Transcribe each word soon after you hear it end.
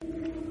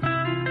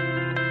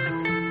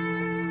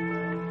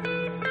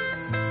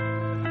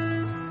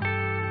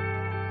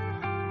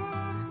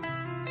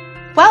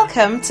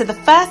Welcome to the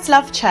First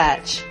Love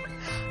Church.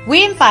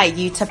 We invite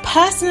you to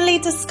personally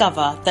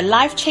discover the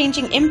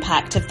life-changing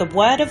impact of the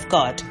Word of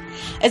God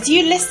as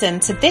you listen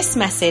to this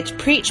message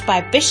preached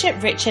by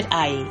Bishop Richard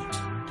Aye.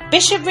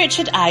 Bishop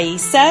Richard Aye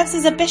serves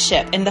as a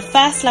bishop in the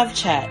First Love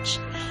Church,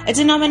 a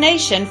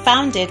denomination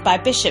founded by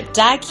Bishop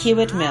Dag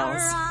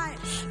Heward-Mills.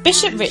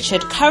 Bishop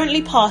Richard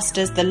currently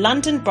pastors the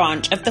London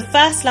branch of the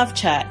First Love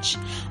Church,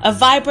 a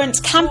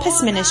vibrant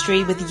campus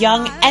ministry with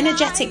young,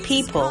 energetic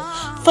people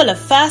full of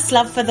first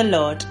love for the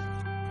Lord.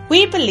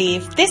 We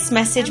believe this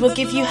message will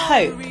give you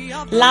hope,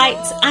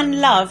 light and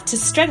love to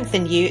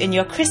strengthen you in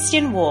your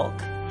Christian walk.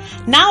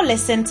 Now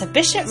listen to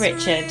Bishop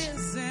Richard.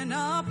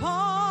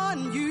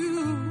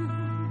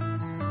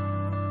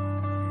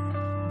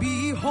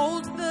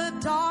 Behold, the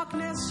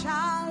darkness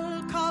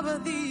shall cover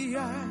the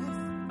earth,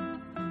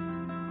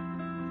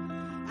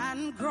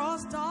 and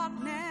gross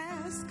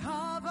darkness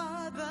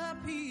cover the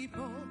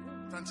people.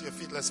 Stand to your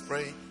feet, let's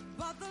pray.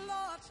 But the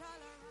Lord shall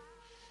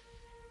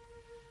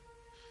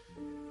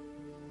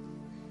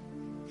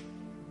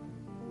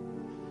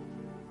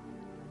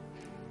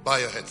Bow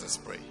your heads, let's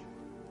pray.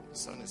 The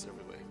sun is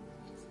everywhere.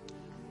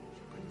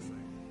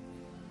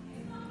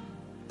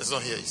 It's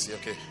not here, you see.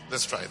 Okay,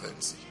 let's try then.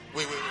 See.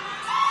 Wait.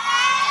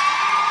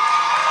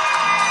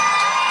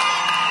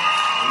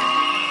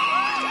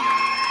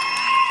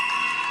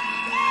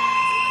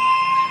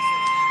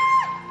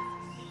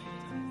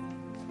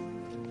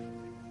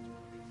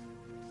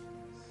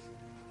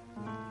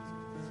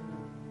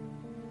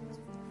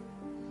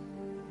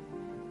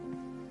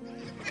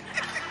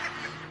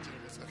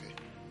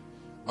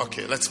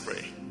 Okay, let's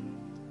pray.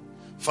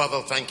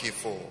 Father, thank you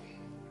for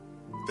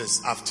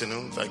this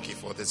afternoon. Thank you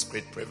for this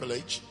great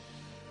privilege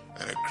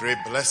and a great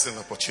blessing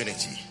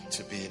opportunity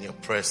to be in your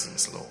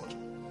presence, Lord.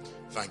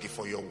 Thank you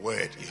for your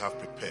word you have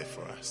prepared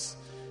for us.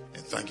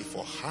 And thank you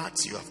for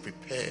hearts you have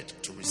prepared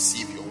to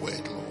receive your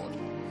word, Lord.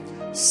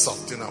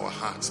 Soften our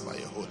hearts by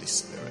your Holy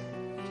Spirit.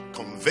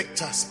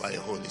 Convict us by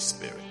your Holy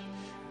Spirit.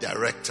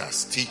 Direct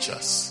us, teach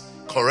us,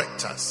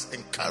 correct us,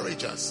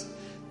 encourage us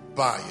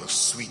by your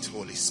sweet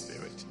Holy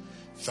Spirit.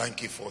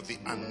 Thank you for the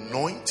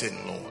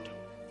anointing, Lord.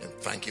 And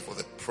thank you for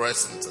the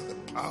presence and the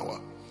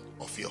power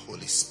of your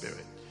Holy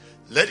Spirit.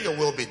 Let your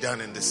will be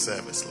done in this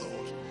service,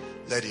 Lord.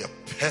 Let your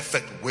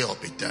perfect will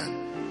be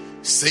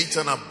done.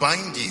 Satan, I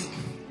bind you.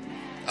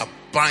 I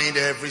bind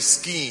every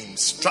scheme,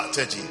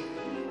 strategy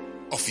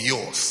of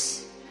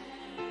yours.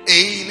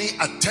 Any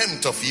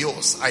attempt of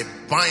yours, I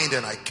bind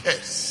and I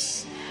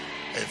curse.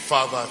 And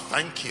Father,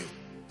 thank you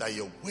that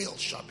your will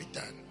shall be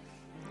done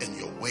and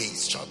your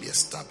ways shall be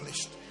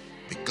established.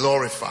 Be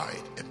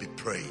glorified and be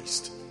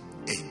praised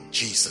in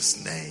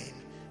Jesus' name.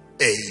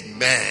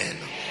 Amen.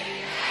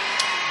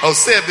 I'll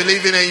say a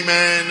believing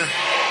amen.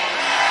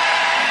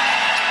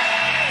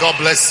 God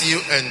bless you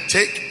and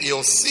take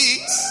your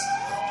seats.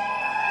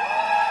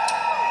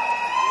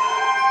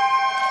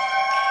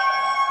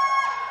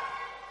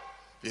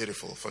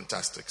 Beautiful,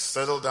 fantastic.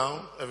 Settle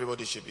down.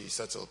 Everybody should be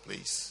settled,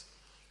 please.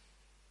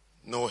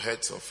 No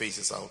heads or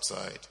faces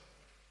outside.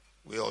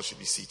 We all should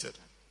be seated.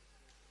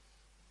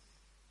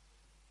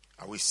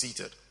 Are we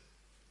seated?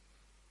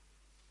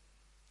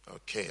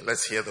 Okay,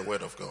 let's hear the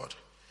word of God.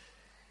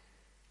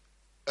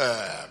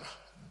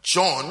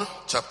 John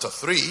chapter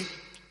 3.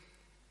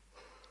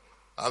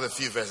 I have a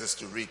few verses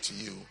to read to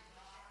you.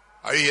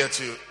 Are you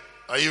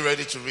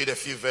ready to read a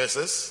few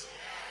verses?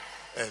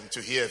 And to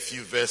hear a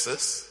few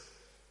verses?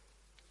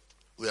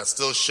 We are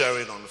still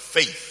sharing on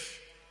faith.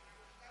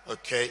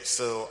 Okay,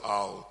 so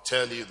I'll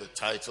tell you the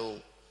title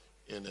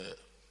in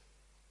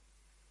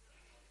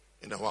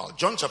a while.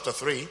 John chapter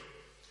 3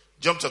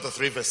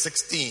 verse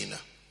 16.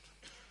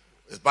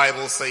 The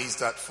Bible says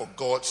that for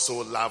God so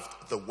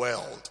loved the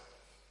world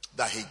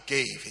that he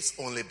gave his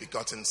only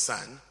begotten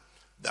Son,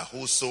 that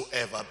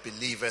whosoever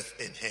believeth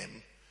in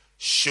him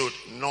should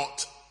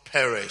not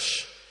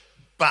perish,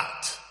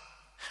 but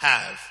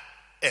have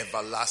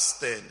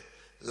everlasting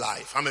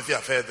life. How many of you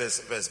have heard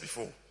this verse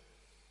before?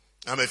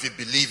 How many of you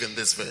believe in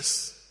this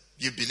verse?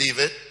 You believe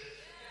it?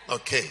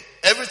 Okay.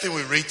 Everything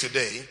we read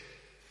today,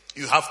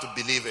 you have to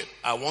believe it.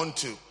 I want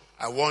to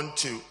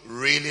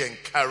really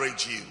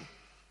encourage you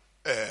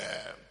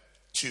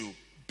to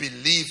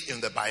believe in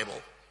the Bible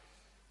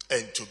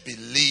and to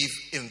believe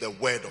in the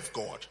word of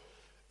God.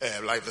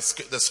 Like the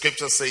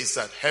scripture says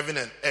that heaven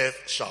and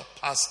earth shall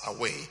pass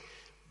away,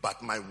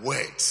 but my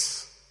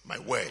words.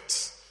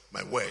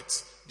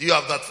 Do you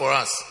have that for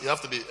us? You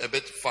have to be a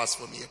bit fast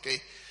for me,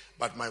 okay?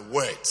 But my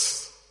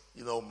words,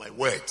 my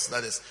words,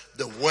 that is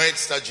the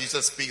words that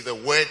Jesus speaks, the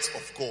words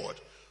of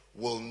God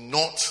will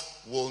not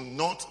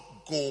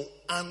go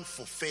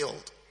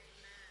unfulfilled.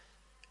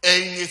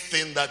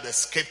 Anything that the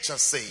scripture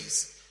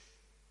says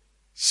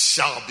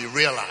shall be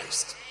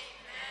realized.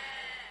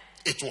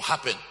 It will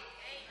happen.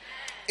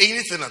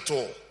 Anything at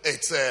all.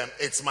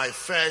 It's my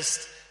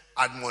first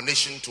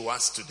admonition to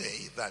us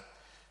today that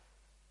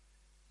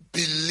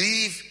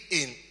believe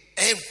in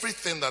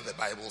everything that the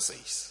Bible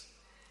says.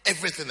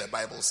 Everything the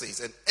Bible says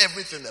and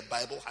everything the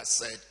Bible has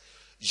said,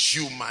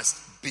 you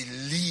must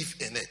believe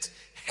in it.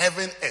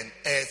 Heaven and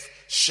earth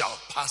shall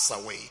pass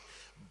away,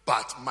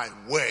 but my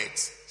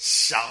words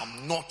shall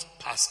not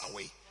pass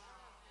away.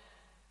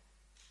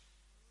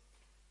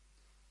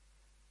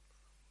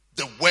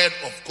 The word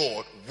of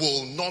God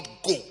will not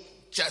go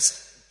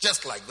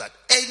just like that.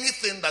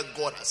 Anything that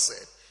God has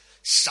said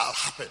shall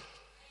happen.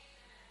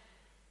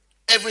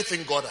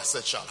 Everything God has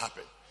said shall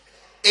happen.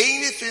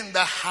 Anything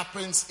that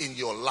happens in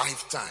your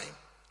lifetime,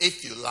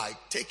 if you like,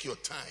 take your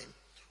time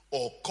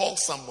or call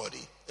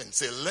somebody and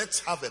say, let's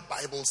have a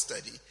Bible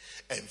study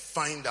and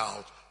find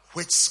out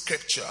which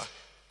scripture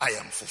I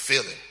am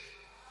fulfilling.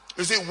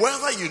 You see,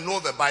 whether you know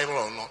the Bible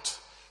or not,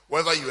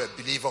 whether you're a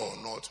believer or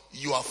not,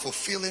 you are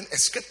fulfilling a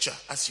scripture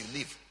as you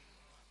live.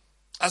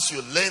 As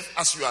you live,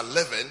 as you are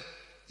living,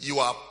 you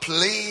are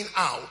playing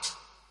out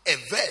a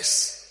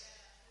verse,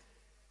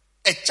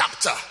 a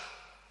chapter,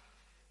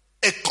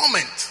 a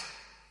comment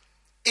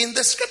in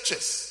the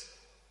scriptures.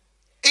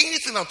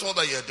 Anything at all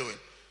that you're doing.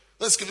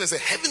 The scripture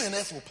says, heaven and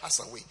earth will pass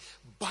away,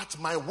 but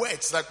my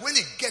words, like when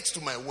it gets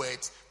to my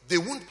words, they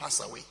won't pass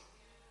away.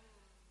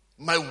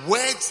 My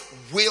words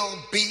will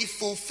be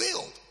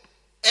fulfilled.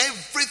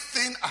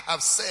 Everything I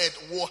have said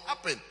will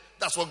happen.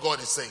 That's what God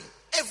is saying.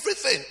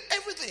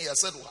 Everything he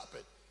has said will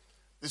happen.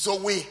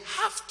 So we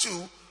have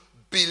to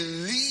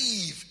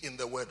believe in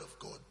the word of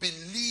God.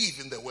 Believe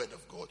in the word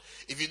of God.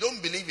 If you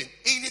don't believe in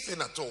anything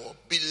at all,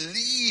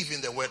 believe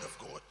in the word of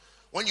God.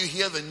 When you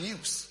hear the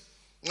news,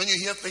 when you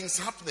hear things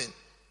happening,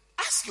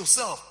 ask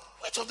yourself,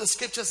 which of the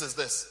scriptures is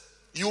this?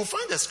 You will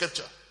find a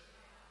scripture.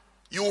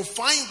 You will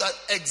find that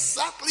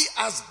exactly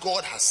as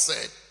God has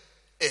said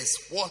is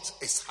what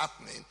is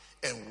happening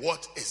and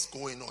what is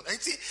going on. And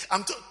see,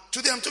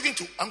 today I'm talking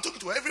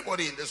to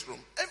everybody in this room.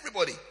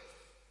 Everybody.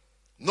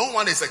 No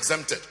one is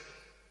exempted.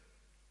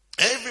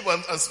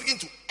 Everyone, I'm speaking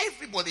to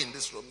everybody in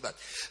this room that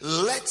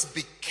let's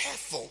be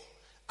careful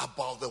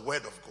about the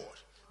word of God,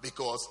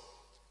 because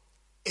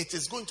it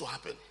is going to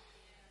happen.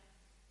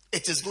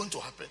 It is going to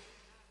happen.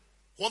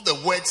 What the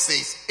word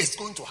says is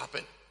going to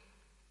happen.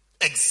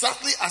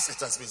 Exactly as it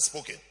has been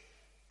spoken.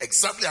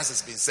 Exactly as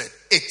it's been said.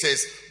 It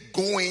is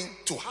going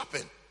to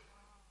happen.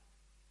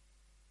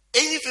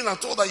 Anything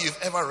at all that you've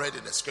ever read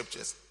in the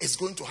scriptures is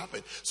going to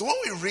happen. So when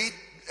we read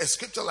a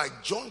scripture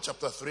like John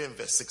chapter 3 and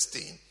verse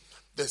 16,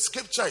 the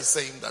scripture is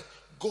saying that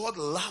God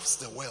loves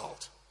the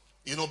world.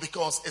 You know,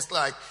 because it's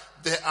like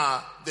there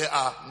are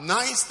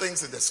nice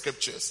things in the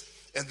scriptures,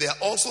 and there are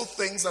also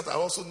things that are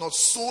also not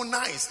so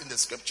nice in the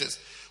scriptures.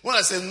 When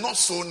I say not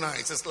so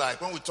nice, it's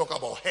like when we talk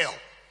about hell.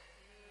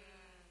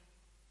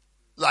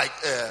 Like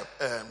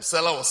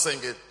Selah was saying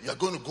it, you're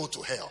going to go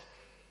to hell.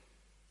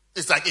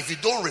 It's like if you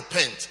don't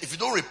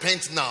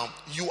repent now,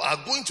 you are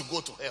going to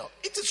go to hell.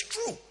 It is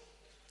true.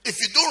 If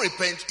you don't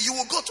repent, you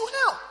will go to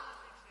hell.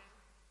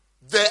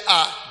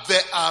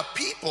 There are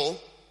people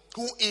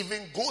who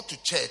even go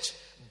to church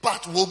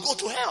but will go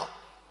to hell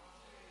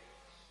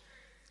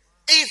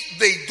if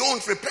they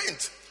don't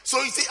repent.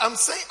 So you see, I'm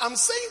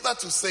saying that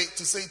to say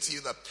to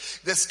you that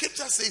the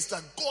scripture says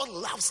that God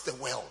loves the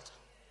world.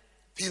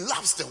 He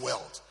loves the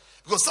world.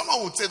 Because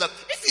someone would say that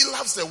if he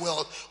loves the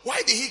world,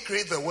 why did he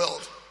create the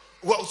world?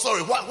 Well,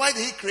 sorry, why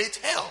did he create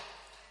hell?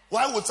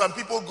 Why would some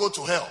people go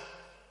to hell?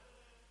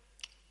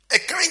 A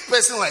kind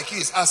person like you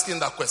is asking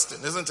that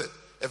question, isn't it?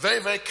 A very,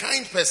 very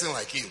kind person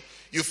like you.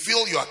 You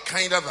feel you are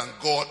kinder than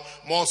God,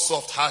 more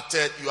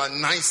soft-hearted, you are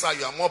nicer,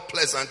 you are more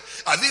pleasant.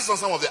 Are these not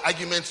some of the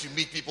arguments you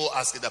meet people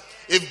asking that?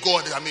 If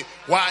God,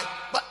 why?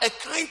 But a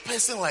kind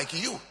person like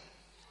you,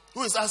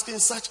 who is asking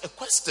such a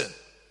question.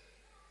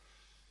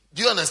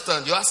 Do you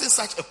understand? You're asking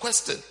such a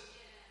question.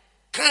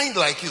 Kind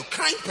like you,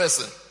 kind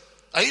person.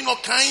 Are you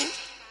not kind?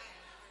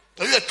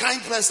 Are you a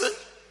kind person?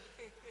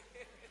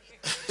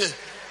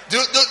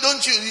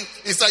 Don't you?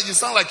 It's like you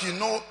sound like you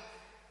know.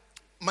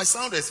 My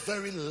sound is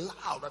very loud.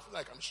 I feel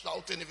like I'm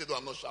shouting even though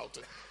I'm not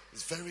shouting.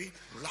 It's very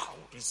loud.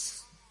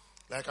 It's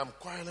like I'm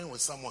quarreling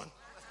with someone.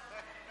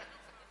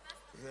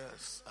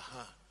 Yes.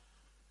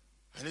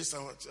 I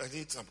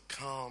need some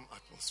calm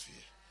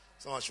atmosphere.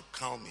 Someone should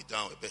calm me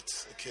down a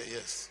bit. Okay,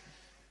 yes.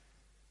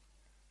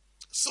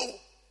 So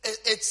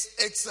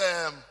it's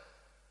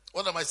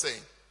what am I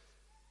saying?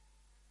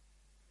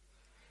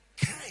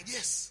 Kind,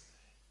 yes.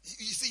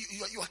 You see,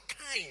 you are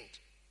kind.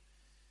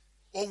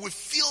 Or we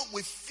feel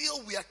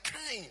we are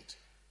kind.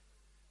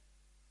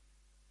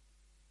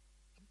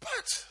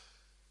 But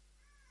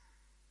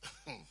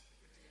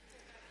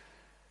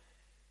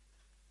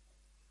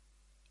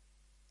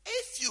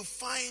if you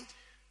find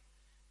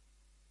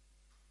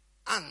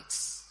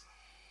ants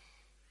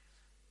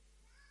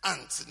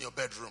in your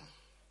bedroom,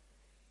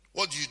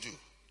 what do?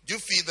 Do you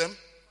feed them?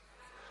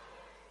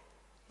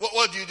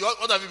 What do you do?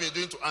 What have you been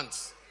doing to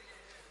ants?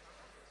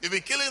 You've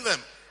been killing them.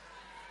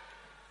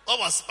 What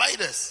about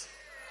spiders?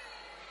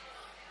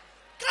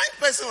 Kind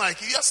person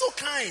like you, you're so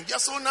kind, you're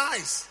so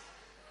nice.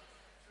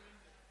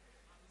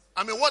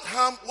 I mean, what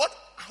harm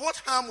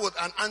would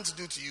an ant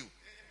do to you?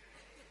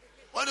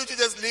 Why don't you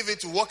just leave it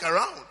to walk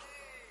around?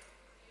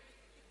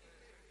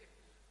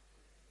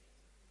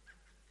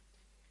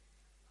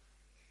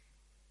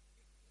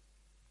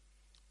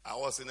 I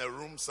was in a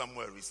room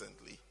somewhere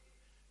recently,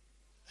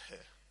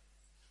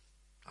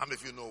 How many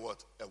of you know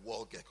what a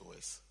wall gecko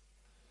is?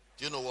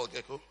 Do you know wall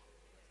gecko?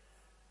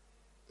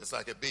 It's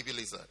like a baby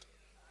lizard.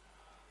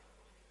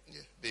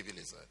 Yeah, baby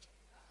lizard.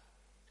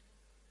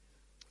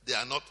 They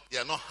are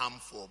not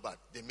harmful, but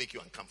they make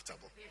you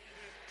uncomfortable.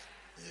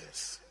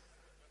 Yes.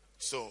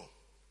 So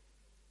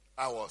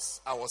I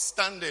was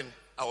standing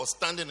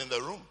in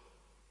the room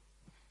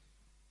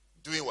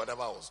doing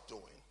whatever I was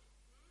doing.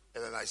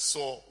 And then I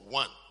saw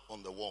one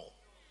on the wall.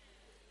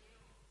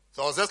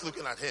 So I was just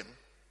looking at him.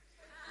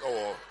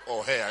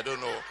 Or her, I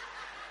don't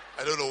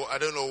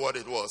know what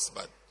it was,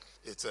 but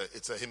it's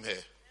a him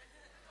hair.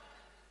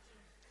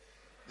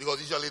 Because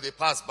usually they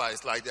pass by,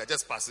 it's like they're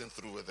just passing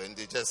through and then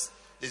they just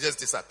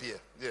disappear.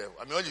 Yeah.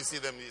 I mean, when you see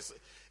them, it's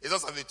not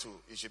something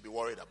you should be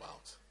worried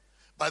about.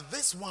 But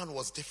this one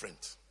was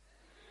different.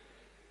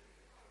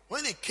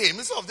 When it came,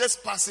 instead of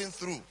just passing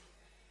through,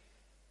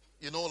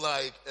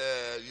 like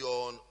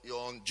you're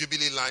on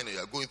Jubilee line and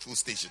you're going through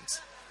stations.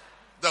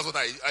 That's what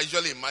I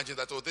usually imagine,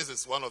 that, this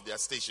is one of their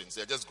stations.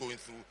 They're just going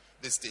through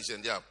this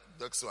station. Yeah.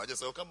 So I just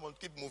say, come on,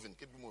 keep moving.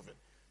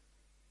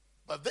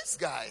 But this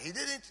guy, he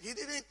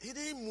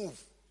didn't move.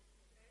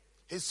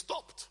 He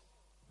stopped.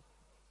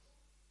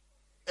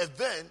 And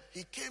then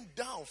he came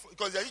down,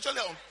 because they're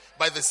usually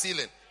by the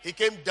ceiling. He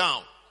came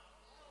down.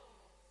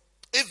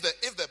 If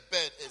the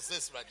bed is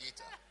this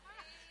radiator,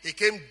 he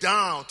came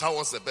down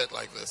towards the bed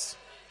like this.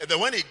 And then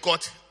when he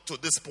got to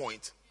this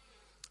point,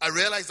 I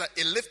realized that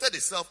it lifted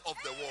itself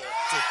off the wall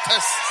to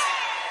test.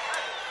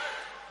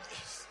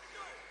 Yes.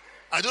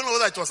 I don't know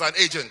whether it was an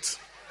agent,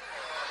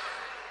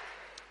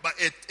 but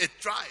it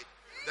tried.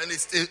 Then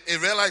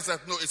it realized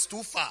that no, it's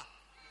too far.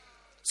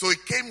 So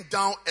it came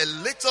down a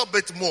little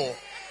bit more,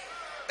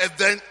 and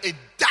then it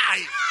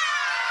dived.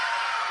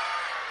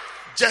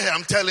 Jay,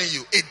 I'm telling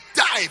you, it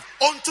dived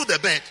onto the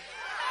bed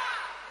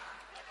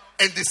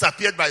and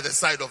disappeared by the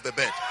side of the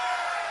bed.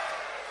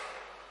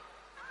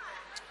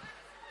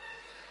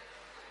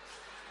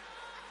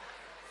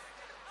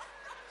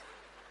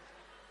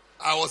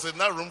 I was in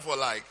that room for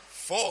like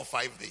 4 or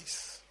 5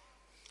 days.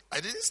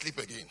 I didn't sleep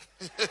again.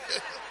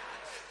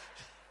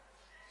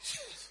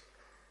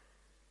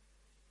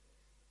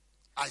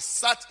 I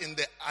sat in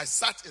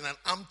an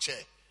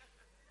armchair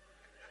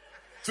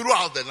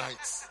throughout the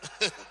nights.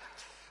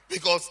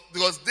 because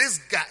this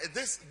guy,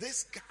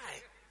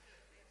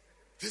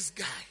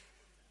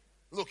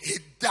 look, he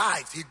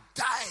dived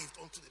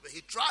onto the bed.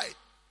 He tried.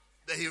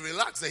 Then he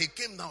relaxed. Then he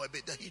came down a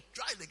bit. Then he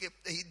tried again.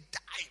 Then he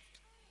dived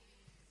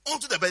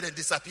onto the bed and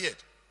disappeared.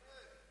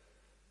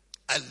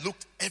 I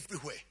looked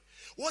everywhere.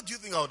 What do you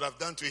think I would have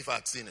done to if I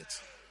had seen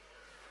it?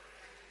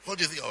 What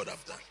do you think I would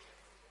have done?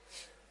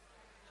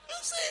 You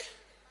see?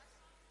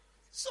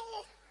 So,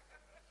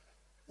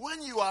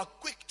 when you are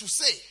quick to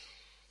say,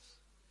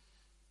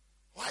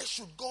 why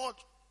should God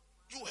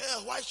do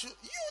hell? Why should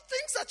you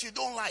things that you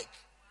don't like?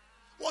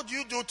 What do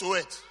you do to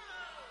it?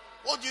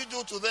 What do you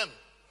do to them?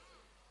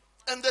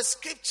 And the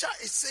scripture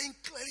is saying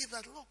clearly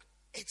that, look,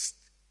 it's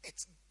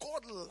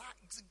God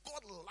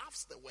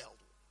loves the world.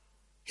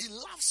 He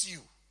loves you.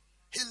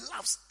 He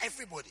loves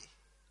everybody.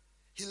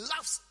 He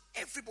loves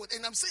everybody.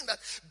 And I'm saying that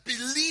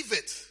believe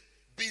it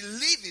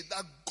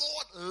that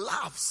God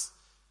loves.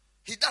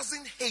 He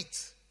doesn't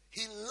hate.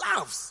 He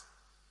loves.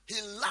 He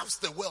loves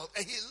the world.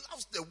 And he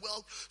loves the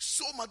world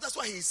so much. That's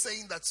why he's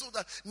saying that, so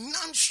that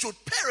none should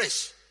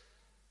perish.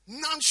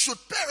 None should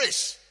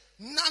perish.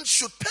 None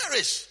should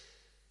perish.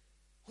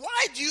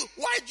 Why do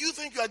you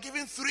think you are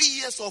given 3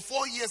 years or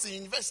 4 years in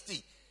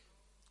university?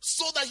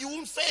 So that you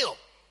won't fail.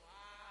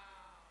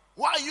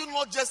 Why are you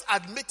not just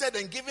admitted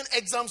and given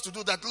exams to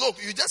do that?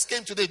 Look, you just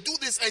came today, do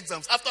these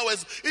exams.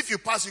 Afterwards, if you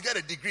pass, you get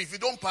a degree. If you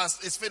don't pass,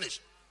 it's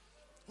finished.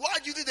 Why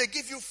do you think they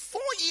give you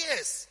 4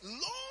 years?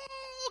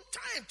 Long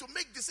time to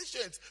make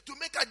decisions, to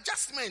make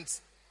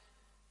adjustments.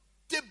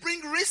 They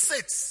bring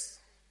receipts.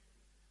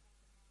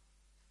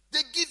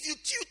 They give you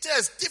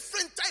tutors,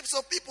 different types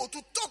of people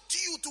to talk to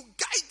you, to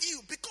guide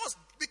you.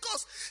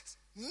 Because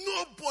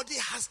nobody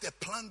has the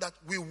plan that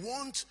we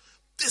want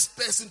this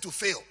person to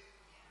fail.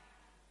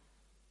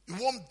 We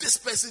want this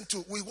person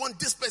to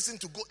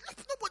go.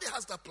 Nobody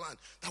has that plan.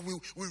 That we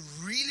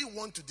really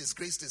want to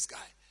disgrace this guy.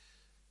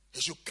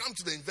 He should come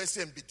to the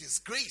university and be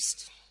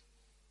disgraced.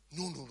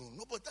 No.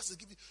 Nobody doesn't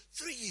give you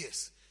 3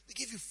 years. They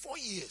give you 4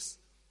 years.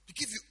 They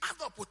give you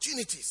other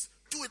opportunities.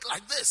 Do it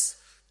like this.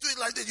 Do it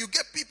like that. You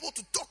get people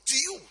to talk to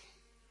you.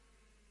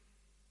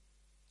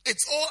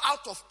 It's all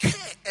out of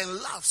care and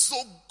love. So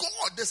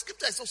God, the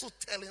scripture is also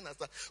telling us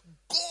that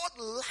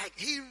God,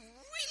 He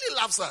really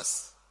loves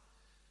us.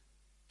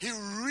 He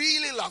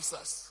really loves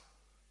us.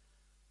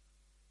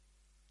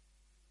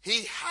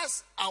 He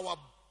has our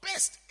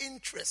best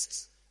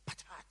interests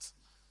at heart.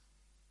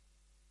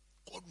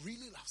 God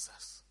really loves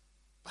us.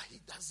 But He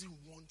doesn't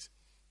want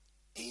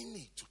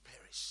any to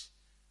perish.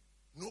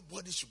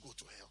 Nobody should go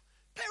to hell.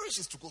 Perish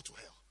is to go to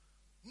hell.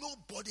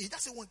 Nobody. He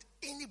doesn't want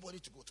anybody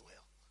to go to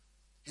hell.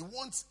 He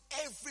wants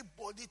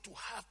everybody to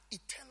have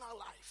eternal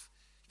life.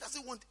 He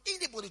doesn't want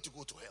anybody to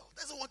go to hell.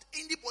 He doesn't want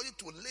anybody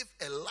to live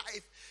a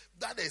life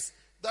that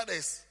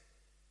is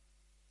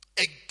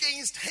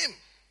against Him.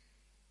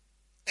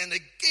 and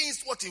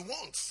against what he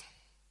wants.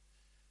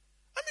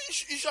 I mean,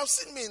 you should have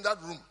seen me in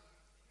that room.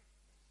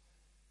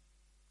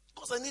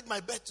 Because I need my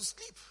bed to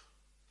sleep.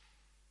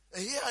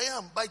 And here I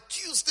am. By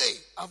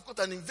Tuesday, I've got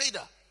an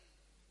invader.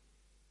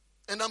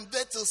 And I'm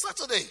there till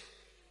Saturday.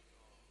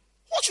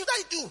 What should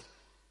I do?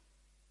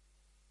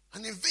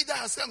 An invader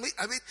has come.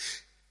 I mean,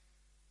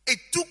 it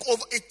took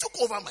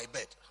over my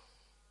bed.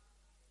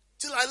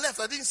 Till I left,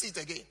 I didn't see it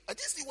again. I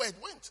didn't see where it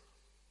went.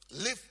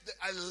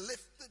 I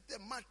lifted the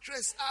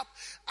mattress up.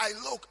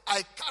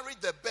 I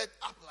carried the bed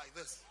up like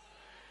this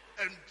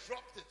and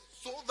dropped it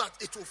so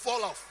that it will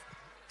fall off.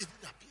 It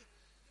didn't appear.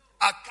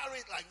 I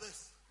carried it like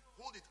this,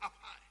 hold it up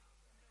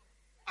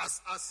high,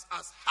 as high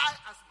as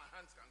my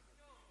hands can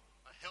go.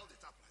 I held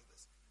it up like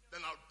this.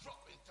 Then I'll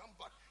drop it, come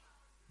back.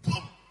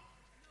 Boom!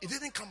 It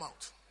didn't come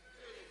out.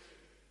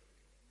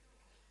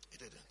 It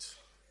didn't.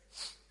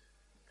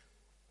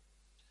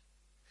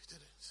 It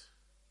didn't.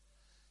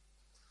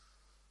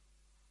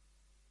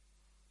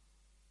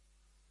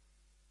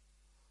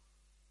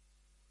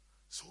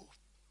 So,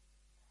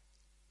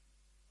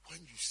 when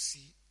you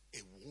see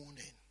a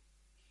warning,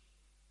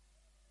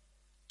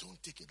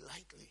 don't take it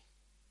lightly.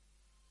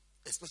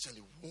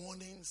 Especially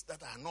warnings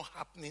that are not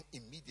happening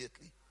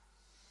immediately.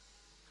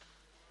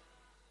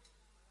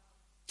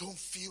 Don't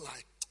feel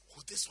like,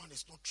 oh, this one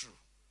is not true.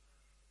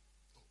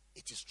 No,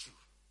 it is true.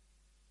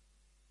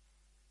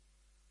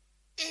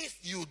 If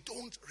you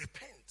don't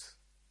repent,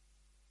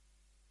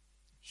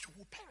 you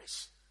will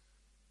perish.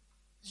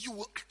 You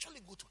will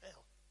actually go to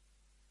hell.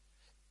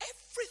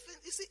 Everything,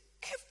 you see,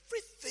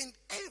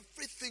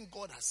 everything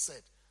God has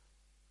said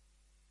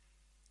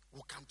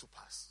will come to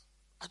pass.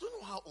 I don't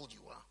know how old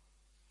you are,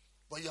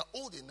 but you're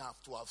old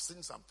enough to have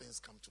seen some things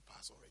come to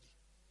pass already.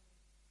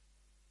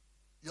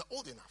 You're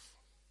old enough.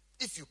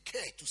 If you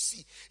care to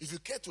see, if you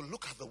care to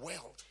look at the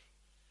world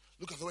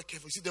carefully.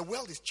 See, the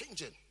world is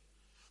changing.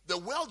 The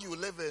world you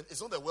live in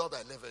is not the world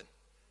I live in.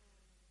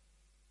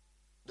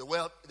 The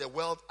world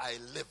I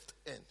lived.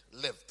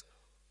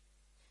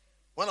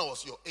 When I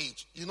was your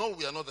age, you know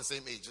we are not the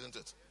same age, isn't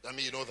it? I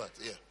mean, you know that,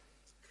 yeah.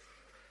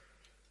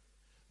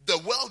 The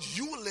world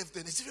you lived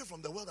in is different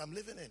from the world I'm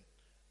living in.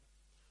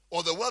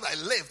 Or the world I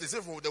lived is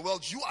different from the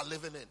world you are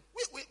living in.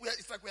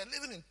 It's like we are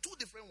living in two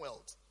different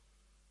worlds.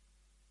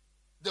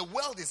 The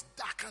world is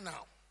darker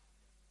now.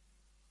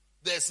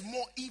 There's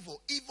more evil.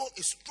 Evil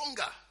is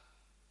stronger.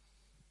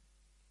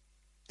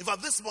 In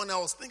fact, this morning I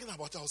was thinking that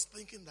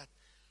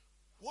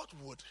what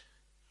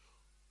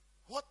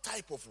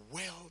type of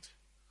world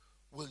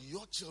will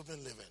your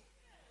children live in?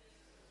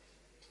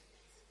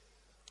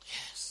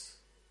 Yes.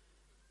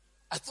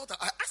 I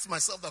asked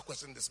myself that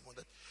question this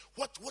morning.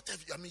 What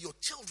have you, your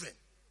children.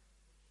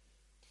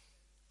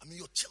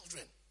 Your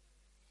children.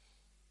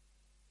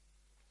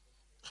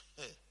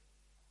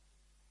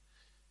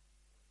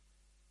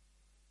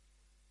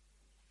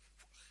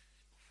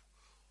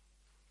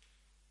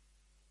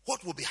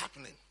 What will be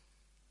happening?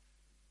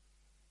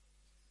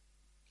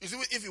 You see,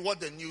 if you watch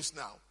the news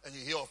now and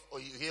you hear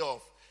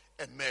of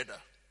a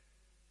murder,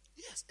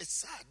 yes,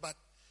 it's sad, but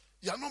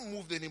you are not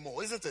moved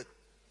anymore, isn't it?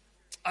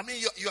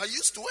 You are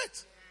used to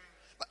it,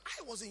 but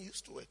I wasn't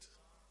used to it.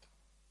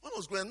 When I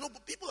was growing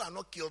up, people are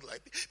not killed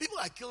like people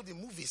are killed in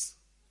movies.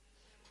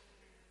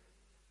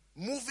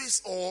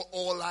 Movies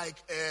or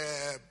like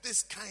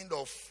this kind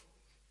of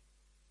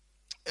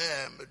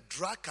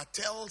drug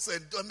cartels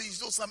and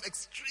some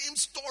extreme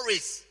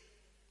stories.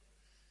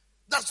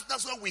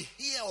 That's when we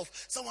hear of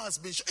someone has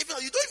been shot.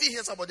 You don't even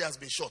hear somebody has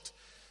been shot.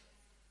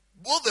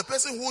 Both the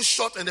person who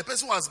shot and the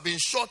person who has been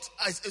shot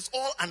is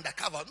all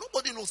undercover.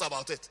 Nobody knows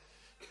about it.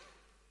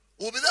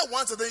 We'll be there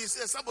once and then you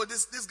say somebody,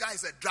 this guy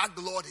is a drug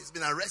lord, he's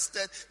been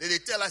arrested. Then they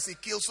tell us he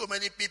killed so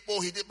many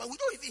people, but we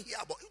don't even hear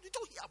about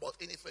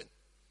anything.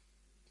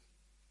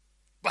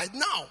 By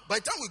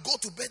the time we go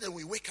to bed and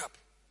we wake up,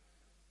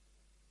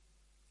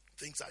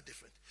 things are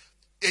different.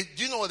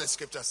 Do you know what the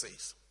scripture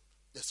says?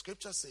 The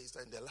scripture says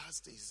that in the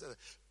last days,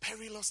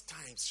 perilous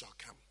times shall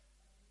come.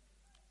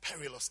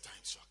 Perilous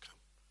times shall come.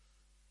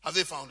 Have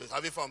they found it?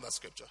 Have you found that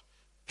scripture?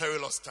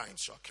 Perilous times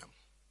shall come.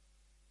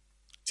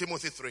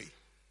 Timothy 3.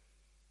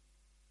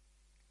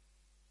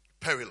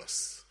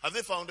 Perilous. Have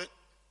they found it?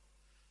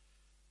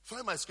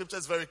 Find my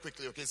scriptures very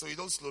quickly, okay, so you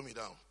don't slow me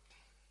down.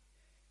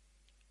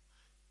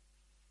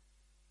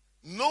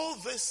 Know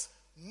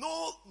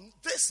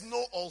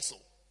also,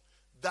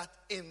 that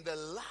in the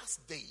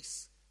last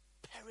days,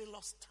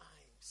 perilous times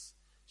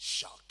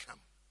shall come.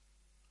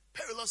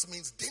 Perilous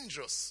means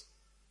dangerous.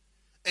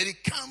 And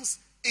it comes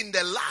in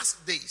the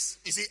last days.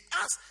 You see,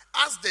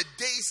 as the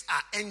days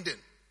are ending.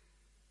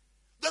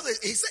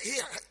 He said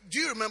here, do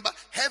you remember?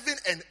 Heaven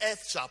and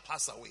earth shall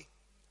pass away.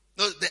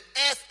 No, the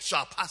earth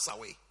shall pass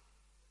away.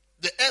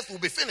 The earth will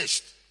be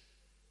finished.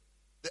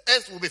 The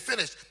earth will be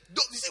finished.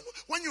 You see,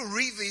 when you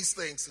read these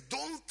things,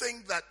 don't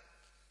think that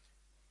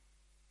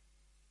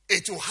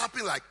it will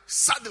happen like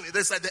suddenly.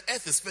 They say the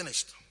earth is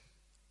finished.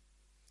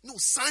 No,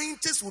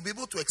 scientists will be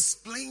able to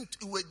explain.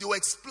 They will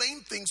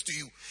explain things to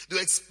you. They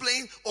will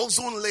explain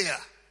ozone layer.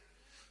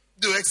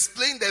 They'll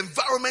explain the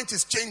environment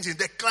is changing,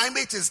 the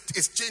climate is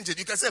changing.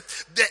 You can say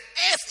the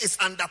earth is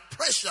under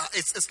pressure.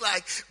 It's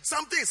like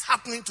something is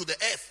happening to the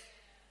earth.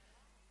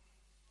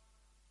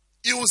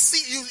 You will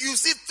see, you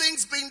see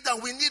things being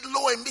done. We need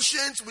low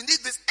emissions. We need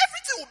this.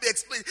 Everything will be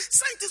explained.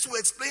 Scientists will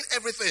explain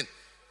everything.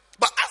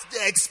 But as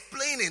they're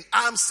explaining,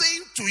 I'm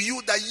saying to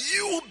you that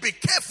you be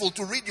careful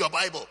to read your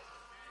Bible.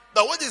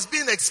 That what is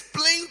being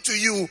explained to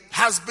you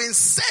has been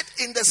said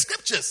in the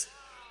scriptures.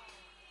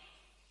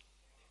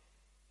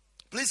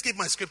 Please keep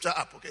my scripture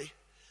up, okay?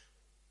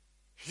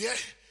 Here,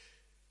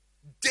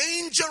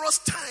 dangerous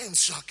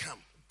times shall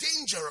come.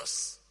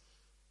 Dangerous.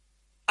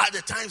 Are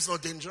the times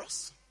not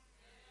dangerous?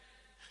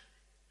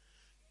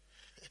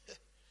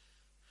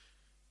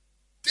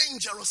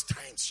 Dangerous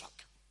times shall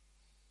come.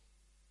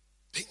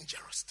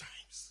 Dangerous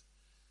times.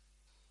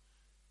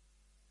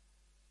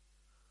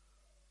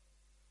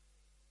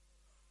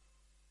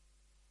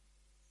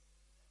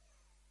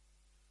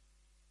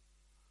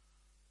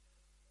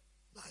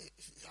 Now,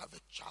 if you have a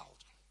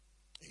child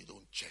and you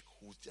don't check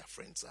who their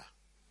friends are,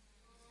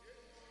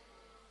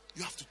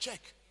 you have to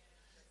check.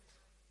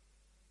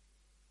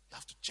 You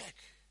have to check.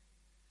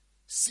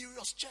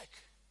 Serious check.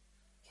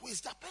 Who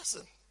is that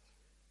person?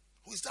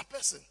 Who is that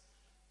person?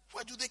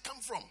 Where do they come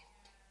from?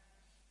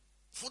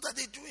 What are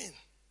they doing?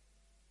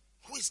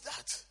 Who is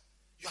that?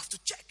 You have to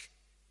check.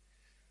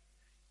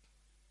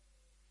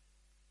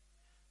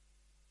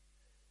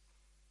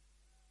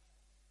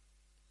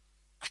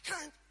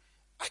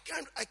 I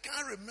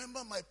can't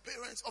remember my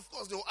parents. Of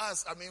course, they'll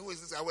ask, who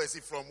is this guy? Where is he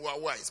from? Who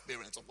are his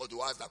parents? Of course,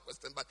 they'll ask that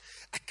question. But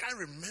I can't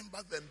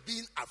remember them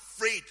being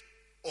afraid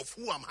of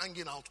who I'm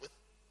hanging out with.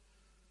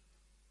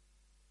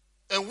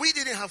 And we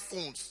didn't have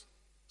phones.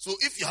 So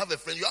if you have a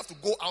friend, you have to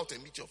go out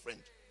and meet your friend.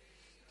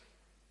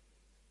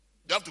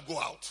 You have to go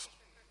out.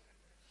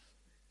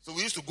 So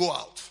we used to go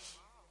out.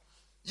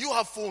 You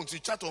have phones, you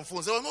chat on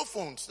phones. There were no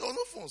phones.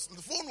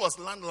 The phone was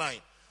landline.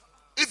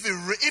 If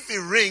it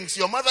rings,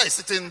 your mother is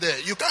sitting there.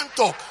 You can't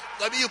talk.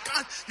 You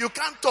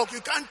can't talk. You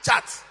can't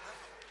chat.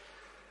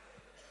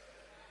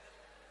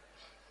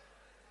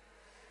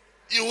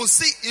 You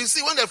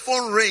see when the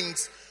phone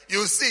rings,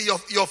 you see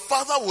your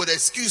father would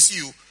excuse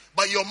you,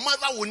 but your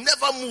mother will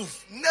never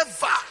move.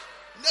 Never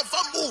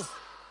move.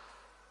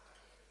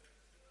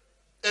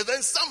 And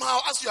then somehow,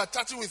 as you are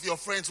chatting with your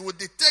friends, will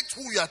detect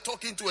who you are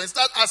talking to and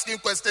start asking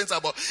questions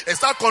about and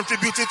start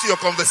contributing to your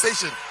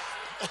conversation.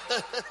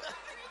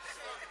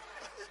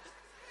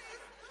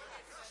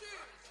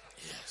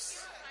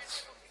 Yes.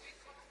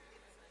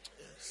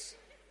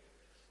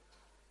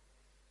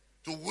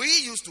 So we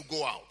used to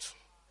go out.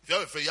 If you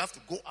have a friend, you have to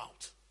go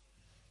out.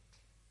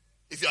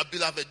 If you are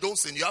beloved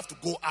Dawson, you have to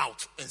go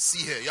out and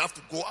see her. You have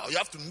to go out. You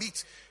have to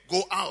meet.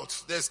 Go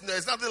out. There's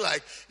nothing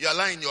like you're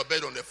lying in your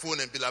bed on the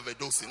phone and beloved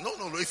Dawson. No.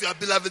 If you are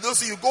beloved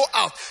Dawson, you go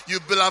out. You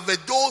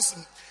beloved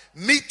Dawson,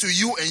 me to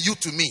you and you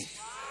to me.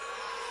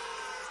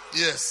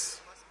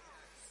 Yes.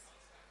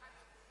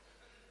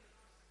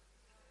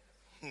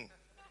 Yeah.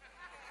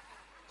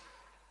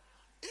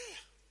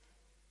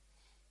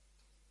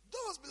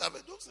 That was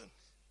beloved Dawson.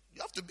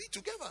 You have to be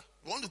together.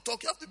 You want to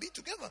talk, you have to be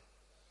together.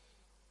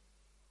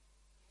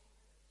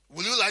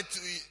 Will you like to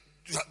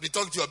be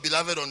talking to your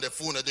beloved on the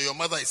phone and then your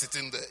mother is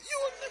sitting there?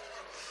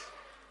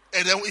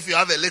 And then if you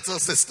have a little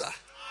sister.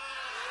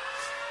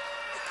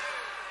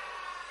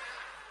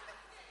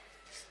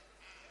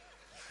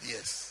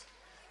 Yes.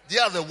 They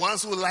are the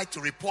ones who like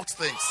to report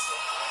things.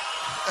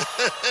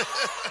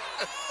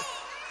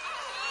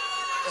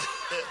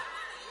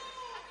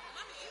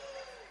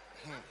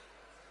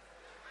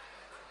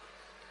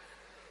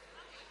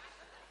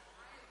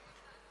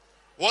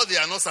 What they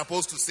are not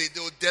supposed to say, they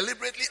will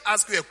deliberately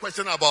ask you a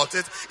question about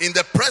it in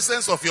the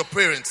presence of your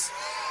parents.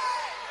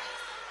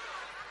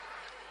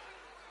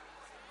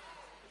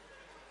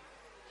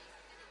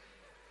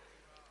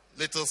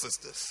 Little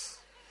sisters.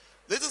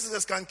 Little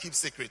sisters can't keep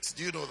secrets.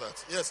 Do you know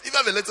that? Yes. If you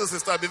have a little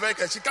sister, be very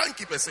careful. She can't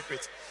keep a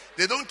secret.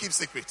 They don't keep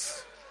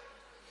secrets.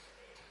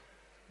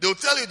 They'll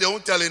tell you they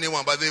won't tell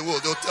anyone, but they will.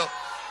 They'll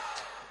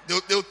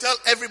tell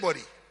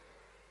everybody.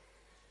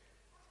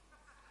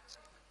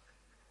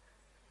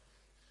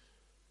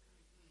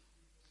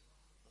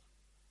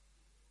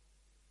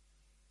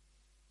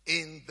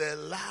 In the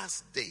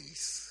last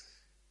days,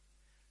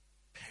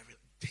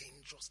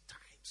 dangerous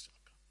times.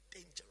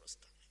 Dangerous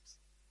times.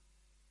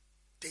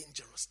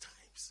 Dangerous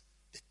times.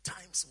 The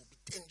times will be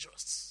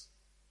dangerous.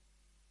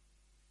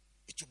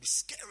 It will be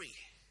scary.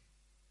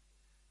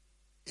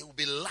 It will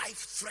be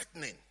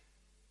life-threatening.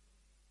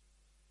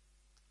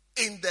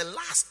 In the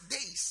last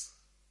days,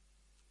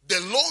 the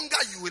longer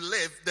you will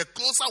live, the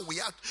closer we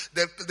are,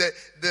 the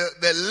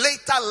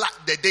later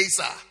the days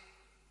are.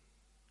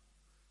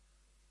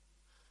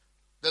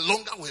 The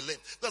longer we live.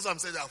 That's what I'm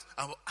saying.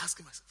 I'm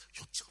asking myself,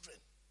 your children.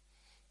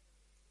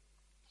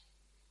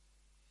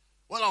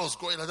 When I was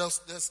growing up, there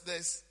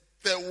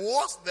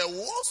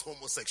was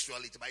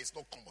homosexuality, but it's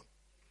not common.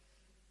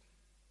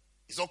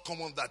 It's not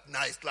common that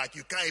now it's like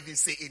you can't even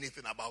say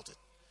anything about it.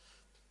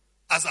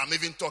 As I'm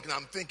even talking,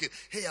 I'm thinking,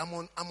 hey, I'm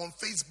on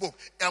Facebook,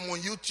 I'm on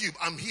YouTube,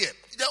 I'm here.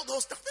 There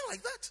was nothing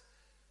like that.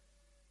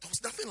 There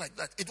was nothing like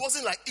that. It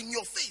wasn't like in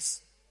your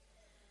face.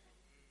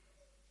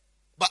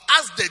 But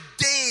as the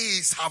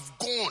days have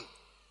gone,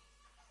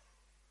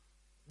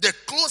 the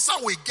closer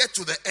we get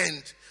to the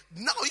end,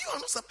 now you are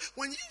not surprised.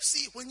 When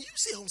you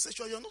see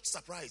homosexual, you're not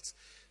surprised.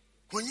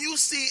 When you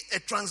see a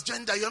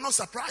transgender, you're not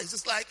surprised.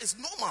 It's like it's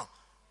normal.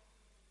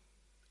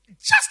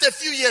 Just a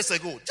few years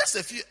ago,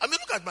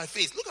 look at my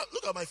face.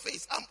 Look at my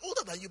face. I'm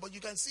older than you, but you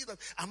can see that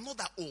I'm not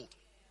that old.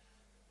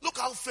 Look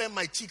how firm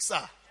my cheeks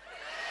are.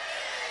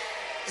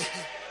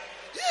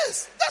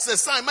 Yes, that's a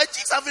sign. My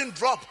cheeks haven't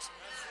dropped.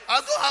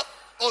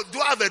 Do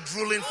I have a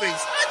drooling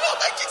face? I know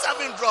my cheeks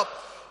haven't dropped.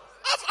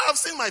 I've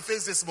seen my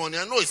face this morning.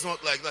 I know it's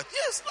not like that.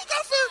 Yes, look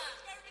how firm.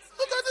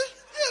 Look at it.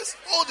 Yes,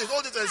 hold it.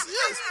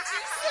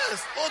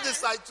 Yes, hold this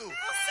side too.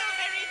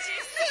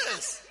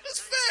 Yes, it's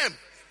firm.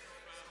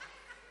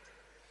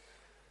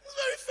 It's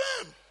very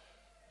firm.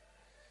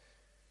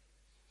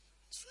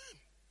 It's firm.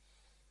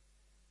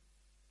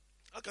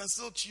 I can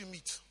still chew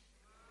meat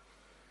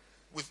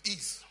with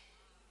ease.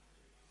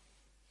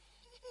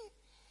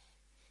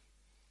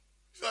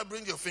 If I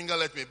bring your finger,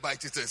 let me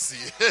bite it and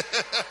see.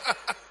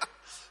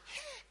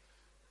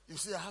 You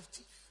see, I have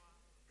teeth.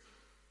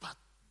 But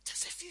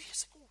just a few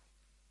years ago,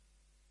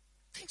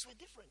 things were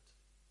different.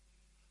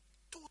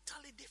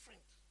 Totally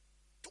different.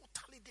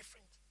 Totally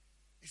different.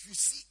 If you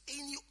see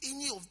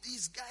any of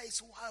these guys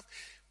who have,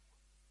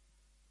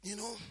 you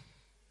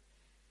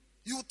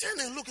turn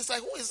and look, it's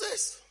like, who is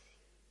this?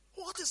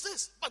 What is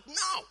this? But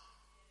now,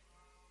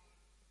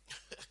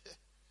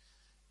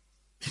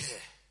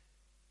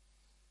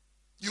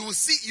 you will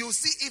see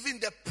even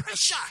the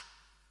pressure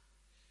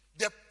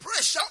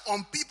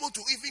on people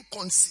to even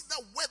consider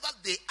whether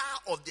they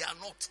are or they are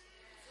not.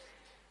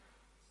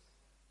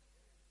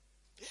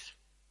 Yeah.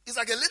 It's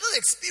like a little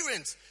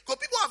experience. Because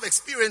people have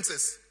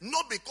experiences,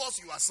 not because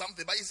you are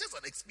something, but it's just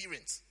an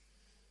experience.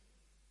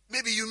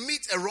 Maybe you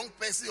meet a wrong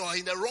person or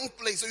in the wrong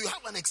place, so you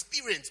have an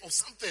experience of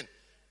something.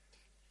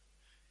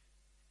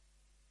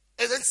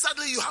 And then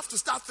suddenly you have to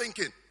start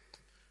thinking,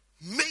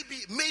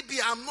 maybe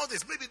I'm not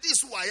this, maybe this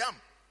is who I am.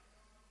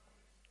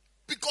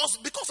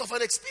 Because of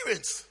an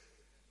experience.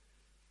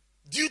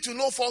 Due to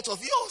no fault of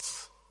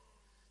yours.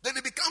 Then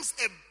it becomes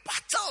a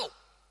battle.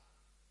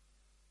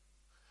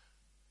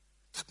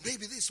 That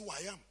maybe this is who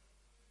I am.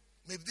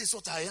 Maybe this is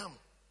what I am.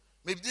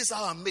 Maybe this is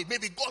how I'm made.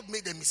 Maybe God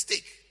made a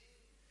mistake.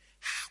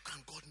 How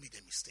can God make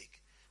a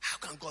mistake? How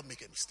can God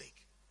make a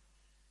mistake?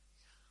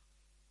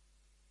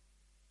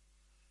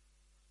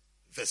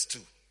 Verse 2.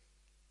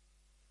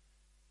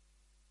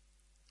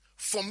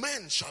 For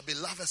men shall be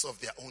lovers of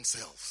their own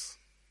selves,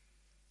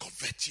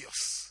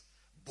 covetous,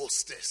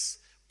 boasters,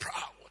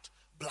 proud,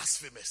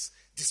 blasphemous,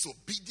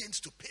 disobedient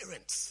to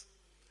parents,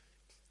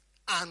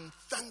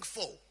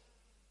 unthankful.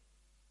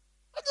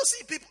 I don't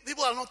see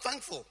people are not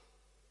thankful.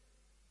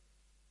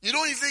 You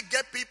don't even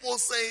get people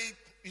say,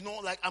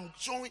 like I'm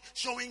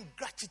showing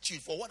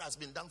gratitude for what has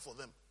been done for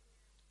them.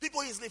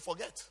 People easily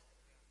forget.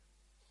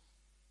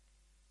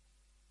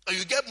 And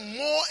you get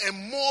more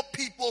and more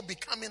people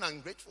becoming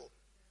ungrateful.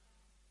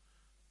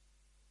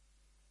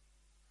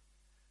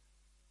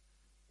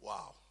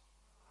 Wow.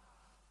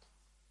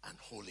 And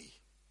holy.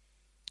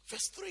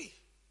 Verse 3.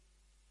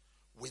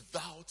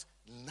 Without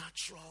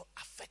natural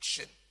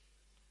affection.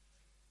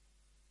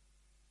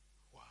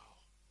 Wow.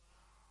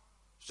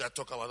 Should I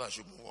talk about that? I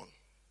should move on.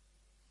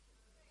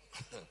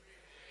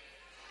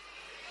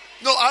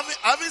 No, I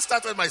haven't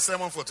started my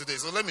sermon for today,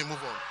 so let me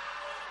move on.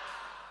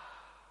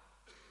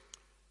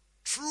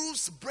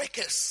 Truce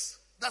breakers.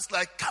 That's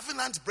like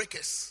covenant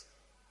breakers.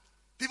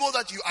 People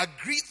that you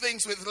agree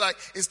things with,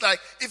 it's like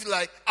if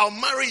I'll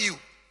marry you,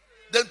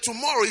 then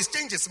tomorrow he's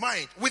changed his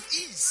mind with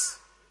ease.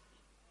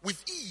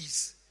 With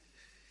ease.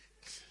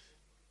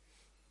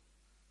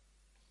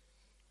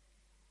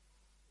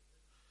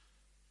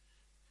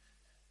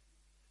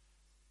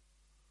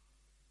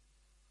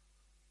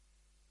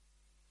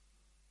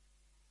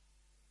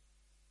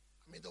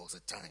 I mean, there was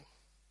a time,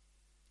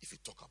 if you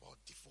talk about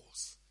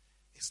divorce,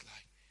 it's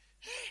like,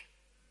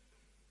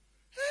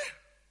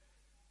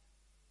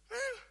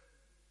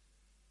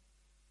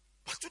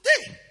 but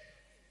today,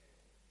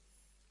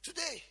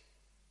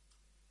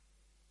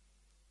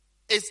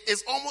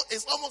 it's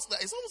almost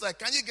like,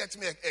 can you get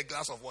me a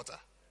glass of water?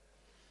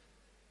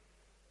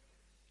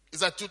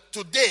 It's like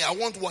today I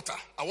want water.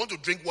 I want to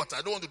drink water.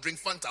 I don't want to drink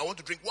Fanta. I want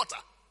to drink water.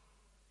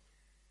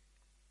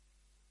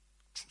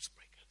 Truce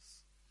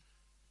breakers.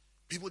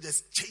 People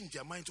just change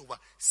their minds over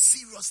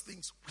serious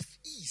things with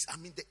ease. I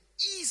mean, the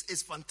ease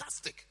is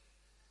fantastic.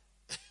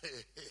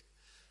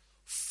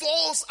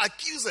 False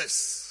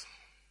accusers.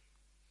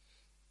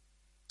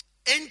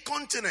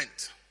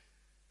 Incontinent.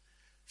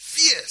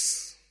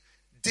 Fierce.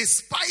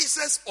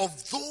 Despisers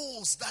of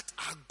those that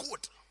are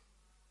good.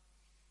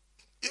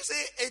 You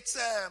see,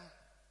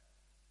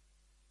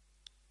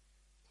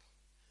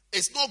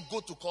 it's not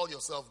good to call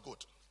yourself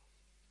good.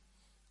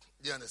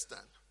 Do you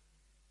understand?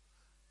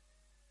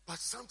 But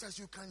sometimes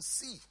you can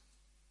see.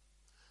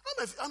 How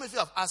How many of you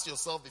have asked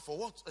yourself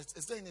before,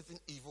 is there anything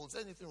evil? Is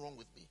there anything wrong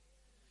with me?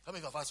 How many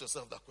of you have asked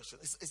yourself that question?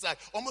 It's like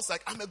almost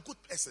like I'm a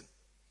good person.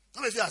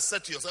 How many of you have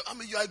said to yourself,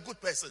 you are a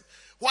good person?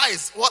 Why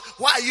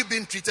are you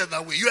being treated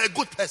that way? You're a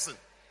good person.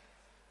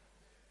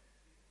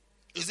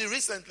 You see,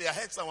 recently I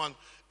heard someone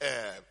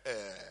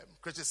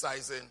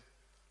criticizing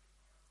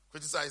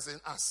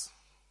us.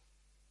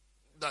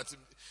 That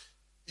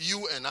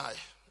you and I,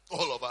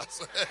 all of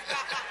us.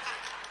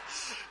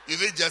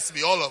 Is it just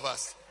me? All of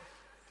us.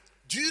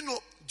 Do you know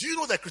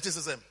the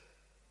criticism?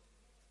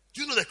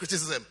 Do you know the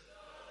criticism?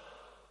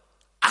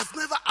 I've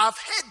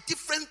heard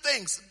different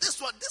things.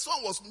 This one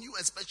was new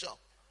and special.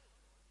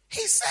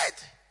 He said,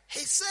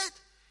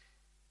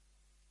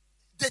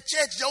 the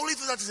church, the only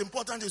thing that is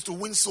important is to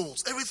win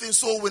souls. Everything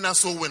soul winner,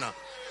 soul winner.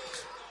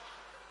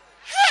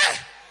 Hey!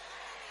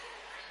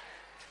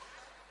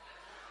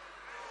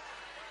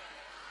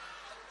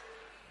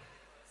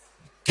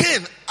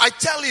 Ken, I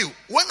tell you,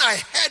 when I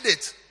heard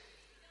it,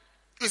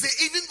 you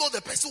see, even though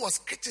the person was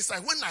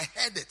criticized, when I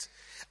heard it,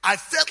 I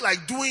felt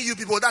like doing you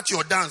people, that's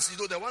your dance. You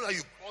know, the one that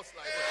you cross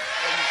like that.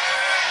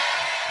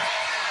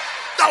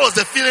 That was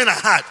the feeling I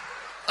had.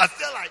 I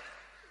felt like.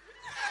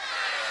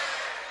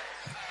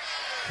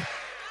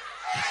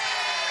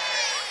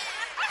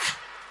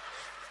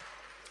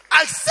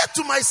 I said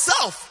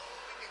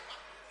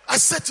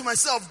to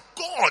myself,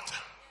 God,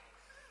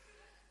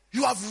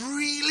 you have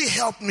really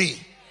helped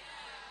me.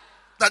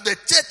 That the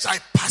church I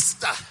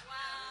pastor,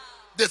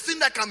 the thing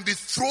that can be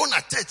thrown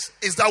at it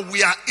is that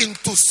we are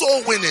into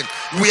soul winning.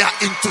 We are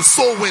into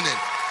soul winning.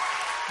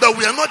 That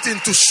we are not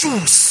into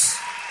shoes,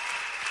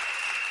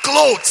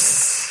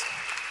 clothes.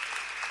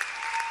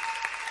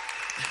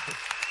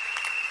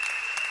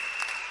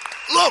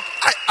 Look,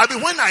 I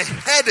mean, when I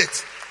heard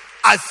it,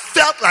 I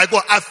felt like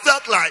what? I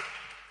felt like.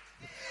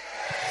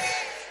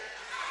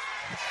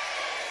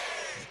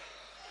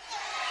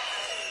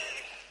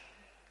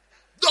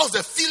 That was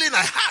the feeling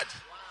I had.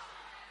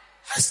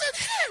 I said,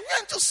 hey, we're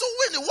into soul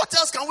winning. What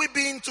else can we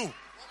be into?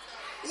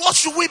 What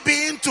should we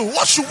be into?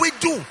 What should we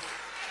do?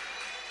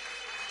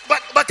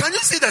 But can you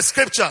see the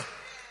scripture?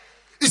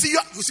 You see,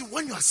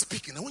 when you are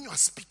speaking,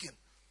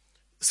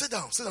 sit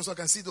down so I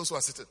can see those who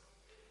are sitting.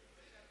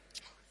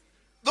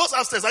 Those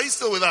upstairs, are you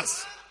still with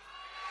us?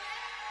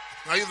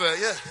 Are you there?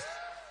 Yeah.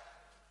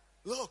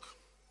 Look,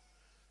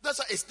 that's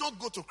why it's not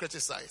good to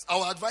criticize.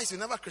 Our advice, you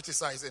never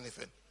criticize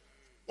anything.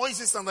 When you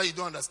see something you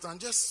don't understand,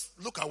 just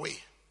look away.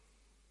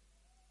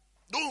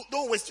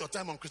 Don't waste your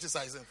time on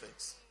criticizing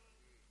things.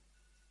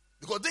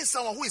 Because there's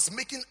someone who is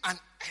making an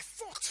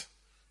effort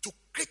to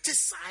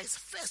criticize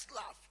first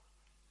love.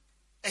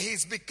 And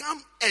he's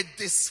become a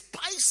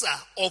despiser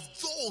of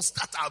those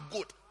that are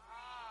good.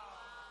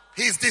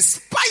 He's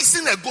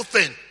despising a good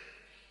thing.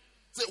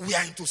 So we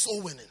are into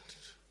soul winning.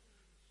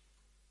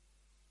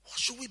 What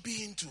should we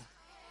be into?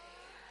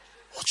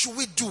 What should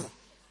we do?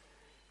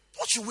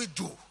 What should we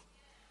do?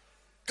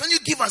 Can you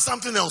give us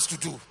something else to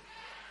do?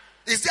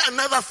 Is there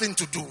another thing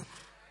to do?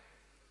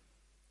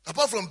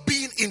 Apart from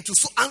being into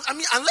soul, I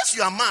mean, unless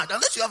you are mad,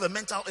 unless you have a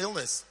mental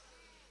illness.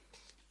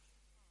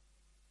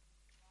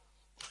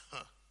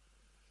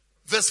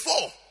 Verse 4.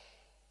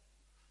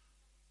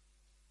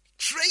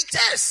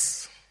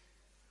 Traitors.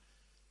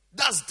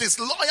 That's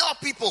disloyal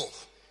people.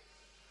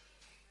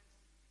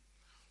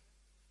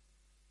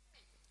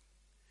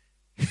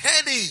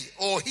 Heady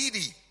or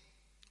heedy.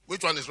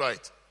 Which one is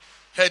right?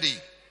 Heady.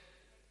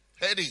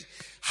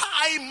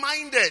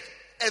 High-minded,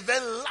 and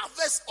then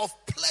lovers of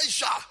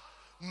pleasure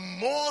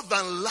more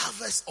than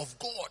lovers of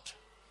God.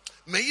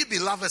 May you be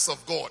lovers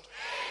of God.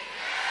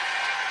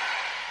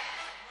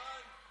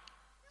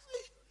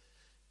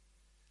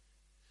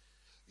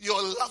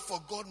 Your love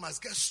for God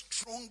must get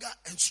stronger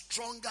and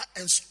stronger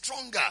and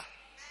stronger.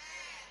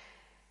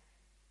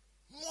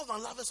 More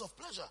than lovers of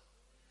pleasure.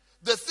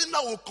 The thing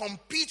that will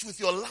compete with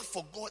your love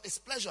for God is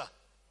pleasure.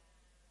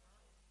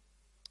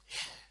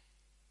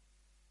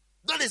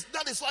 Yeah.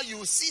 That is why you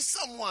will see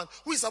someone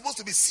who is supposed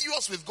to be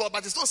serious with God,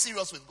 but is not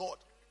serious with God.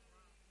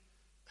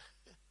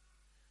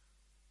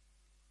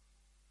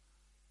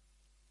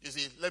 You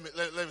see, let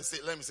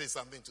me say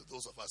something to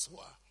those of us who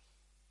are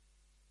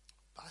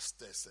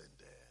pastors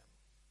and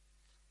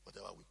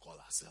whatever we call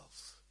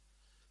ourselves.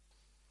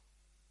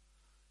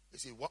 You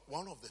see,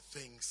 one of the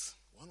things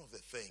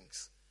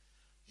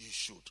you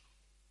should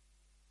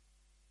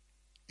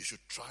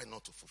try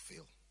not to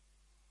fulfill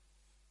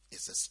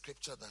is a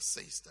scripture that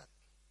says that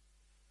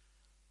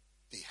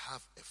they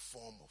have a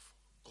form of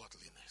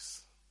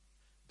godliness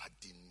but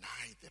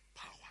deny the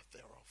power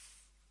thereof.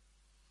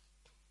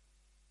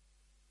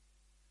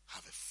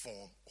 Have a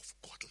form of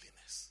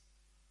godliness.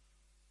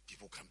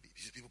 People can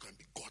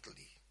be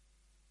godly.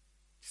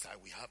 It's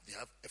like they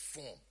have a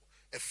form.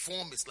 A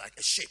form is like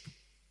a shape,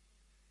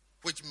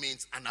 which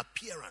means an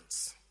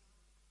appearance.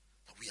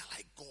 That we are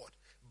like God,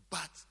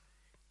 but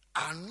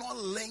are not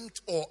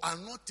linked or are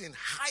not in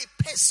high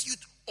pursuit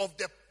of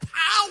the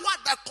power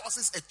that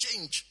causes a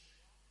change.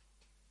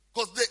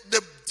 Because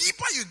the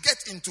deeper you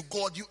get into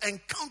God, you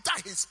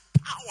encounter his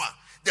power,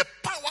 the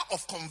power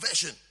of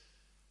conversion.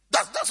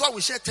 That's why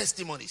we share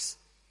testimonies.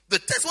 The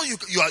testimony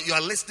you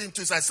are listening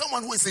to is like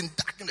someone who is in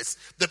darkness.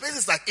 The person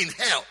is like in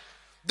hell.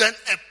 Then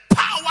a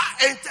power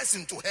enters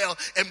into hell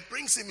and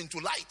brings him into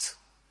light.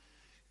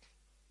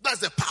 That's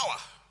the power.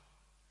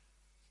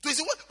 So you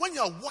see, when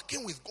you are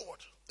walking with God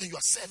and you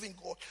are serving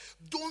God,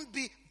 don't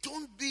be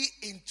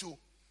into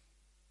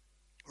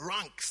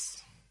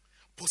ranks,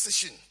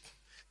 position,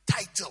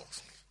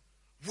 titles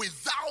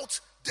without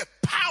the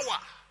power.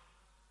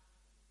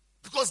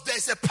 Because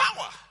there's a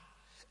power.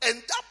 And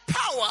that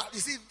power, you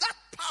see, that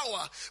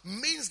power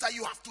means that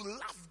you have to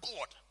love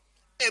God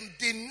and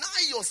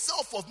deny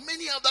yourself of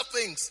many other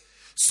things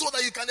so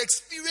that you can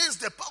experience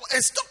the power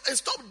and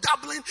stop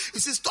dabbling. You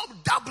see, stop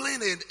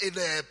dabbling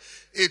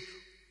in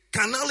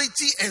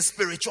carnality and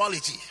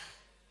spirituality.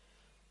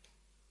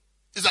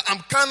 It's like I'm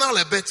carnal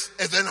a bit,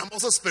 and then I'm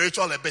also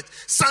spiritual a bit.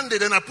 Sunday,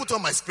 then I put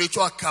on my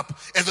spiritual cap,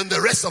 and then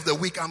the rest of the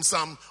week I'm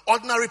some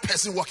ordinary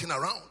person walking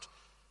around,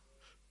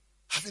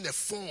 having a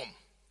form,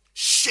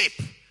 shape,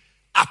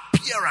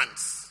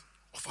 appearance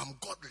of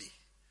ungodly,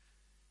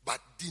 but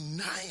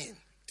denying.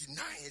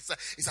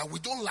 It's like we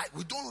don't like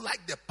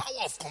the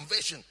power of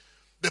conversion,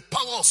 the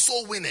power of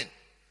soul winning,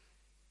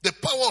 the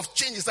power of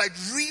change. It's like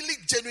really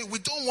genuine. We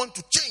don't want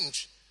to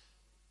change.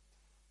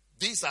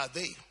 These are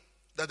they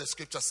that the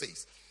scripture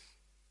says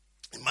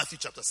in Matthew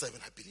chapter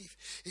 7, I believe.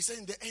 He said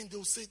in the end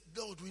they'll say,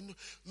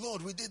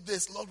 Lord, we did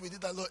this, Lord, we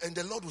did that, Lord. And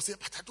the Lord will say,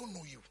 but I don't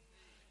know you.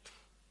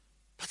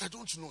 But I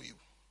don't know you.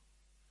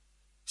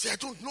 Say, I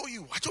don't know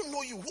you. I don't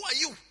know you. Who are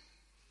you?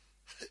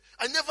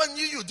 I never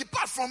knew you.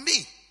 Depart from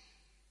me.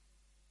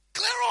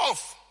 Clear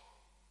off.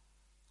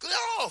 Clear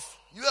off.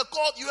 You are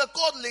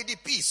called Lady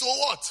P. So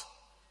what?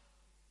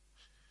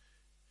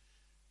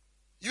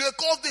 You are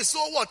called this. So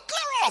what?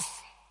 Clear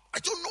off. I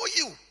don't know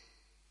you.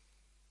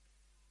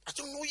 I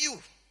don't know you.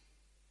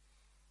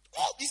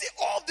 You see,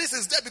 all this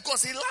is there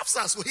because he loves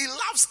us. He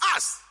loves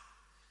us.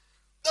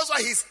 That's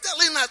why he's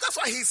telling us. That's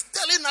why he's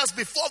telling us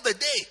before the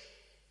day.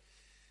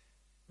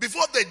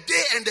 Before the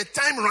day and the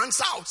time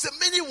runs out. So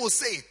many will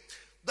say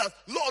that,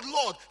 Lord,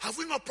 Lord, have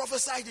we not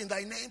prophesied in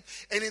thy name?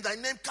 And in thy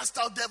name cast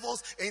out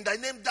devils? And in thy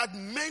name that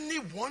many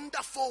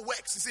wonderful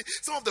works. You see,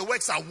 some of the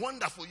works are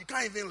wonderful. You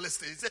can't even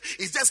listen.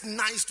 It's just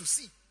nice to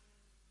see.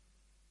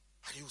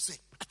 And he will say,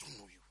 I don't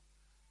know you.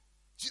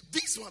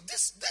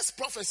 This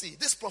prophecy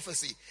is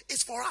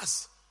for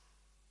us.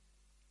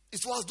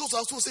 It's for us. Those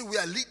also say we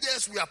are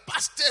leaders, we are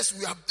pastors,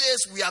 we are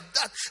this, we are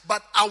that.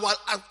 But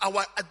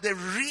the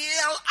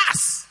real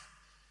us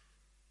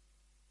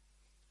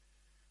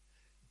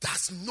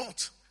does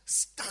not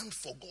stand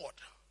for God.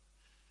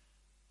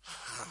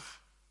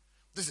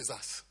 This is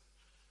us.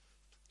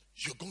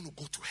 You're going to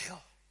go to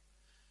hell.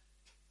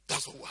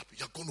 That's what will happen.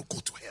 You're going to go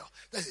to hell.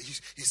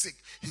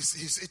 He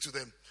said to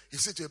them,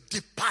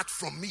 depart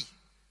from me.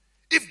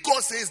 If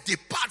God says,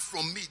 depart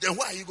from me, then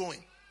where are you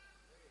going?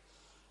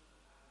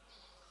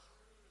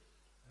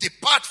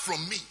 Depart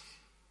from me.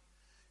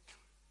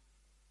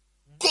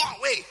 Go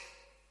away.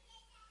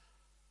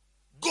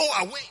 Go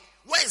away.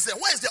 Where is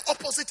the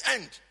opposite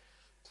end?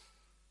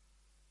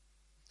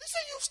 They say,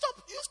 you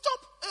stop.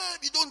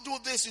 You don't do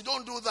this, you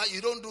don't do that,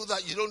 you don't do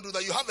that, you don't do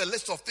that. You have a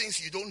list of things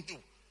you don't do.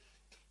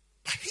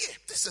 But here,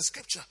 this is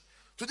scripture.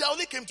 Today I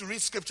only came to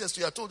read scriptures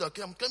to you. I told you,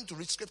 okay, I'm coming to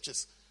read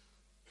scriptures.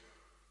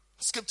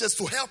 Scriptures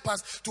to help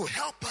us.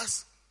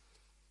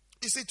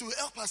 You see, to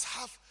help us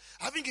have,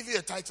 I haven't given you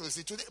a title. You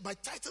see, today my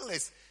title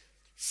is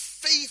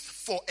Faith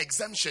for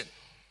Exemption.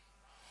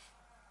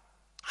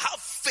 Have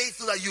faith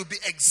so that you'll be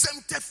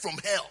exempted from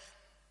hell.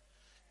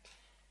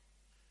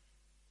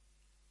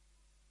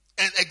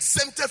 And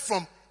exempted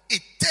from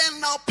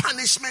eternal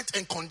punishment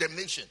and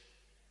condemnation.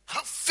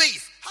 Have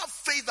faith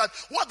that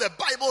what the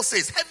Bible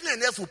says, heaven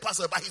and earth will pass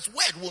away, but his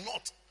word will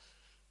not.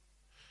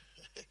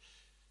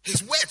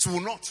 His words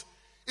will not.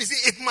 You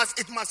see, it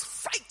must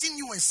frighten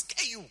you and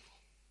scare you.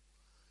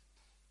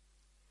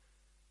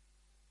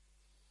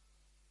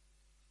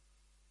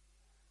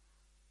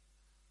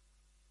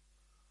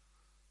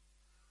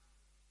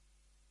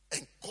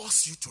 And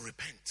cause you to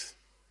repent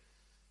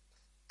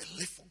and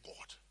live for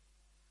God.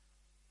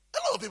 A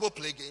lot of people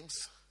play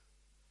games.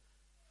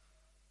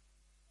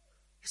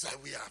 It's like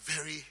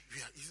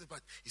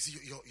but you see,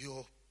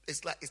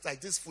 it's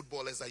like these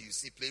footballers that you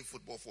see playing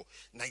football for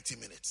 90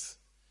 minutes.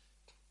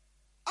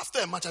 After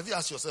a match, have you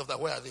asked yourself that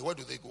where are they? Where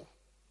do they go?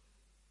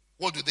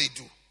 What do they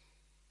do?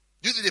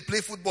 Do you think they play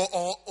football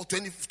all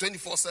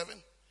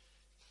 24/7?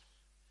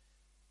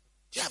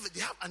 They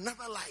have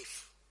another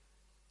life.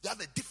 They have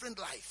a different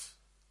life.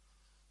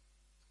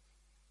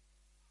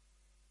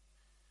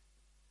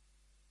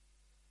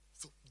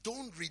 So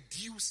don't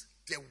reduce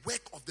the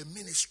work of the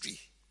ministry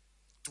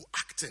to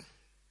acting.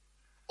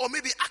 Or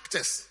maybe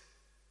actors.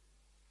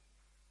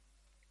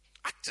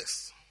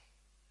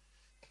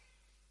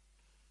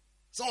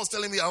 Someone was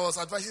telling me, I was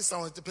advising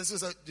someone, the person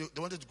said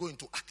they wanted to go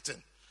into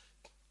acting.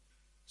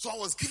 So I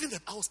was telling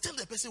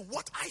the person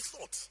what I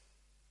thought.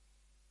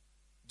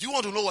 Do you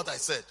want to know what I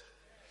said?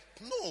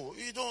 No,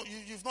 you don't.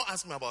 You've not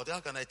asked me about it. How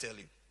can I tell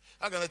you?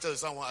 How can I tell you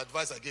someone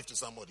advice I gave to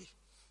somebody?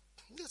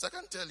 Yes, I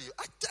can tell you.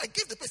 I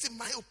gave the person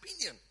my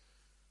opinion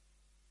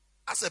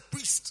as a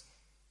priest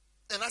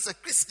and as a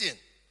Christian.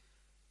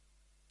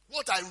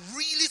 What I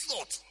really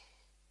thought.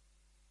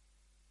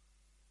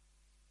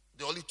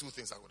 The only two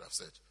things I would have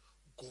said: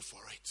 go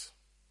for it,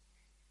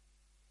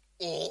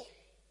 or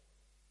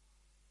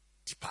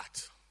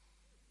depart.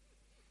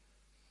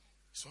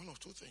 It's one of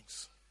two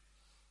things.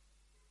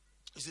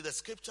 You see, the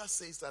scripture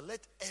says that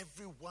let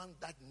everyone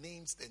that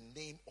names the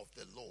name of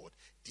the Lord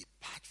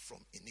depart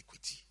from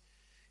iniquity.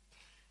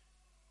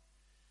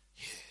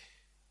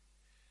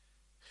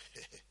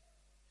 Yeah.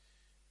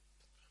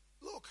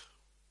 Look,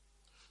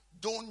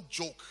 don't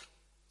joke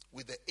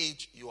with the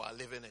age you are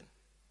living in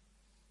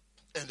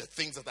and the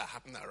things that are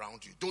happening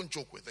around you. Don't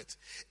joke with it.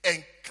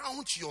 And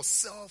count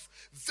yourself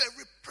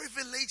very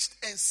privileged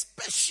and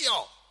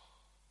special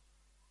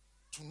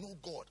to know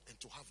God and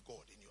to have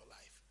God in your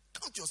life.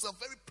 Count yourself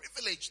very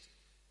privileged.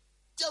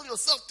 Tell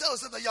yourself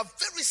that you are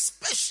very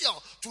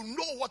special to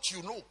know what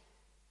you know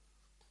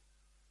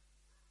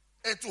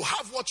and to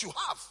have what you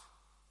have.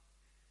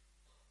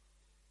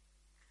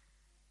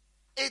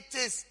 It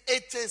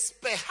is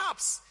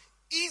perhaps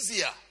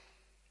easier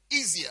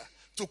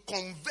to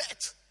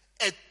convert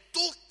a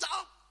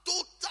total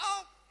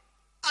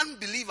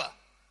unbeliever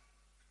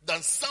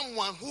than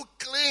someone who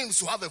claims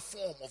to have a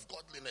form of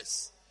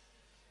godliness.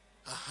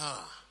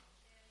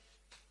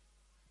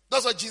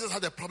 That's why Jesus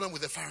had a problem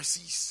with the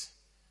Pharisees,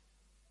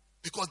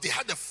 because they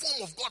had a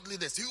form of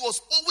godliness. He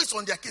was always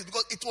on their case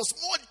because it was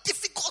more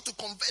difficult to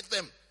convert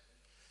them.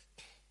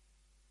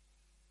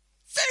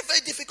 Very,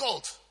 very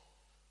difficult.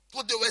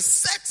 Because they were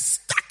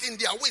stuck in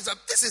their ways. That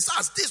this is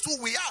us. This is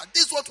who we are.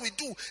 This is what we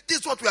do. This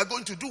is what we are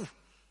going to do.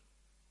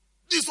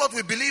 This is what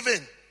we believe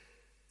in.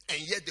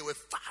 And yet they were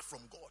far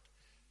from God.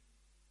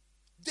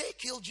 They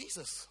killed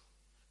Jesus.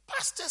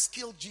 Pastors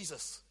killed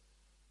Jesus.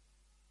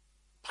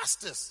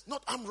 Pastors,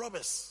 not armed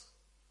robbers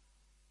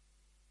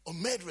or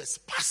murderers.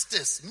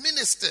 Pastors,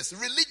 ministers,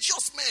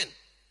 religious men.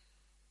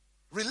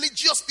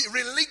 Religious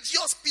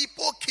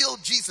people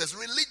killed Jesus.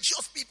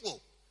 Religious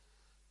people.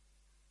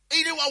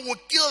 Anyone who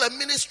kill a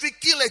ministry,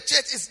 kill a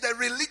church, it's the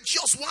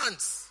religious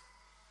ones.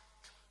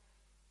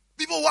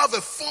 People who have a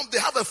form, they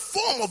have a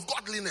form of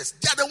godliness.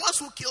 They are the ones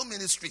who kill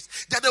ministries.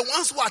 They are the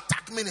ones who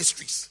attack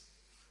ministries.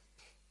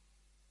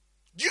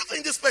 Do you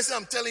think this person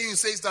I'm telling you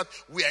says that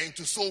we are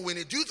into soul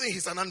winning? Do you think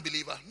he's an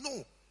unbeliever?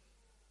 No.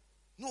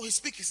 No, he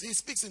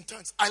speaks in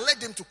tongues. I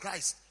led him to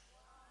Christ.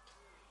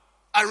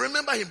 I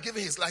remember him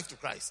giving his life to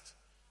Christ.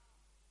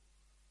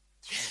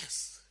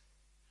 Yes.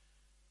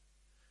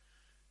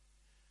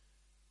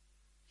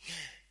 Yeah.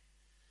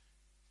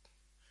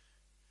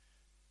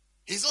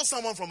 He's not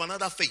someone from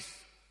another faith.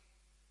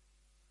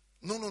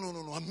 No.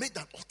 I made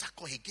that altar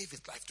call. He gave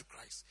his life to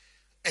Christ.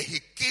 And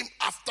he came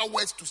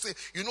afterwards to say,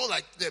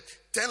 like the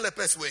 10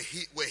 lepers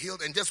were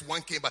healed and just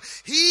one came back.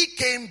 He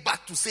came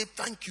back to say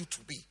thank you to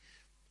me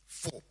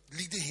for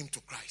leading him to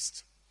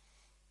Christ.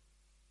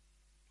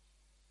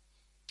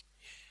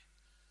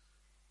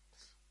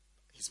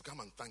 He's become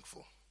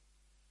unthankful,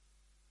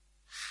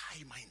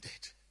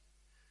 high-minded,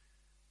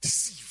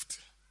 deceived.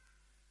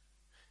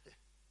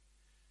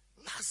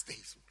 Last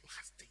days.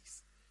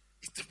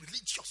 It's the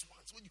religious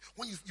ones.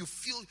 When you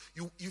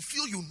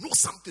feel you know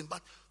something,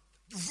 but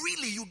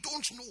really you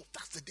don't know.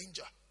 That's the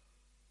danger.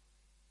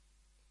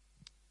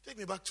 Take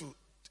me back to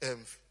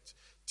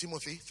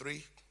Timothy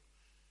 3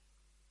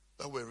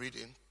 that we're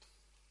reading.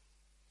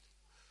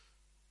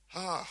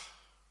 No.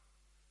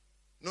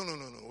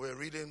 We're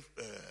reading.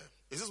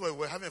 Is this where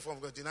we're having a form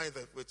of God? Deny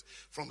that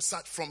from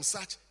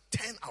such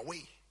turn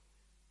away.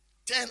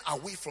 Turn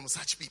away from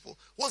such people.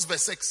 What's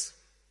verse 6?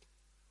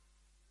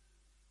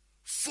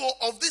 For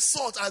of this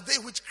sort are they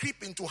which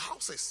creep into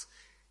houses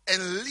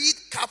and lead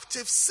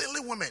captive silly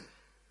women,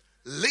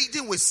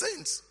 laden with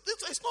sins.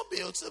 It's not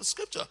Bill, it's the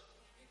scripture.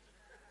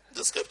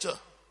 The scripture.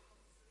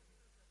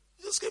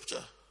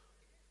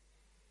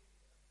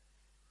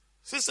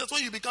 Sisters,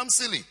 when you become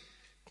silly,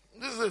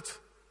 this is it.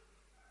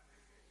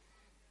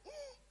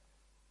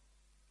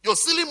 Your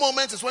silly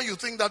moment is when you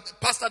think that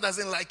pastor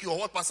doesn't like you, or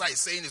what pastor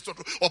is saying is not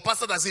true, or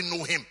pastor doesn't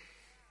know him.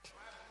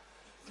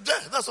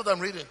 That's what I'm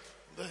reading.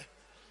 There.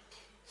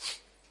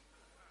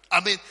 I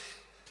mean,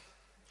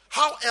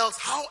 how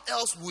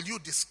else will you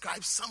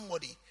describe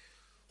somebody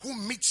who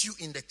meets you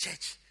in the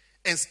church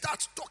and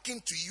starts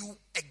talking to you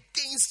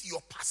against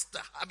your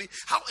pastor? I mean,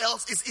 how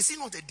else? Is he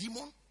not a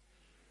demon?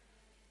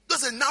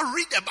 Listen, now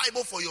read the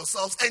Bible for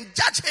yourselves and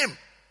judge him.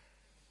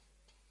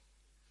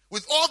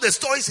 With all the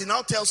stories he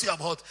now tells you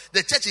about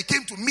the church he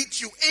came to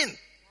meet you in.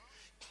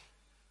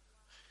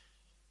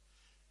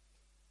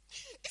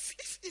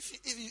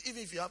 Even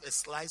if you have a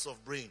slice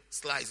of brain,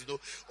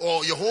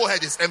 or your whole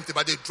head is empty,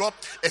 but they drop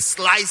a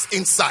slice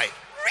inside,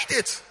 read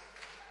it.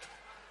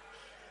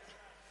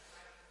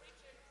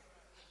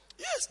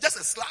 Yes, just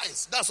a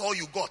slice. That's all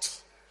you got.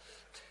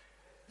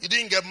 You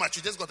didn't get much,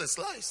 you just got a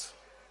slice.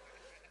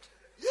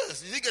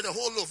 Yes, you didn't get a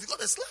whole loaf, you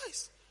got a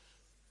slice.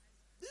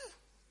 Yeah.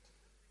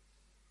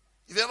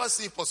 If you ever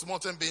see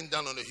postmortem being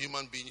done on a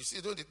human being, you see,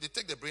 they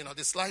take the brain out,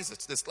 they slice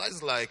it. They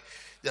slice it like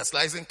they're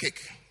slicing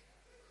cake.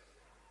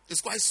 It's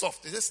quite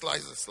soft. They just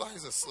slice it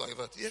like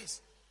that.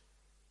 Yes.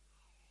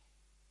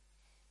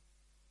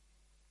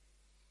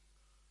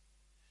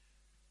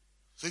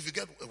 So if you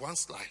get one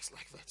slice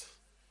like that,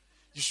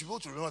 you should be able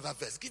to remember that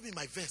verse. Give me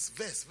my verse.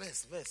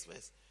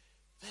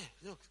 There,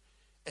 look.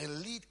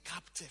 And lead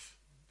captive.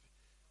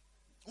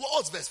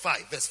 What's verse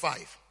 5? Verse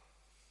 5.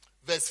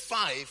 Verse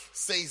 5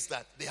 says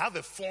that they have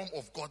a form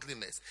of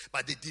godliness,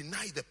 but they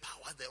deny the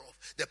power thereof.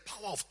 The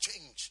power of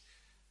change.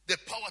 The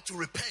power to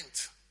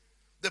repent.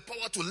 The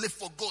power to live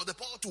for God. The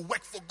power to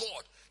work for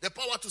God. The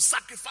power to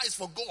sacrifice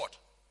for God.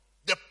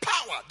 The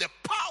power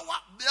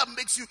that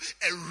makes you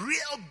a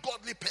real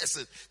godly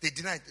person. They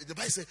deny it. The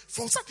Bible says,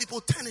 from such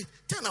people,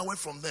 turn away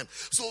from them.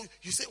 So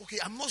you say, okay,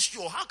 I'm not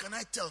sure. How can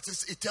I tell?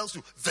 It tells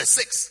you, verse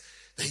 6,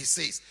 that he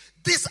says,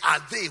 these are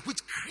they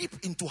which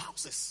creep into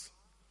houses.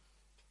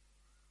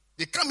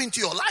 They come into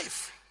your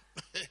life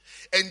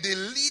and they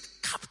lead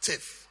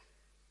captive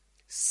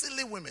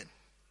silly women,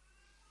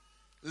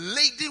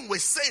 laden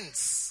with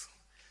sins,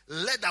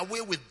 led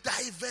away with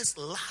diverse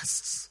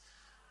lusts.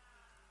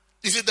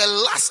 You see, the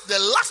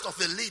lust of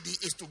a lady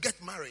is to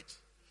get married.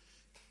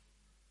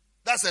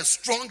 That's a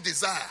strong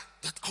desire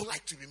that I would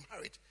like to be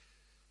married.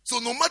 So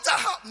no matter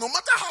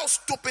how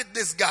stupid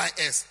this guy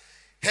is,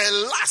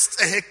 her lust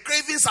and her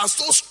cravings are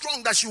so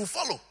strong that she will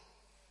follow.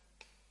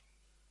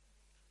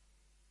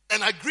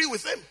 And I agree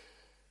with him.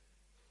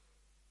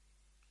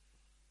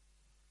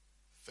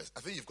 First, I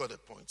think you've got a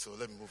point, so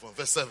let me move on.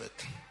 Verse 7.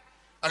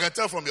 I can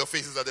tell from your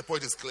faces that the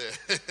point is clear.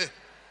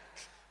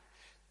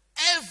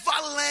 Ever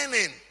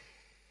learning,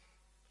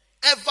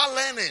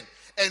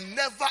 and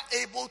never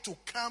able to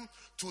come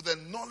to the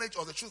knowledge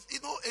of the truth. You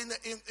know, in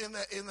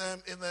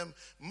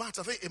math,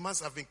 I think it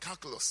must have been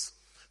calculus.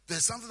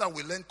 There's something that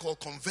we learn called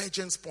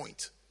convergence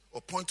point,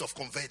 or point of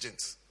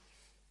convergence.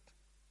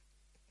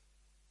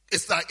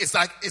 It's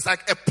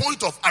like a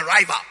point of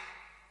arrival.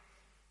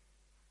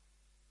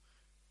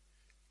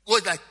 Or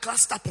like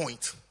cluster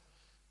point.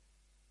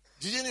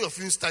 Did any of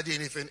you study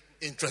anything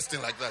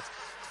interesting like that?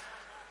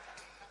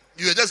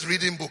 You were just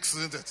reading books,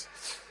 isn't it?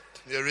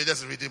 You're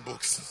just reading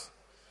books.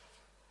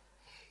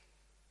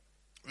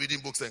 Reading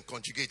books and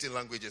conjugating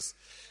languages.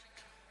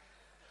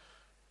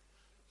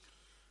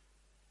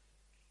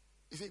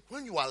 You see,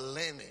 when you are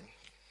learning,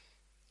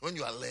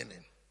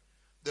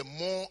 the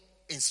more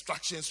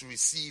instructions you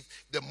receive,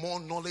 the more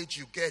knowledge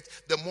you get,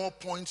 the more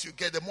points you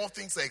get, the more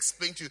things are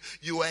explained to you.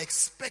 You are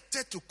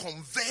expected to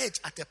converge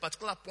at a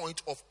particular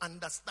point of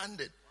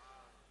understanding.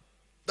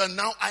 That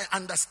now I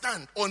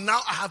understand, or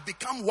now I have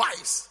become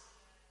wise.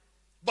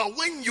 But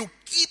when you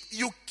keep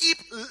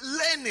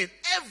learning,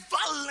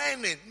 ever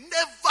learning,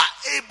 never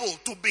able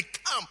to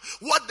become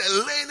what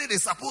the learning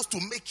is supposed to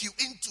make you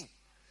into,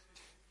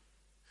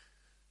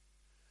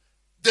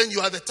 then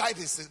you are the type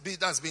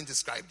that's being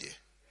described here.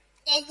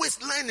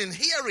 Always learning,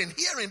 hearing,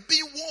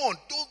 be warned,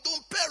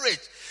 don't perish.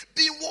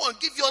 Be warned,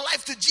 give your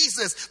life to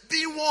Jesus.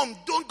 Be warned,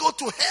 don't go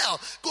to hell.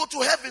 Go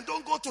to heaven,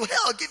 don't go to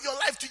hell. Give your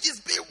life to Jesus.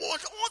 Be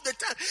warned all the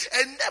time.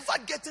 And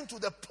never getting to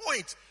the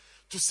point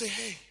to say,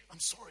 hey, I'm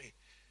sorry.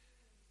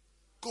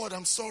 God,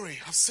 I'm sorry.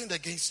 I've sinned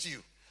against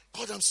you.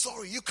 God, I'm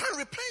sorry. You can't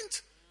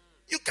repent.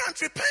 You can't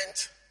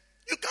repent.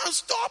 You can't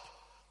stop.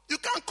 You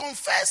can't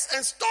confess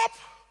and stop.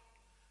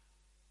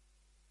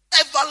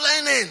 Ever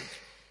learning.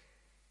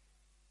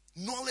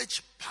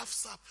 Knowledge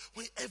puffs up.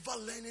 When ever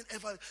learning,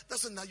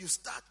 that's when now you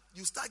start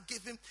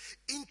giving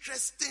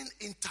interesting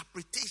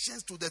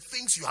interpretations to the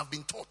things you have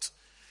been taught.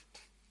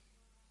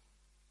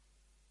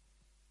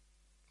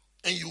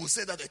 And you will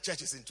say that the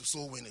church is into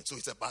soul winning, so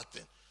it's a bad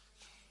thing.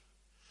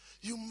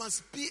 You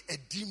must be a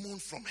demon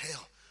from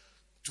hell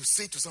to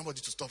say to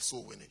somebody to stop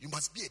soul winning. You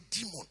must be a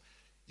demon.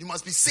 You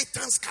must be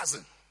Satan's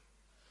cousin.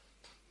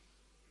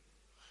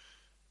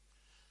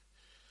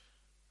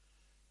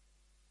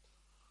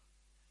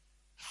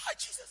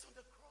 Jesus on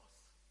the cross,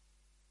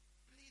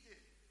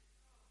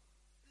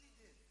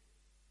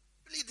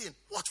 bleeding.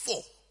 What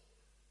for?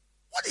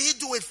 What did he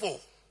do it for?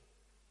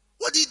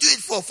 What did he do it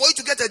for? For you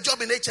to get a job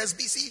in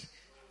HSBC?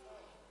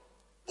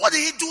 What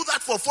did he do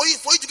that for? For you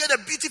to get a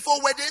beautiful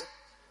wedding?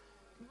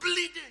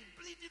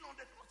 Bleeding on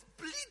the cross,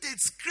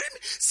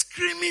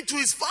 screaming to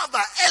his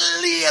father,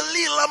 Eli,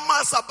 Eli, lama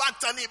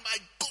sabachthani, my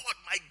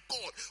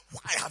God,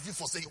 why have you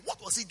forsaken?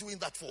 What was he doing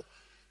that for?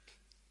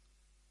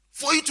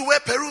 For you to wear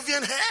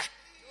Peruvian hair?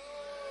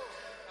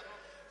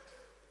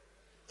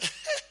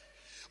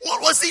 What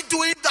was he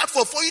doing that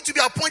for? For you to be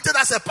appointed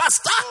as a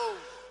pastor?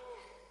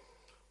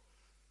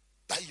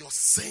 That your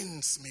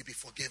sins may be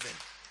forgiven.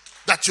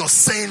 That your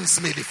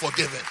sins may be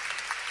forgiven.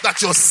 That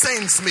your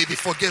sins may be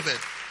forgiven.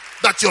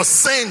 That your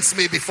sins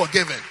may be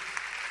forgiven.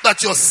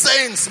 That your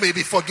sins may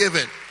be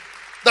forgiven.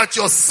 That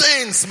your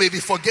sins may be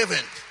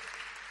forgiven.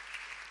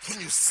 When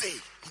you say,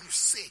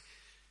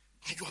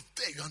 and you are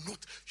there, you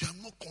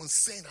are not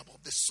concerned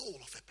about the soul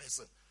of a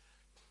person.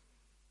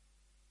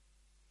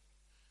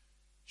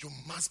 You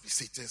must be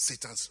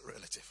Satan's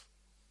relative.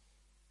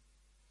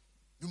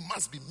 You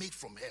must be made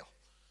from hell.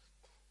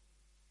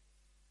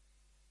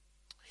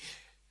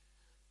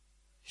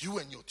 You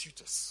and your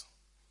tutors.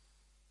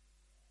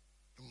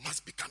 You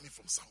must be coming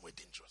from somewhere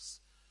dangerous.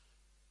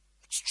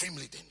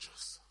 Extremely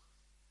dangerous.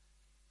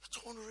 You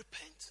don't want to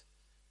repent.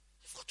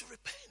 You've got to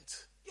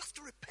repent. You have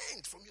to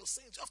repent from your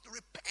sins. You have to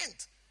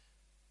repent.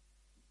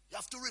 You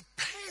have to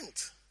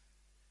repent.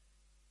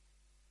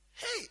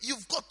 Hey,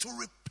 you've got to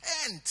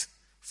repent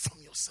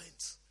from your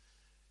sins.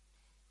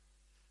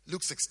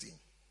 Luke 16.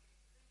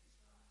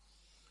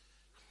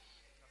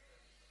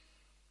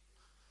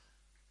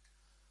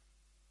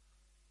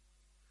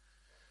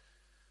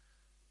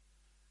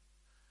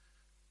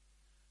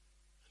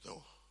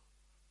 No,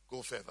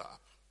 go further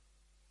up.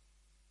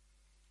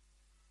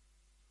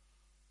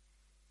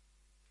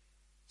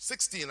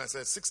 16, I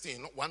said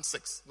 16, not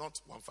 1-6, not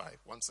 1-5,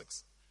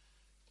 1-6.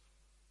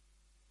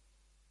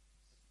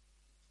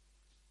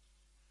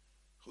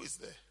 Who is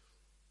there?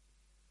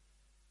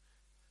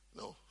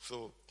 No,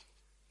 so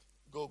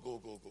go.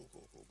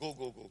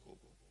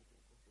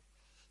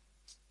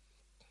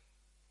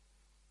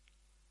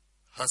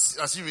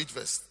 Has you read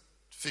verse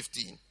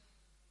 15?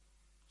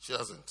 She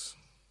hasn't.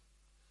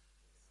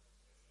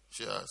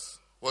 She has.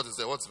 What is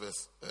there? What's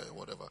verse?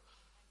 Whatever.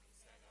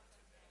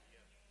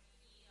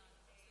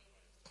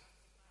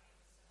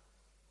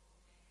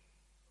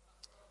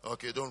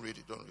 Okay, don't read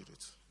it. Don't read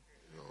it.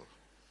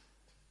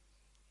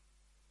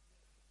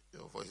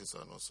 Your voices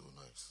are not so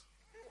nice.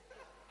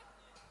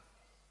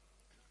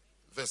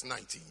 Verse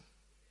 19.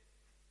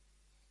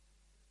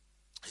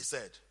 He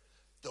said,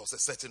 there was a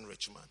certain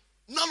rich man.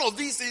 None of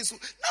these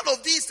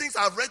things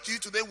I've read to you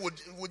today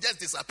would just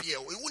disappear.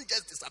 It won't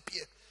just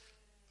disappear.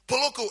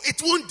 Poloko,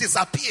 it won't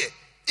disappear.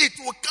 It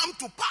will come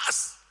to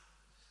pass.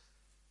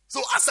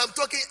 So as I'm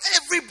talking,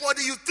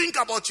 everybody, you think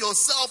about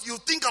yourself, you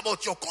think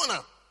about your corner,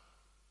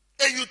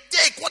 and you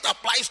take what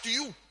applies to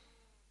you.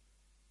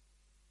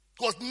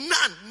 Because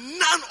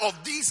none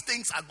of these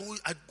things are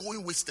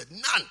going wasted.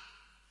 None.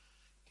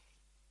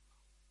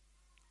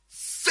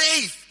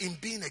 Faith in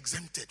being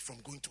exempted from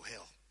going to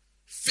hell.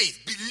 Faith.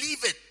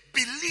 Believe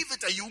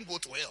it and you won't go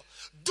to hell.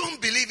 Don't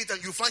believe it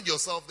and you find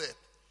yourself there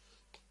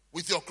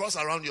with your cross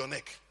around your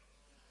neck.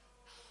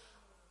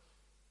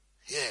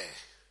 Yeah.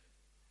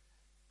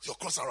 Your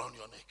cross around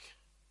your neck.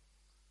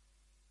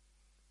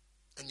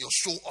 And your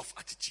show-off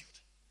attitude.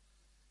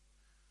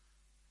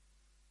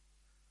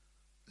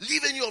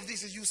 Leave any of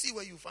these, you see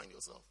where you find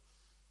yourself.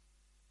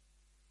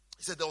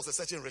 He said there was a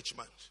certain rich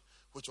man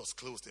which was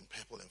clothed in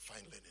purple and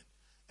fine linen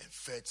and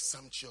fed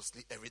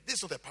sumptuously every. This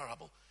is not a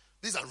parable.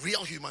 These are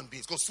real human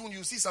beings. Because soon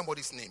you see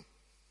somebody's name.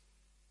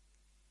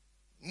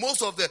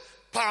 Most of the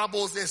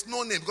parables, there's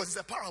no name because it's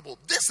a parable.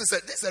 This is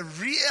a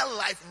real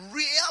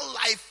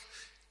life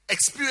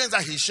experience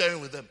that he's sharing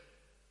with them.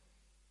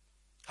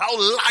 How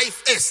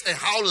life is and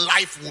how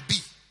life will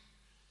be.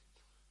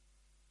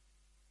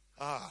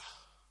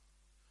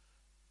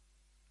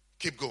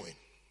 Keep going.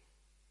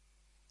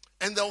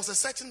 And there was a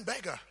certain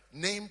beggar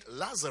named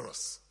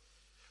Lazarus,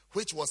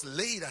 which was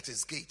laid at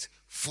his gate,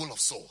 full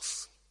of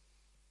sores,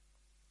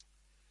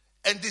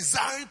 and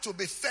desired to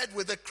be fed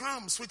with the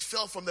crumbs which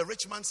fell from the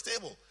rich man's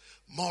table.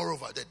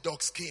 Moreover, the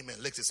dogs came and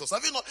licked his sores.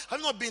 Have you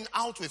not been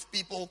out with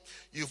people?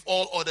 You've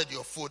all ordered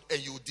your food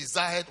and you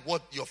desired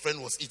what your friend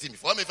was eating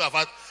before. How many of you have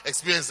had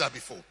experienced that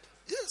before?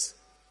 Yes.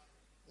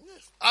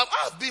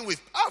 I've been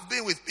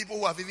with people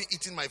who have even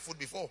eaten my food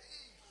before.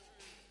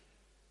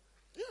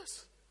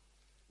 Yes.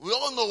 We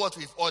all know what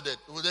we've ordered.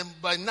 Then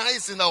by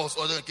nice thing I was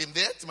ordering came,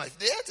 they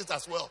ate it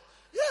as well.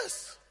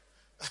 Yes.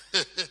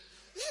 Yeah.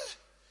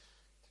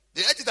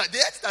 They ate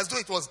it as though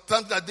it was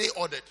something that they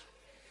ordered.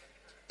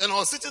 And I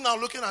was sitting there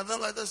looking at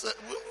them like this,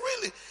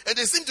 really? And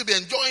they seemed to be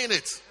enjoying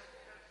it.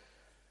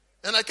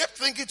 And I kept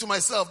thinking to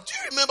myself, do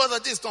you remember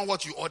that this is not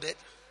what you ordered?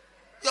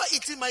 You are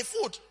eating my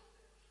food.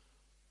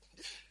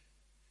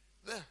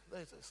 There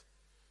it is.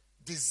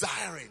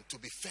 Desiring to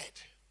be fed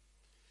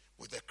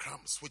with the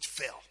crumbs which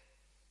fell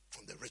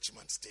from the rich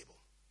man's table.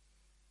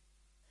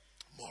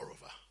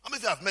 Moreover, how many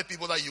of you have met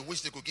people that you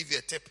wish they could give you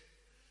a tip?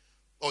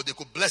 Or they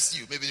could bless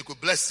you. Maybe they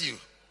could bless you.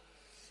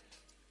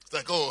 It's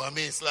like,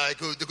 it's like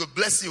they could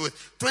bless you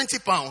with 20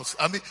 pounds.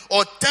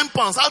 Or 10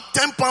 pounds. How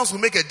 10 pounds will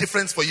make a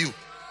difference for you?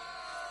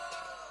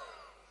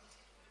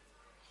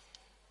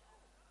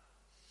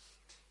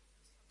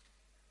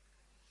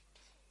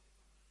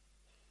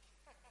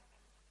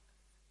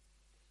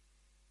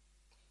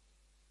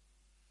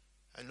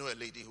 I know a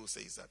lady who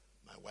says that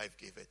my wife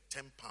gave her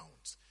 10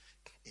 pounds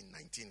in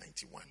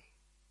 1991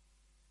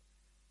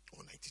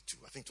 or 92.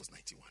 I think it was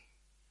 91.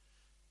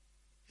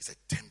 He said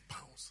 10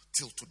 pounds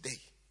till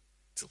today.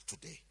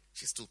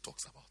 She still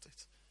talks about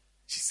it.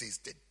 She says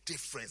the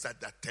difference that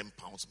 10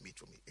 pounds made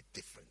for me, a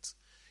difference.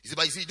 You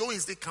see, you don't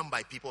easily come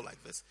by people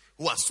like this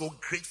who are so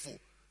grateful.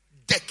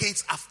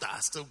 Decades after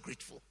are still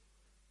grateful.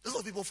 That's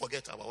what people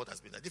forget about what has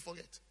been done. They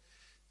forget.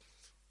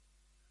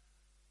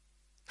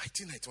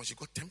 1991, she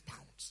got 10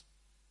 pounds.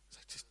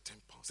 Just 10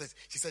 pounds.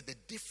 She said the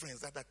difference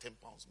that 10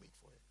 pounds made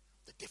for her.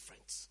 The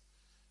difference.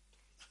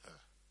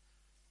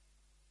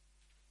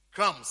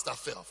 Crumbs that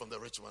fell from the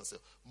rich man's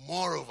table.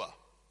 Moreover,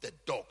 the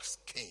dogs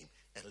came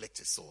and licked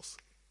his sores.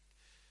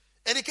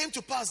 And it came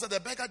to pass that the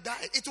beggar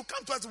died. It will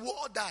come to us, we will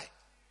all die.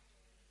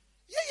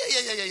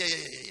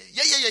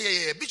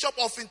 Yeah. Bishop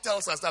often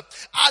tells us that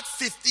add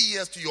 50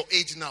 years to your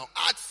age now.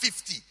 Add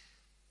 50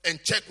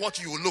 and check what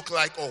you will look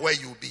like or where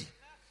you will be.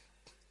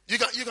 You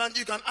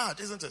can add,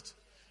 isn't it?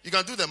 You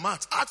can do the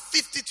math. Add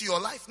 50 to your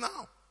life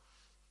now.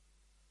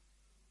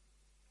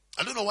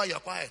 I don't know why you're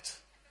quiet.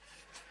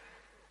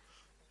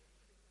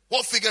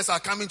 What figures are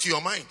coming to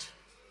your mind?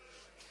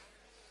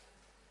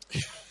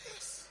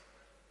 Yes.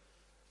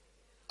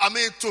 I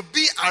mean, to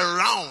be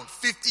around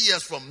 50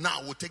 years from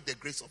now will take the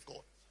grace of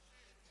God.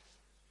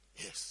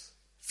 Yes.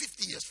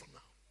 50 years from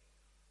now.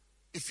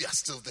 If you are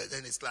still there,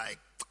 then it's like,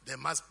 there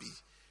must be.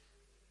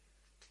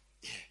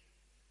 Yeah.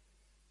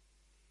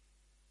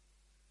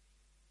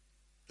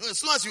 As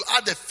soon as you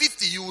add the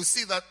 50, you will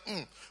see that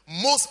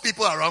most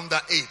people around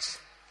that age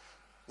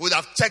would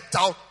have checked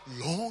out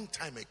long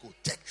time ago.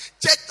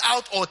 Checked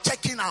out or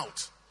checking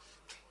out.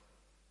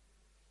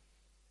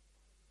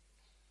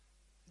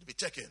 You'll be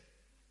checking.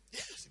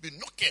 Yes, you'll be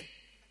knocking.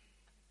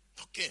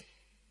 Knocking.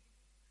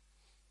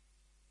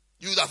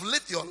 You would have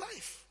lived your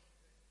life.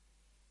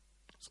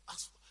 So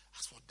as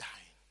for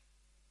dying,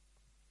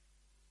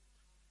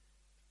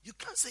 you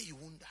can't say you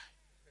won't die.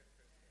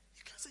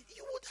 You can't say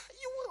you will die.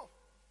 You will.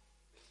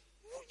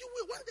 You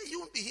will. One day you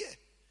won't be here.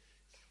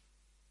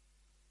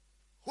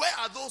 Where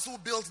are those who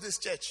built this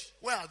church?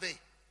 Where are they?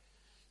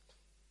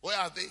 Where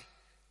are they?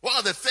 What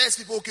are the first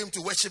people who came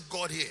to worship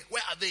God here?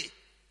 Where are they?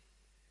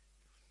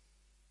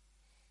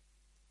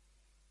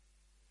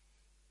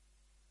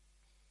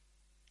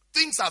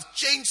 Things have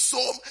changed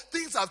so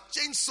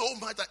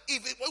much that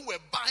even when we're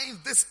buying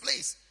this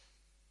place,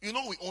 you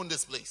know we own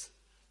this place.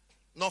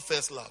 Not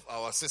First Love,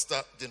 our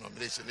sister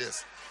denomination,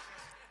 yes.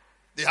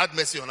 They had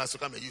mercy on us to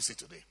come and use it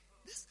today.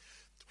 Yes.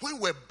 When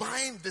we're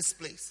buying this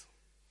place,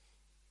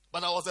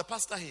 but I was a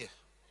pastor here.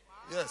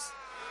 Yes.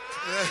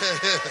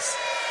 Yes.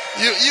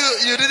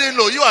 You didn't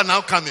know. You are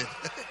now coming.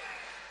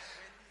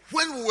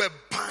 When we were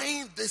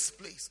buying this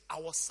place, I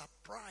was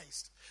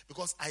surprised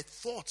because I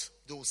thought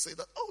they would say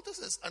that, oh, this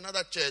is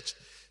another church.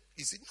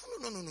 He said,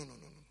 no.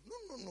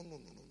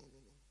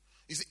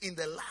 You see, in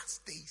the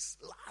last days,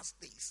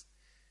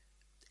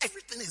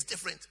 everything is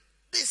different.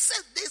 They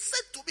said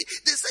to me,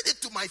 they said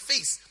it to my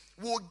face,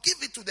 we'll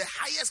give it to the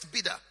highest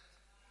bidder.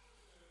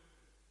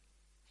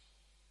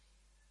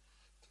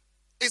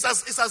 It's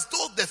as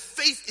though the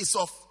faith is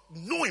of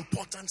no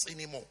importance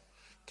anymore.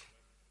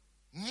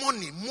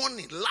 Money,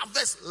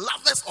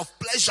 lovers of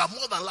pleasure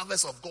more than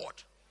lovers of God.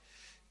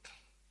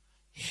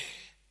 Yeah.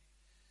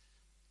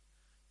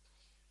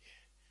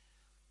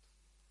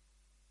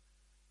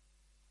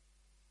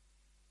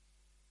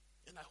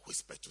 And I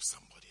whispered to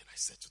somebody and I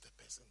said to the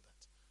person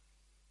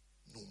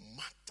that no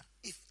matter,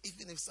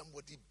 even if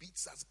somebody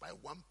beats us by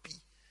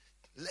 1p,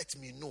 let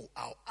me know.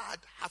 I'll add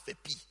half a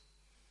p.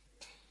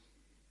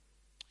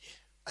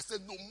 I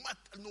said, no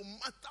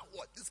matter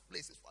what, this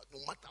place is what, no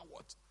matter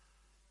what.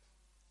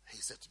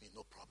 He said to me,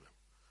 no problem.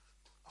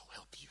 I'll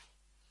help you.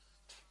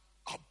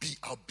 I'll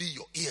be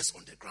your ears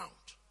on the ground.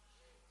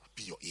 I'll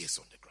be your ears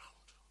on the ground.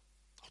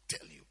 I'll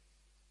tell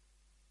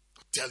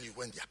you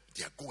when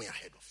they are going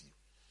ahead of you.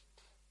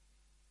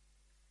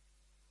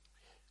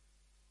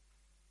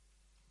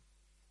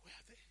 Where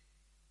are they?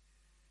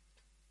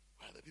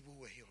 Where are the people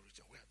who were here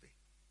originally? Where are they?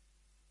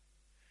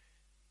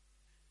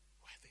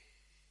 Where are they?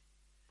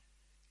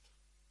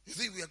 You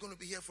think we are going to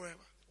be here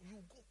forever? You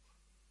go.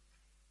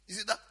 You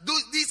see,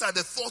 these are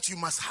the thoughts you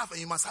must have, and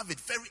you must have it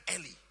very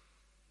early.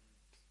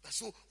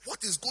 So,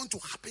 what is going to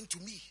happen to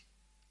me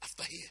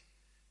after here?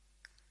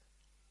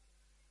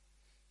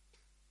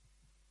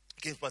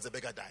 King the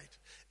beggar died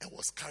and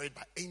was carried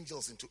by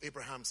angels into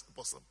Abraham's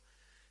bosom.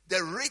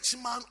 The rich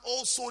man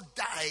also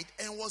died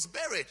and was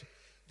buried.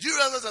 Do you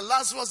realize that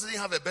Lazarus didn't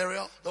have a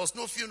burial? There was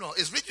no funeral.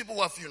 It's rich people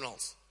who have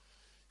funerals.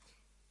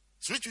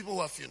 It's rich people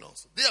who have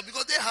funerals.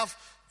 Because they have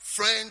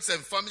friends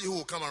and family who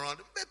will come around.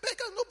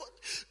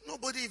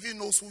 Nobody even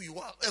knows who you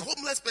are. A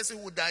homeless person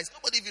who dies,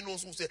 nobody even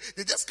knows who's there.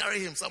 They just carry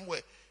him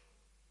somewhere.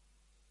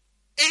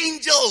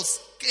 Angels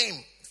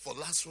came for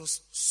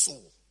Lazarus'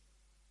 soul.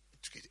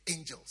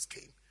 Angels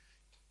came.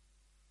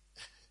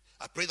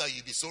 I pray that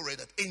you be so ready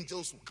that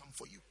angels will come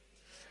for you.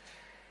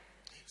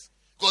 Yes.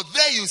 Because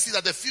there you see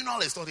that the funeral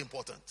is not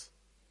important.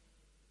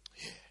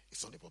 Yeah,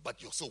 it's not important.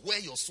 But your soul, where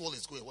your soul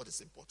is going, what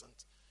is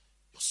important?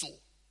 Your soul.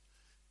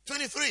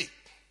 23.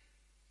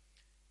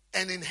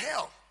 And in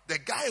hell, the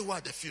guy who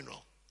had the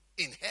funeral,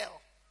 in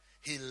hell,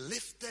 he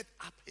lifted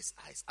up his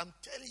eyes. I'm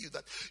telling you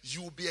that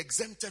you will be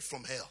exempted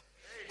from hell.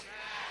 Amen.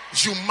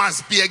 You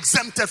must be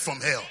exempted from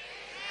hell.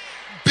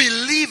 Amen.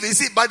 Believe it.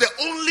 See, but the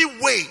only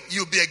way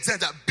you'll be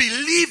exempted,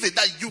 believe it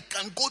that you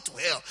can go to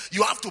hell.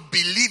 You have to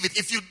believe it.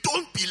 If you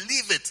don't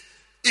believe it,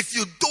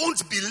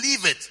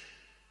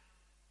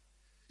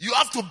 you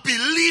have to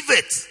believe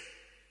it.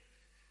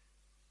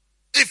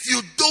 If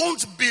you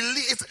don't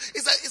believe,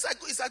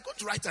 it's like going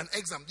to write an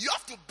exam. You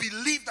have to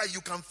believe that you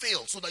can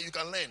fail so that you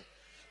can learn.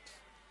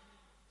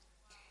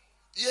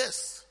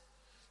 Yes.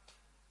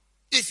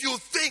 If you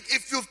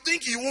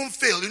think you won't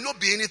fail, you'll not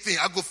be anything,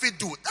 I go fit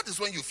do it. That is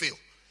when you fail.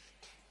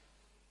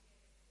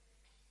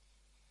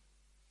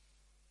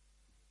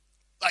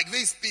 Like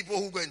these people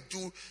who go and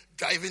do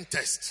driving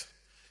tests.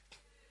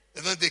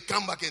 And then they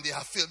come back and they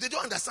have failed. They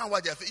don't understand why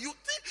they have failed. You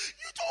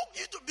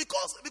don't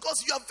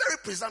because you are very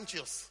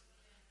presumptuous.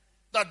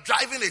 That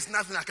driving is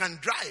nothing. I can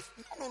drive.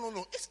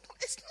 No. It's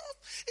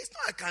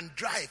not I can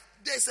drive.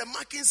 There's a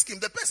marking scheme.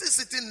 The person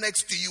sitting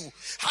next to you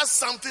has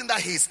something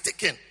that he's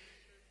taken.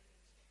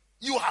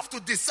 You have to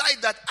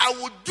decide that I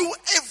will do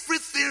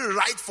everything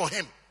right for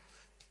him.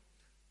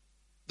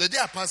 The day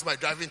I passed my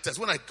driving test,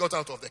 when I got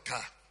out of the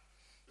car,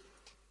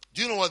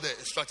 do you know what the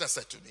instructor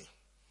said to me?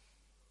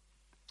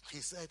 He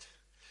said,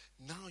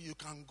 now you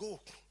can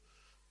go.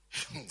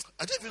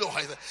 I don't even know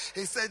why.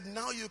 He said,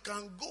 now you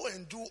can go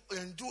and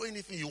do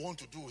anything you want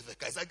to do with the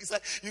car. He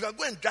said, you can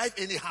go and drive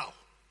anyhow.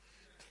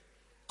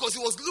 Because he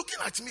was looking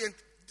at me and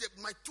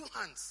my two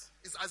hands,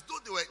 it's as though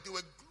they were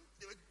glued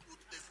to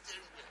the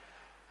steering wheel.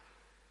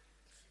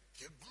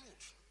 They're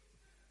glued.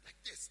 Like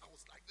this. I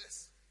was like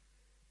this.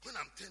 When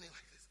I'm turning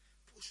like this,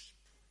 push.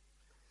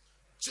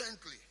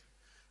 Gently.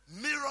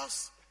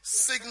 Mirrors,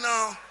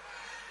 signal,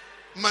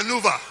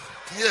 maneuver.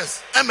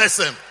 Yes.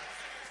 MSM.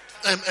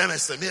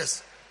 MSM,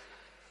 yes.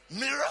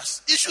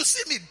 Mirrors. You should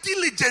see me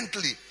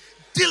diligently.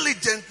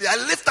 I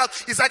lift up.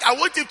 It's like I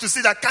want him to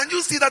see that. Can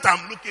you see that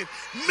I'm looking?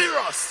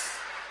 Mirrors.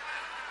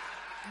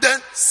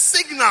 Then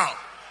signal.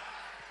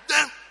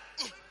 Then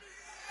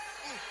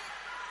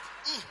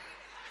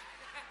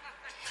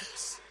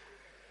yes.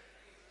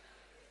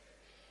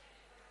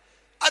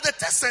 At the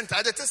test center,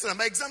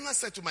 my examiner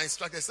said to my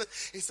instructor,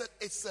 he said,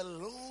 it's a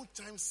long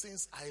time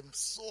since I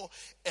saw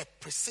a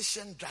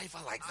precision driver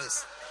like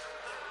this.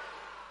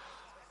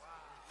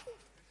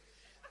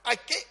 I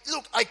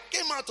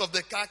came out of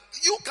the car.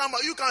 You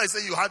can't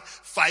say you had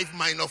 5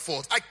 minor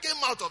faults. I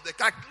came out of the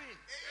car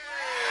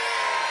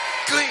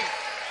clean.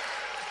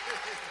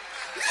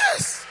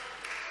 Yes.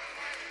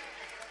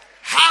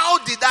 How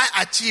did I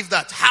achieve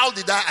that?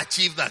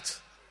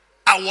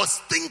 I was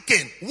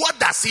thinking, what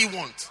does he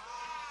want?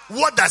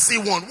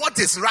 What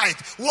is right?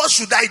 What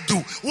should I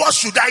do? What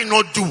should I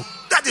not do?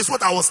 That is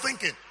what I was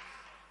thinking.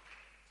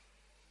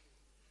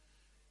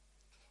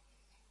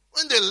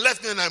 When they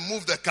left me and I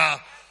moved the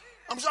car,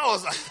 I'm sure I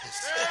was like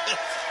this.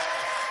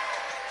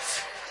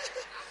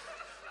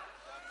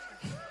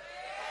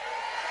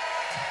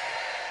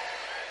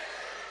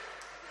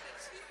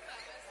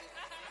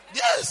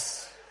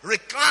 Yes.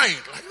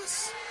 Reclined like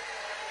this.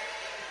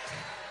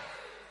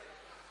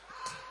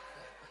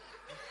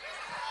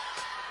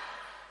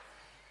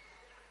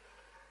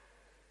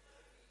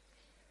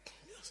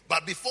 Yes.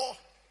 But before,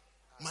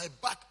 my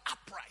back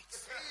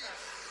upright.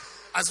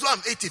 As though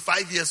I'm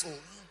 85 years old.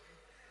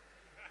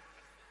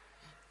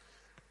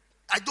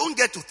 I don't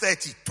get to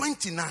 30,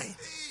 29.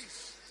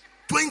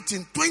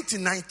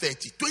 29,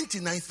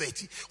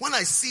 30. When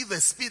I see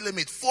the speed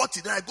limit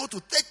 40, then I go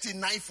to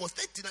 39 for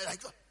 39. I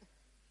go.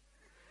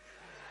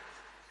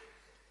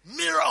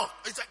 Mirror.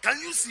 It's like, can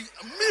you see?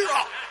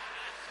 Mirror.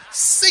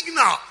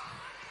 Signal.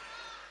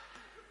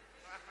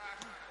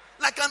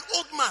 Like an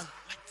old man.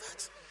 Like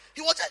that.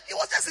 He was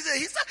just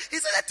sitting. He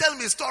started telling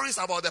me stories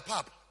about the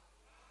pub.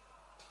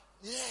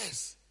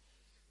 Yes.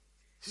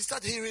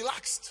 He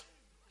relaxed.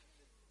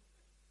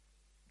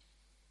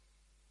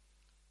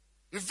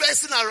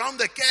 Reversing around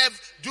the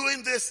curve,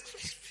 doing this.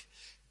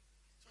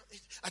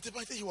 At the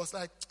point he was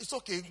like, it's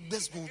okay,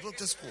 let's go.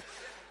 Just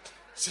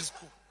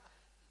go.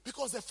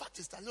 Because the fact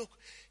is that, look,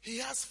 he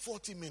has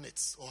 40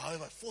 minutes, or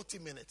however, 40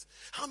 minutes.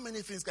 How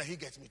many things can he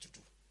get me to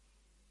do?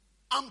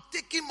 I'm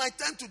taking my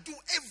time to do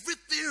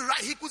everything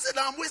right. He could say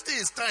that I'm wasting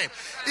his time.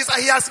 It's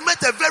like he has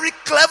met a very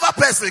clever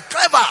person.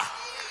 Clever.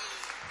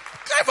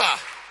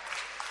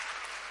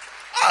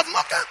 I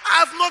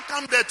have not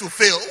come there to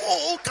fail.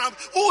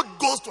 Who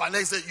goes to Allah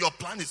and says, your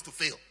plan is to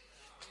fail?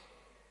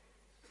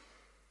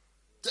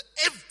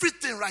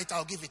 Everything right,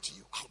 I'll give it to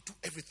you. I'll do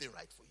everything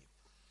right for you.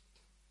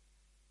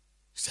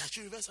 You say, I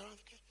should reverse around?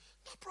 Okay,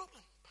 no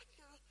problem.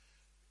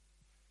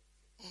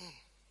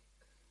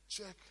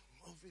 Check.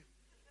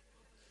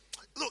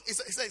 Look,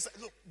 it's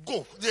look,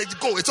 go.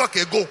 It's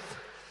okay, go.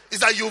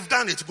 It's like you've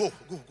done it. Go.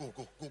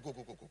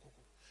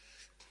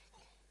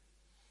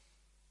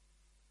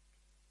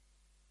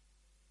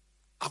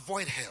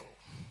 Avoid hell.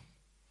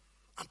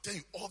 I'm telling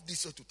you, all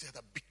this is to tell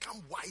that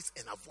become wise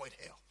and avoid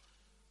hell.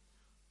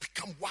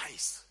 Become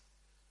wise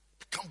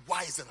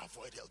and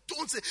avoid hell.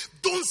 Don't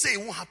say it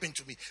won't happen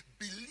to me.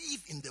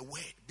 Believe in the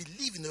word.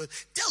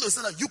 Tell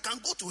yourself that you can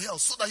go to hell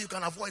so that you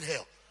can avoid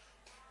hell.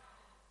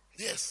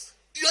 Yes.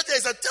 Tell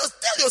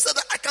yourself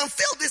that I can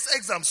fail this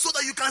exam so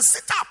that you can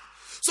sit up,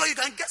 so you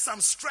can get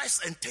some stress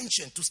and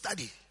tension to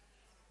study.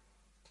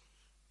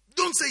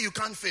 Don't say you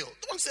can't fail.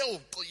 Don't say,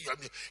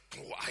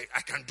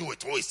 I can do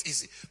it. Oh, it's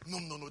easy.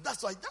 No.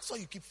 That's why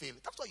you keep failing.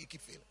 That's why you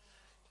keep failing.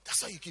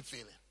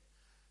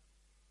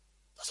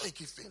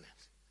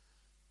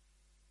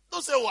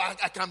 Don't say,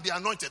 I can be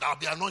anointed. I'll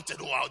be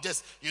anointed. I'll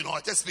just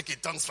speak in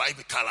tongues, and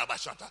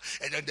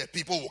then the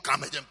people will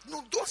come at them.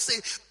 No, don't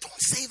say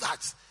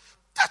that.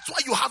 That's why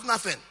you have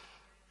nothing.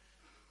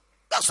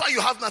 That's why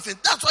you have nothing.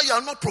 That's why you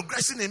are not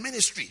progressing in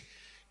ministry.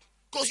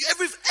 Because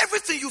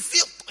everything you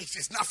feel, it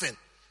is nothing.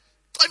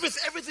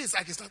 Everything is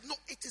like it's not. No,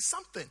 it is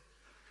something.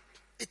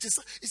 It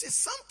is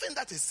something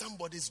that is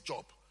somebody's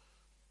job.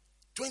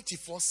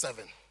 24/7,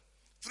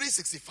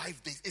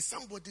 365 days is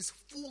somebody's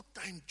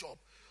full-time job.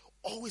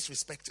 Always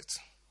respect it.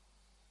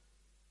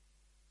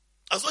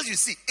 As well as you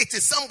see, it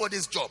is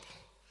somebody's job.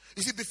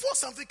 You see, before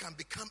something can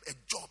become a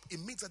job, it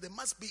means that there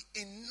must be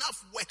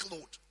enough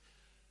workload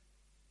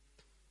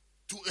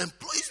to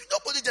employ.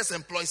 Nobody just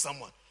employs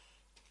someone.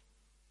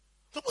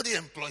 Nobody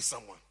employs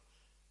someone.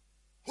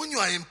 When you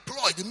are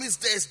employed, it means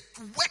there's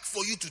work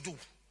for you to do.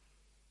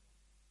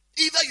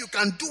 Either you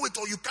can do it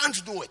or you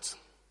can't do it.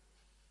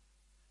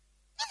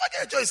 Never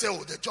get a job and say,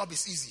 oh, the job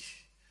is easy.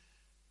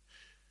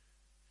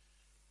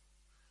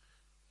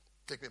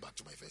 Take me back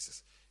to my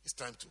verses. It's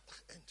time to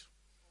end.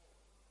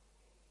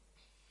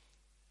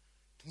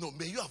 No,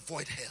 may you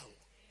avoid hell.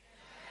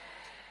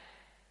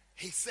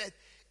 He said,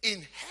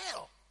 in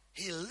hell,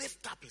 he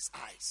lift up his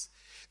eyes,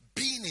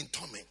 being in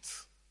torment,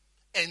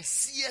 and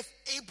seeth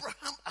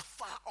Abraham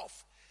afar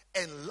off.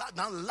 And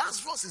now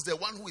Lazarus is the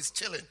one who is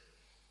chilling.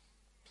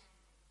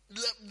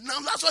 Now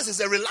Lazarus is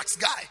a relaxed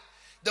guy.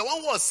 The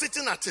one who was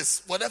sitting at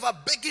his whatever,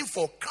 begging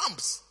for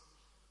crumbs.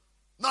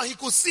 Now he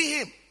could see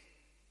him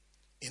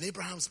in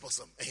Abraham's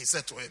bosom. And he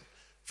said to him,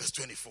 verse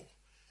 24,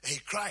 and he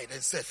cried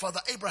and said,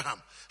 Father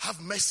Abraham,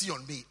 have mercy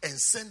on me and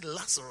send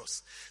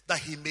Lazarus that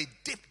he may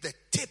dip the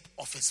tip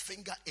of his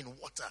finger in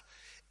water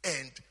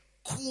and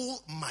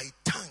cool my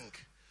tongue,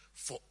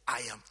 for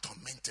I am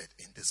tormented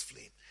in this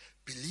flame.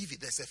 Believe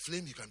it, there's a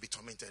flame you can be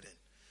tormented in.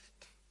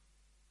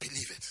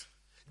 Believe it.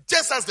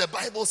 Just as the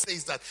Bible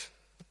says that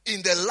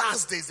in the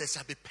last days there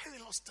shall be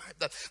perilous time,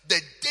 that the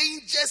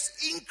dangers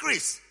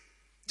increase.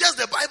 Just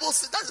the Bible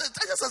says,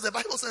 just as the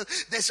Bible says,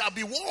 there shall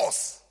be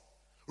wars,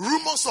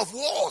 rumors of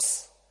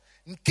wars,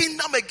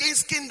 kingdom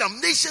against kingdom,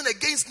 nation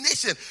against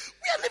nation.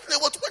 We are living in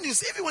what when you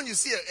see, even when you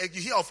see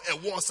you hear of a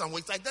war somewhere,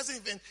 it's like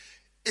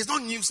it's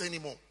not news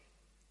anymore.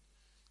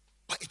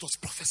 But it was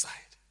prophesied.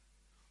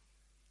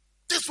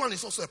 This one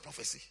is also a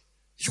prophecy.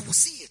 You will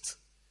see it.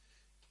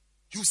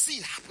 You see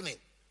it happening.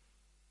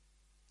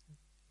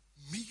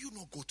 May you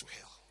not go to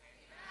hell.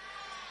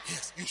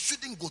 Yes, you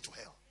shouldn't go to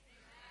hell.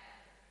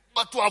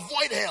 But to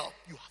avoid hell,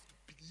 you have to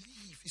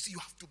believe. You see, you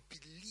have to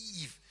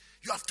believe.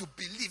 You have to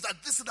believe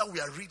that this is that we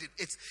are reading.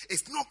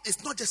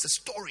 It's not just a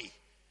story.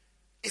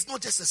 It's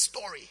not just a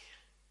story.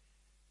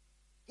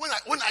 When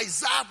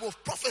Isaiah was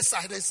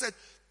prophesied and said,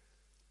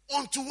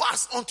 unto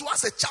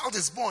us a child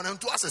is born,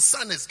 unto us a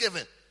son is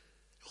given.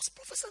 He was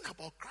prophesying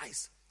about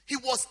Christ. He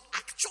was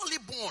actually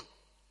born.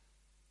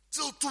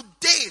 Till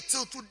today,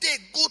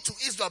 go to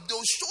Israel. They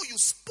will show you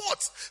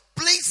spots,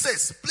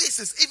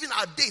 places, even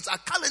our dates, our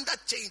calendar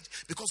changed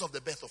because of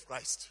the birth of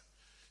Christ.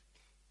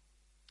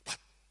 But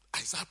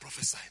Isaiah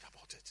prophesied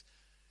about it.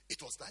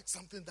 It was like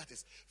something that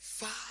is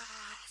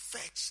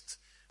far-fetched.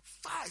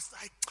 It's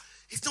like,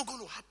 it's not going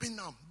to happen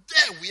now.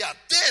 There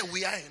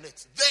we are in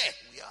it. There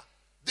we are.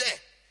 There.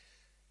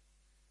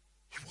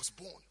 He was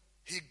born.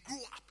 He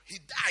grew up. He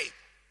died.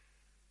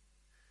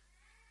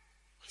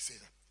 He said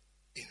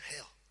that in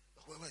hell.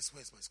 Where's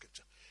my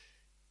scripture?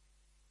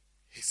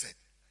 He said,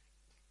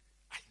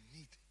 I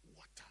need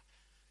water.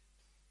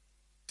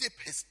 Dip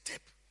his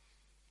tip.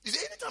 You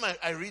see, anytime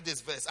I read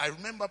this verse, I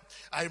remember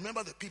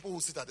the people who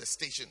sit at the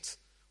stations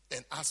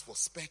and ask for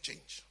spare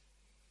change.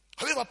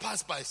 Have you ever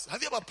passed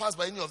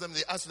by any of them?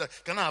 They ask you,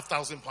 like, can I have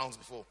 £1,000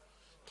 before?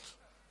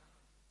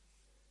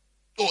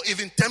 Or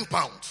even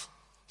 £10.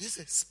 This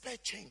is spare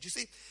change. You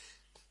see,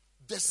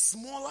 the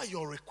smaller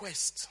your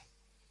request,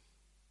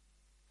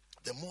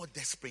 the more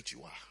desperate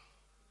you are.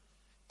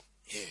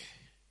 Yeah.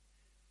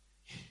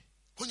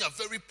 When you're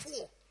very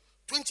poor,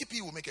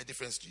 20p will make a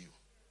difference to you.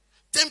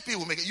 10p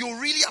will make it.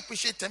 You really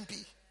appreciate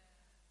 10p.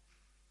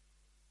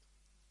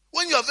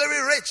 When you are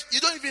very rich, you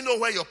don't even know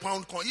where your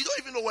pound coin, you don't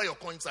even know where your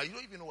coins are. You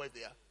don't even know where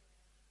they are.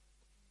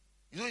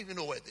 You don't even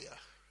know where they are.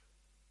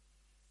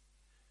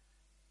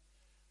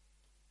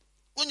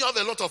 When you have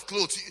a lot of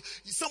clothes,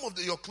 some of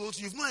your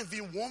clothes, you've not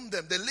even worn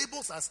them. The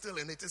labels are still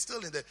in it. It's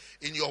still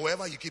in your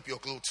wherever you keep your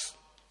clothes.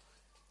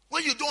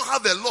 When you don't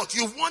have a lot,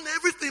 you've worn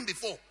everything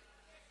before.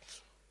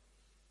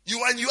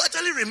 You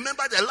actually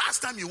remember the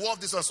last time you wore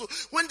this one. So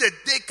when the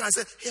day comes,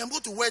 say, hey, I'm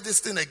going to wear this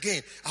thing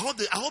again. I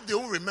hope they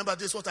will remember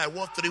this, what I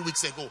wore 3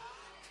 weeks ago.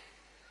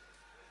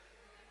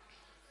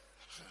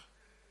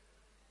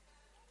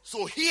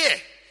 So here,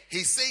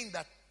 he's saying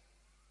that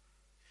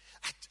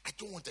I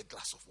don't want a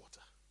glass of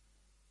water.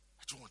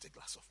 I don't want a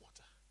glass of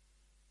water.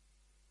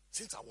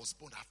 Since I was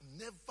born, I've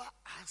never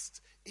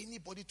asked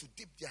anybody to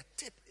dip their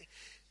tip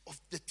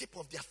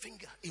of their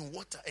finger in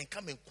water and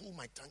come and cool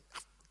my tongue.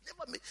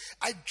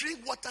 I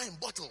drink water in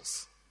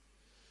bottles.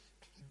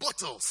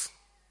 Bottles.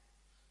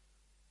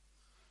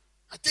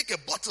 I take a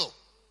bottle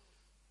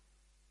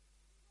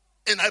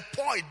and I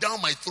pour it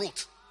down my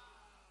throat.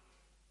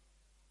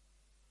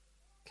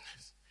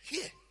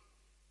 Here,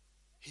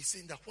 he's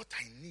saying that what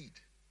I need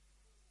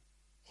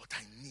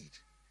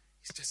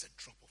It's just a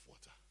drop of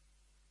water.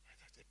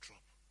 A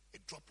drop. A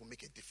drop will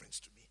make a difference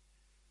to me.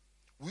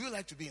 Would you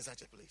like to be in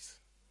such a place?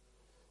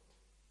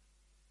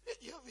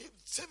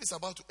 Service is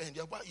about to end.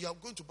 You are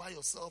going to buy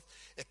yourself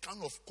a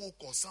can of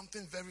Coke or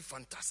something very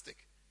fantastic.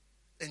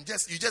 And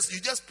you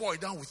just pour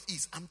it down with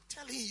ease. I'm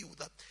telling you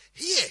that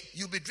here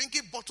you'll be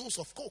drinking bottles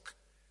of Coke,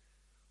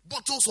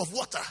 bottles of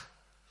water,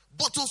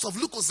 bottles of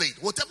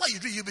Lucozade. Whatever you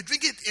drink, you'll be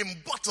drinking it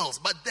in bottles.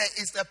 But there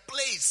is a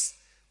place.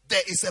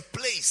 There is a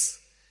place.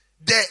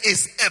 There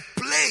is a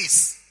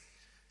place.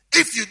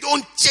 If you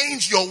don't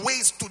change your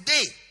ways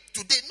today,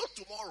 not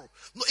tomorrow.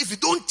 No, if you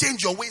don't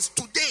change your ways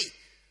today,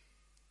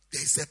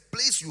 there is a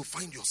place you'll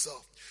find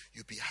yourself.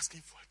 You'll be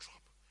asking for a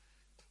drop.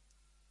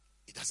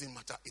 It doesn't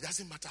matter. It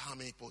doesn't matter how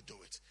many people do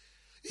it.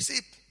 You see,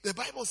 the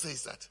Bible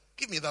says that.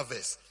 Give me that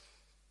verse.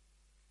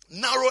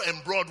 Narrow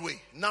and broad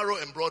way. Narrow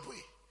and broad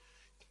way.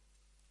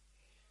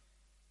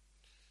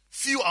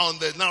 Few are on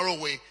the narrow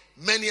way.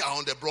 Many are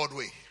on the broad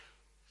way.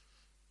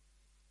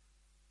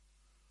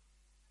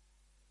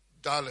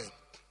 Darling.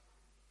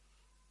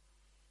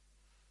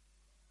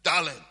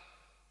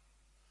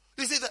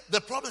 You see,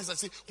 the problem is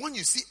that when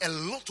you see a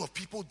lot of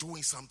people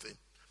doing something,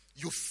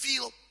 you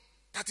feel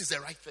that is the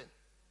right thing.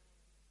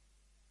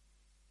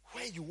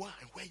 Where you are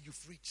and where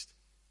you've reached,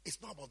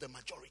 it's not about the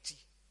majority.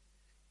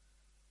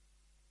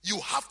 You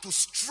have to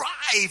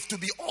strive to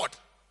be odd.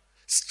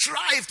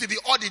 Strive to be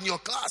odd in your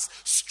class.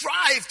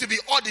 Strive to be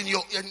odd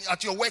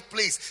at your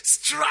workplace.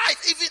 Strive,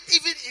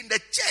 even in the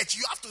church,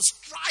 you have to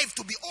strive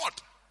to be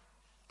odd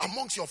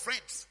amongst your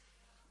friends.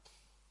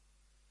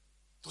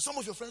 So some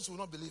of your friends will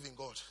not believe in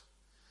God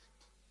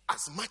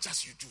as much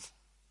as you do.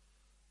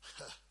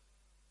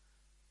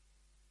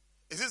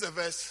 Is this a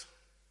verse?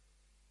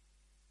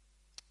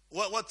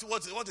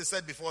 What is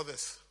said before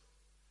this?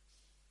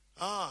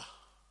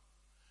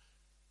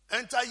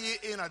 Enter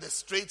ye in at the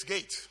straight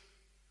gate,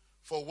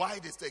 for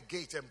wide is the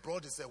gate and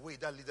broad is the way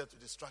that leadeth to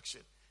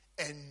destruction,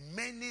 and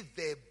many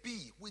there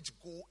be which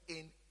go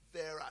in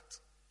thereat.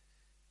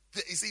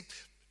 You see,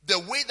 the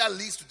way that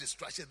leads to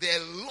destruction, there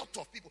are a lot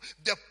of people.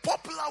 The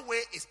popular way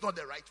is not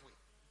the right way.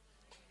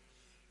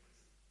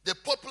 The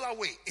popular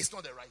way is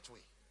not the right way.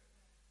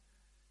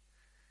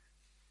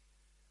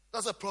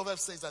 That's what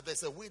Proverbs says, that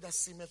there's a way that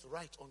seemeth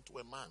right unto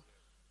a man.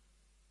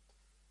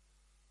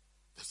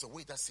 There's a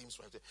way that seems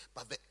right,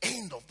 but the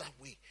end of that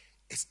way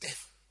is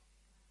death.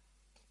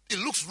 It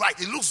looks right.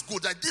 It looks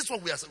good. That this is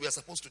what we are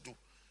supposed to do.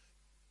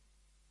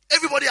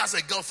 Everybody has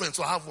a girlfriend,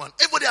 so I have one.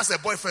 Everybody has a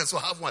boyfriend, so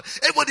I have one.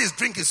 Everybody is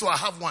drinking, so I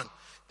have one.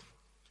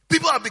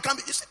 People are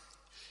becoming, you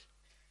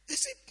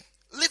see,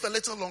 live a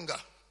little longer.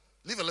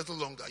 Live a little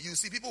longer. You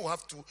see, people will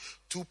have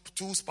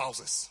two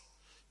spouses.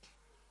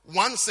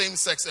 One same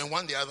sex and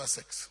one the other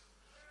sex.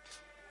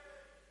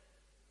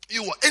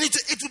 And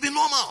it will be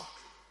normal.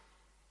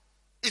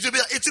 It will be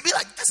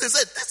like, this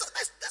is it.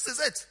 This is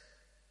it.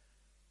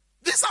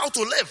 This is how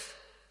to live.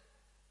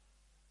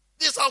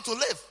 This is how to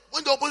live.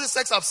 When the opposite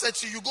sex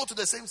upsets you, you go to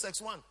the same sex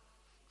one.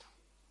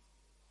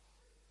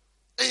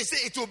 And you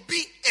see, it will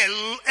be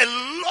a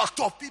lot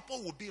of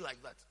people will be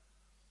like that.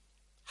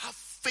 Have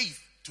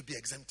faith to be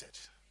exempted.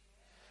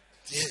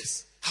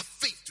 Yes, have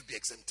faith to be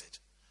exempted.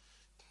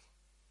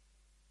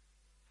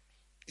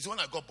 It's when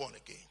I got born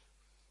again.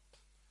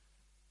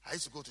 I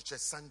used to go to church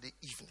Sunday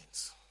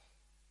evenings.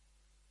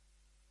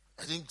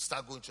 I didn't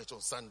start going to church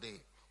on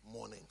Sunday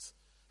mornings.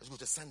 I used to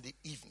go to Sunday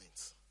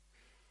evenings.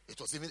 It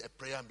was even a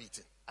prayer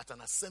meeting at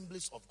an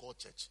Assemblies of God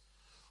church.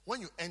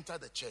 When you enter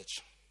the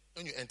church,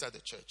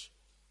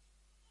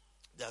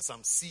 there are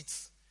some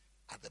seats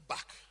at the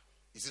back.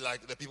 You see,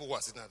 like the people who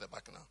are sitting at the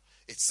back now.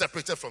 It's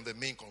separated from the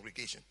main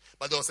congregation.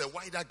 But there was a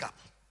wider gap.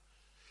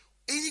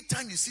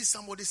 Anytime you see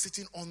somebody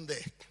sitting on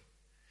there,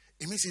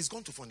 it means he's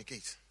gone to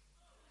fornicate.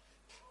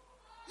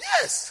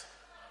 Yes.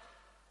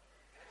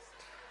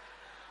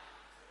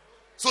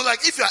 So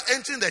like if you are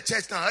entering the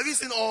church now, have you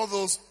seen all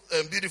those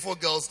beautiful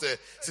girls there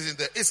sitting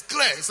there? It's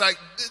clear. It's like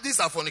these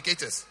are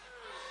fornicators.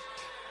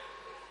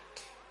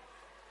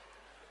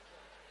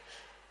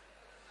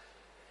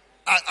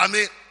 I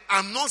mean,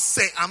 I'm not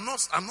saying I'm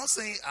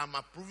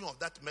approving of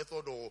that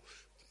method, or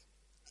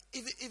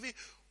even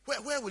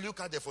where will you look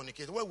at the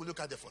fornicator? Where will you look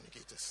at the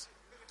fornicators?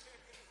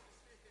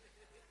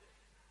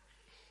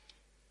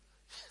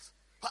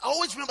 But I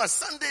always remember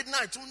Sunday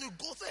night when you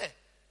go there.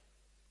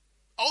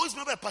 I always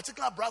remember a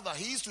particular brother.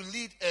 He used to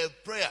lead a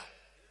prayer.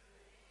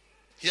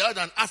 He had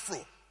an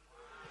afro.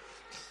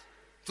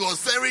 He was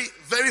very,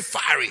 very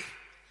fiery.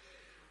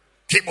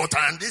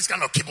 Kibotan, this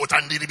kind of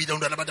kibotan.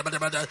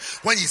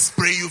 When you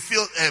spray, you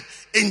feel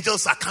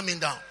angels are coming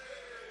down.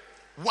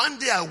 One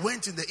day I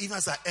went in the evening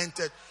as I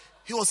entered.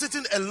 He was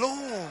sitting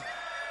alone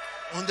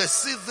on the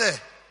seat there.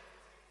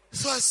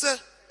 So I said,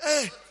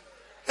 hey,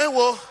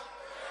 well.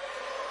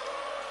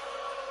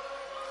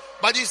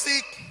 But you see,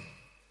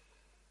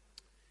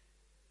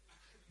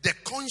 the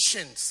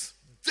conscience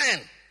then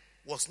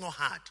was not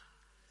hard,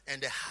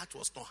 and the heart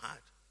was not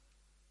hard.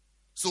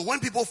 So when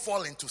people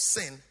fall into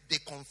sin, they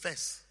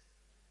confess.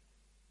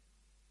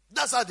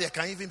 That's how they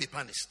can even be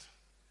punished.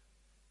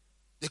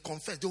 They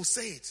confess. They'll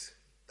say it.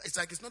 It's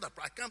like it's not a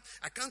problem.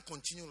 I can't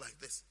continue like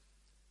this.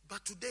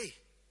 But today,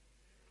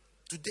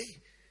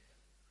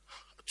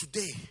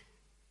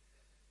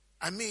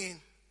 I mean,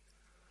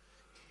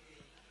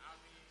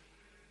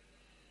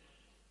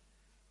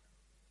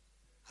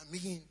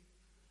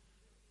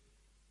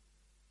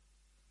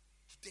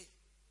 today,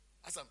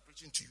 as I'm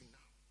preaching to you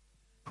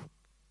now,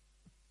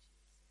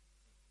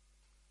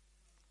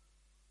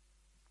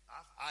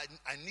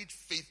 I need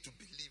faith to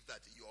believe that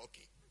you're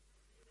okay.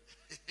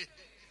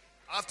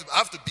 I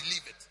have to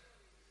believe it.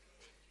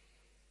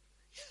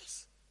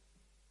 Yes.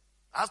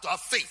 I have to have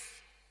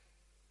faith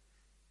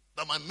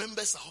that my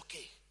members are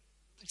okay.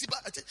 See,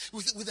 but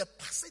with a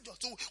passage or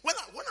two, when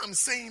I'm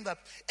saying that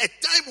a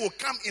time will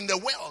come in the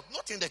world,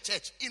 not in the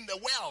church, in the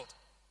world.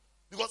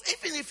 Because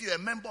even if you're a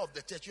member of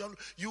the church,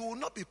 you will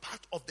not be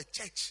part of the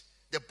church,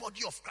 the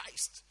body of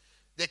Christ.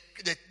 The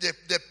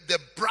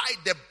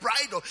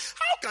bride of,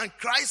 how can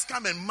Christ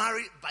come and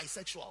marry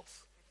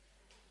bisexuals?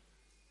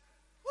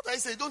 What I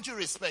say, don't you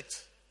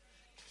respect?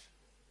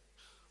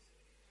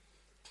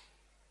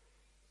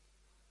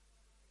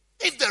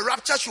 If the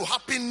rapture should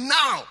happen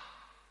now,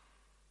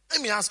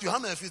 let me ask you, how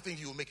many of you think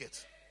you will make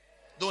it?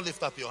 Don't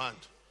lift up your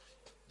hand.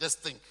 Just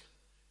think.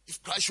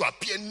 If Christ should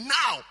appear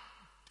now,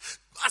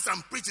 as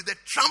I'm preaching, the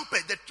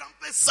trumpet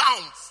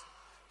sounds.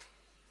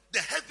 The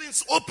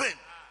heavens open.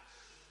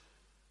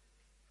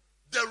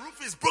 The roof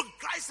is broken.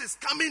 Christ is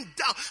coming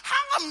down.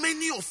 How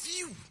many of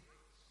you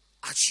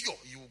are sure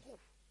you will go?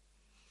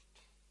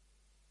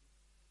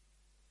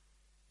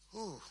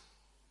 Oh.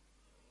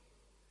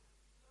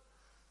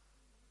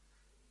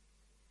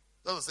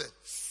 That was it.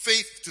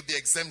 Faith to be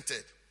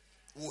exempted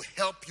will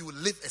help you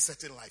live a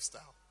certain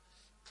lifestyle.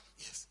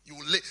 Yes, you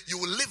will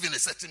live in a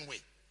certain way.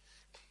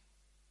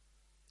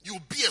 You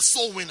will be a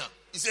soul winner.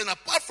 You see, and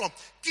apart from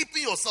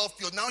keeping yourself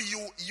pure, now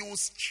you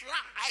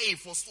strive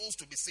for souls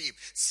to be saved.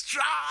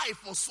 Strive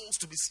for souls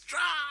to be strive.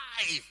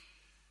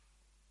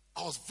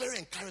 I was very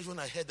encouraged when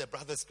I heard the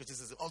brother's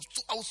criticism.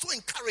 I was so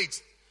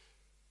encouraged.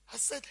 I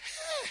said,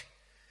 hey,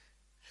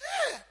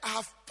 I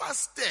have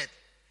pastored.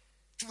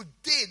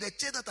 Today, the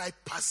church that I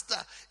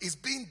pastor is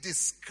being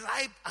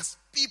described as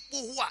people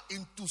who are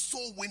into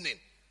soul winning.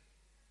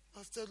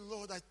 I said,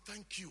 Lord, I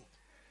thank you.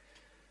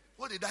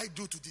 What did I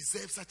do to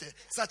deserve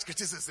such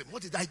criticism?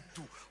 What did I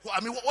do?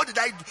 I mean, what did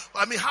I do?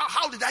 I mean,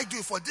 how did I do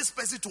it for this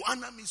person to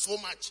honor me so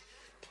much?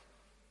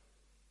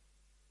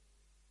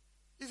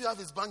 If you have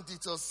his bank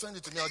details, send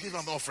it to me. I'll give him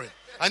an offering.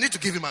 I need to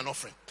give him an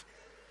offering.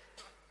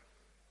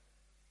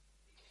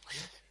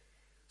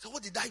 So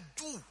what did I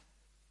do?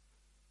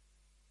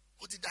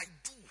 What did I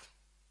do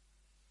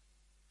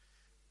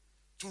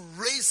to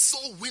raise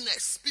soul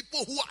winners,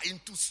 people who are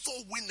into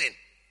soul winning?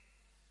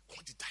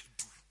 What did I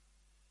do?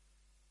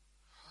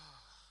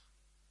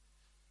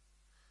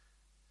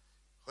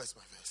 Where's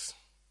my verse?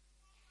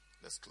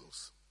 Let's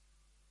close.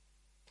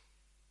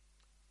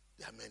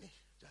 There are many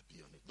that be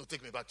on it. Don't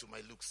take me back to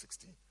my Luke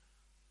 16.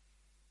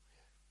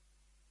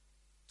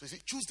 So you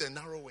see, choose the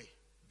narrow way.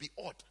 Be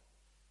odd.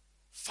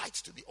 Fight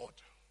to be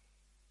odd.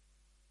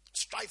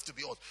 Strive to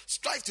be odd.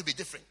 Strive to be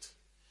different.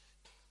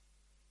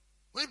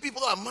 When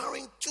people are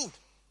marrying two,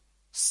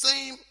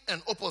 same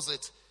and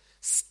opposite,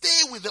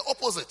 stay with the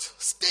opposite.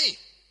 Stay.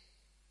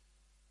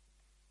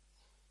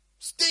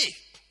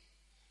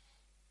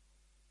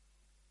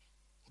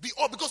 Be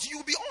odd, because you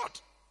will be odd.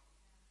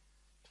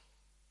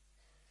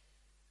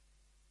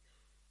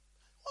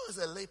 What is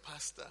a lay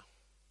pastor?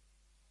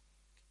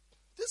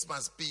 This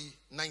must be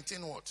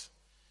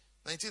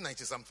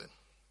 1990 something.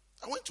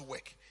 I went to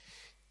work.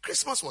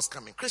 Christmas was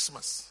coming.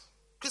 Christmas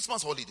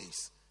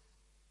holidays.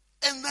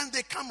 And then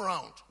they come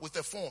around with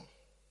a form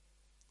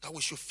that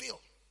we should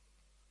fill.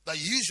 That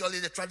usually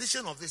the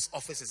tradition of this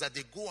office is that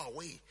they go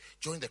away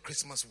during the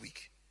Christmas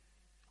week.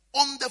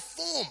 On the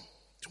form,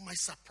 to my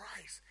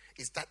surprise,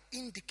 is that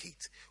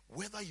indicate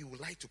whether you would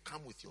like to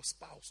come with your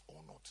spouse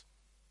or not.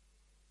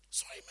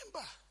 So I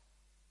remember.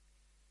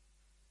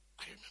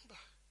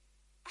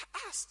 I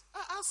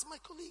asked my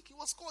colleague, he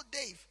was called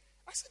Dave.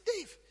 I said,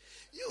 Dave,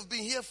 you've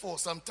been here for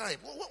some time.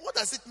 What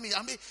does it mean?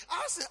 I mean,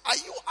 I said, are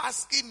you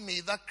asking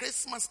me that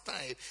Christmas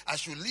time I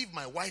should leave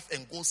my wife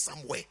and go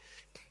somewhere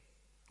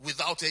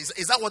without her?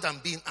 Is that what I'm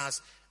being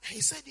asked? And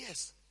he said,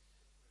 yes.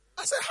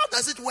 I said, how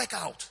does it work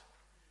out?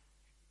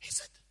 He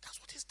said, that's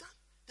what he's done.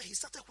 Then he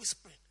started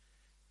whispering.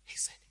 He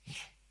said, here,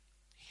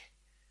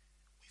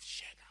 we've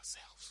shared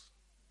ourselves.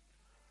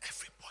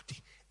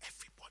 Everybody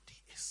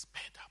is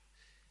sped up.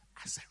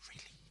 I said,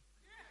 really?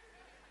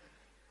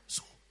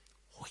 So,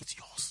 who is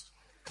yours?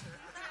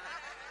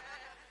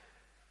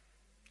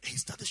 He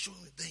started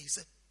showing me. Then he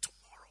said,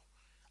 tomorrow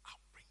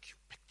I'll bring you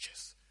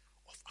pictures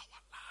of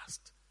our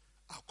last,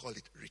 I'll call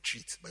it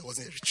retreat, but it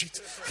wasn't a retreat,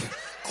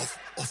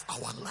 of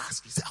our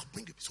last. He said, I'll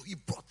bring you. So he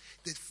brought,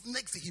 the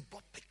next day he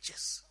brought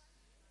pictures.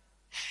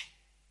 Hey,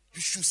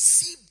 you should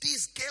see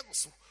these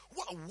girls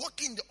who are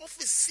working in the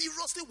office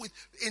seriously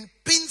in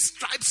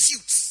pinstripe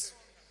suits.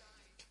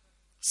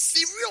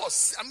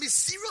 Serious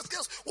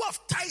girls who have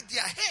tied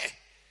their hair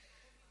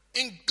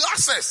in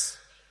glasses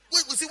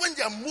You see, when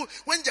they are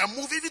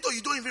moving, even though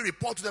you don't even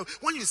report to them,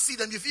 when you see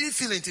them, you even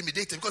feel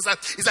intimidated because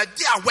it's like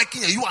they are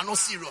working and you are not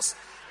serious.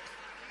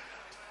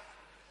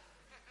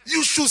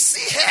 You should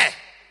see her.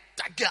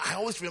 That girl, I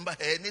always remember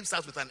her name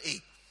starts with an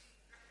A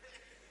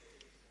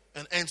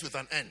and ends with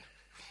an N.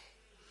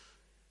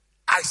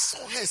 I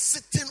saw her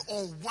sitting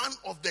on one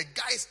of the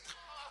guys.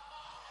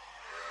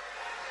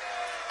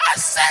 I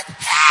said,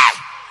 hey!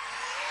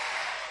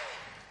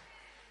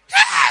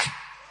 Hey!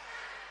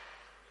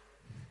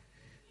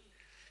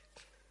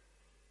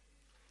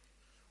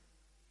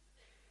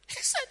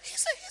 He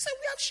said,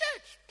 we have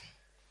shared.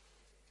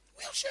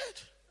 We have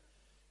shared.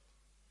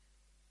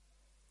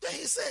 Then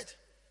he said,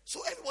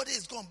 so everybody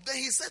is gone. Then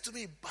he said to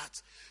me,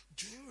 but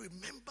do you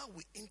remember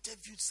we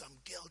interviewed some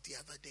girl the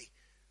other day?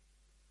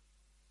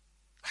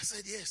 I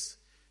said, yes.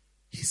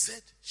 He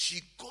said,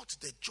 she got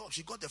the job.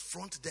 She got the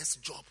front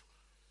desk job.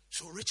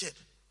 So Richard,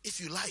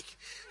 if you like.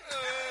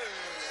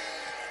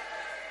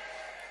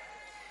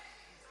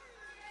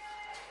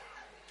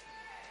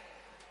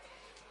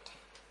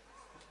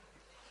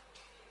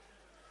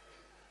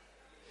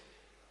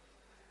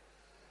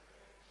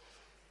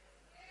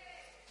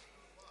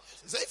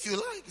 He said, if you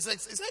like. He said,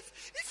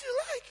 if you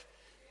like.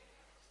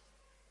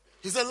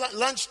 He said,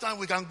 lunchtime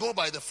we can go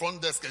by the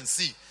front desk and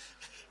see.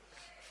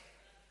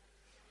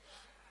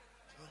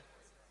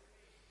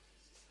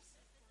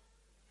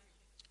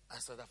 I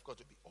said, I've got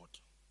to be odd.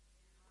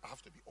 I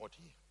have to be odd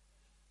here.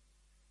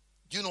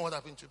 Do you know what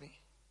happened to me?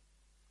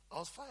 I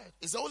was fired.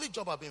 It's the only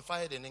job I've been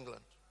fired in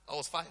England. I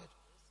was fired.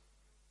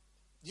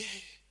 Yeah.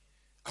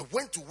 I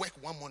went to work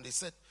one morning. They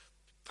said,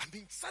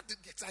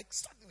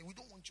 suddenly we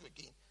don't want you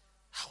again.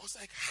 I was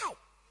like, how?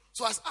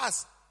 So I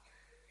asked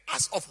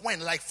of when,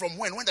 like from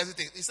when? When does it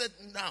take? He said,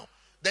 now.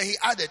 Then he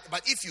added,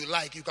 but if you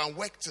like, you can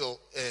work till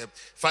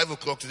 5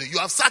 o'clock today. You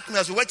have sacked me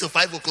as you work till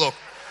 5 o'clock.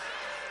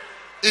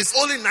 It's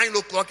only 9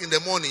 o'clock in the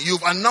morning.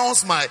 You've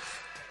announced my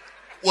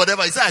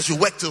whatever. He said I should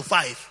work till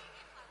 5.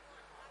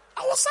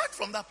 I was sacked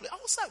from that place. I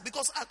was sacked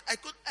because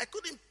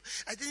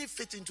I didn't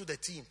fit into the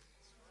team.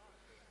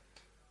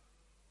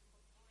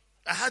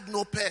 I had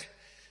no pay.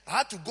 I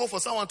had to go for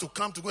someone to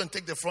come to go and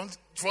take the front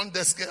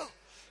desk girl.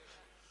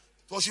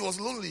 Because she was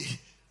lonely.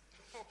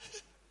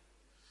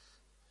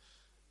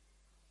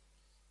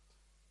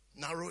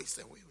 Narrow is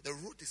the way. The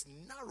road is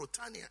narrow,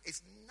 Tanya.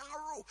 It's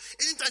narrow.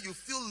 Anytime you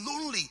feel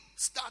lonely,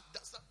 start.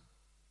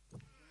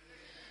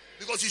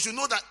 Because you should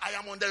know that I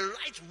am on the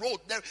right road.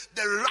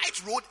 The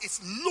right road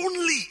is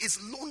lonely. It's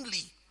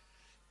lonely.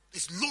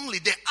 It's lonely.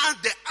 There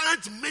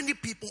aren't many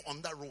people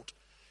on that road.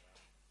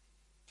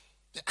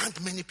 There aren't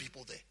many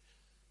people there.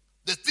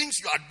 The things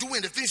you are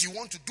doing, the things you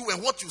want to do,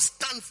 and what you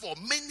stand for,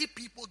 many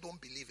people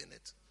don't believe in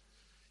it.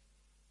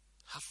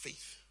 Have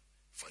faith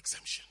for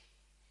exemption.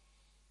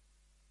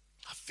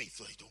 Have faith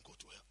so you don't go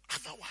to hell.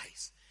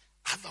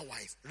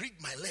 Otherwise, read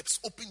my lips,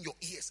 open your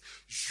ears.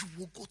 You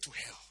will go to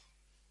hell.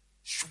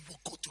 You will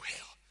go to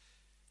hell.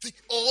 See,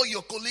 all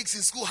your colleagues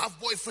in school have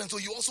boyfriends, so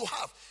you also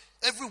have.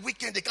 Every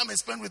weekend they come and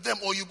spend with them,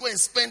 or you go and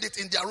spend it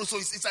in their room. So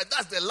it's like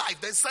that's their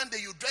life. Then Sunday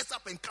you dress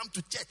up and come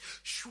to church.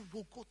 You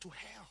will go to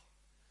hell.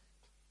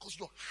 Because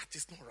your heart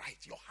is not right.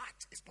 Your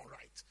heart is not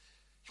right.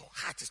 Your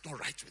heart is not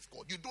right with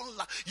God. You don't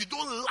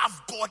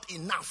love God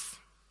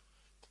enough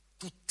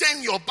to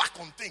turn your back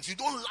on things. You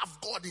don't love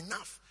God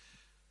enough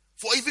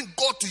for even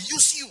God to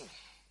use you.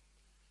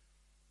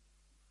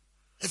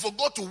 And for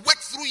God to work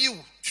through you.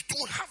 You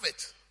don't have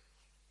it.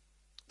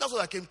 That's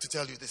what I came to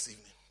tell you this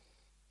evening.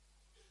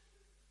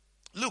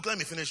 Look, let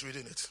me finish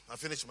reading it. I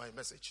finished my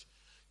message.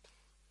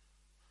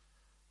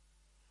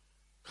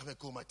 Come and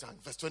cool my tongue.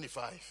 Verse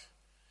 25.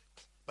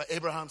 But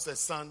Abraham said,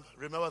 son,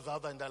 remember thou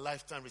that in thy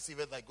lifetime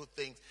receiveth thy good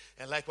things,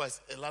 and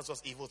likewise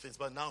Lazarus evil things.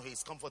 But now he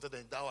is comforted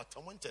and thou art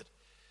tormented.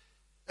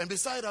 And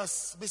beside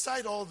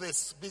all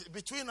this,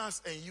 between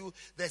us and you,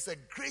 there's a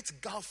great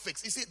gulf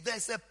fixed. You see,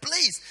 there's a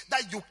place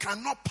that you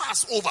cannot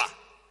pass over.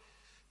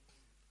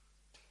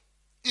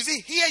 You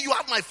see, here you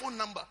have my phone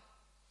number.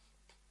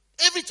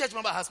 Every church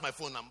member has my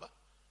phone number.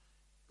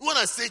 When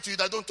I say to you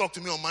that don't talk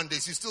to me on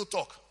Mondays, you still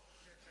talk.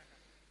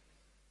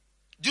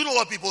 Do you know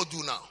what people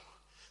do now?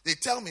 They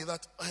tell me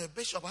that,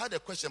 Bishop, I had a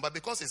question, but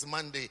because it's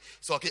Monday,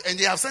 so okay. And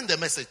they have sent the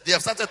message. They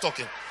have started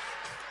talking.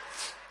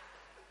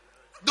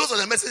 Those are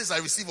the messages I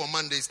receive on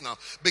Mondays now.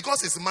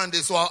 Because it's Monday,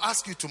 so I'll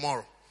ask you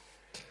tomorrow.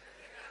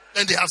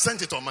 And they have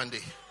sent it on Monday.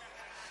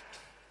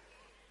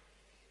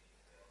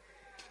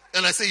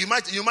 And I say, you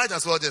might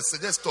as well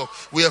just talk.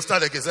 We have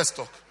started again. Let's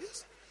talk.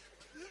 Yes.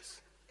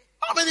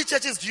 How many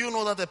churches do you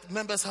know that the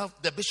members have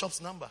the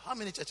bishop's number? How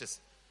many churches?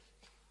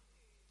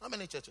 How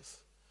many churches?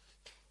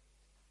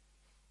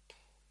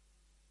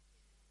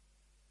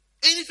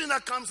 Anything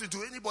that comes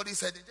into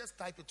anybody's head, they just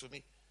type it to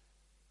me.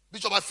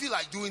 Bishop, I feel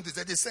like doing this.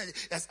 They send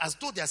it as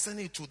though they are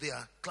sending it to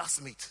their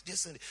classmates.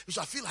 Just send it.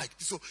 Bishop, I feel like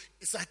this. So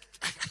it's like,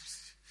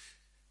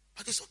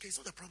 but it's okay. It's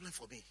not a problem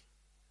for me.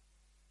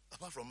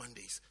 Apart from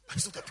Mondays, but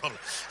it's not a problem.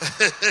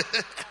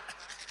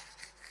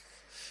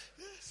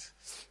 Yes.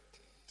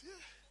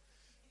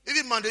 Yeah.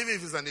 Even Monday, even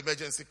if it's an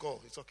emergency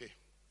call, it's okay.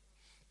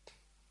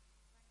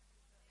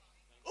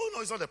 Oh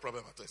it's not a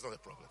problem at all. It's not a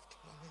problem.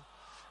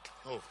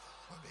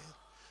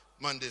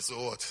 Monday, so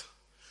what?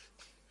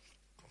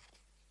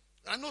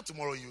 I know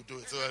tomorrow you do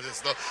it. So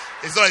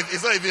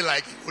it's not even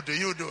like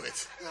you do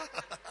it.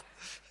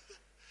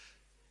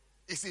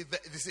 You see,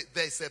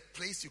 there's a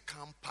place you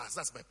can't pass.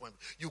 That's my point.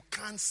 You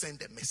can't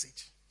send a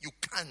message. You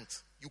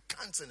can't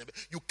send a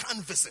message. You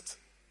can't visit.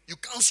 You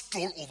can't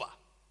stroll over.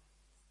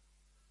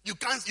 You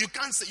can't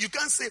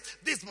say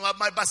this.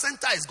 My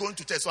bacenta is going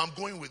to church, so I'm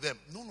going with them.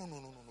 No.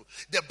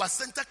 The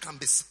bacenta can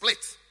be split.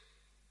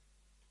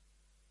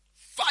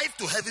 5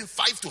 to heaven,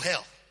 5 to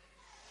hell.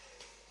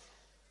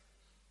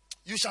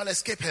 You shall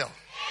escape hell.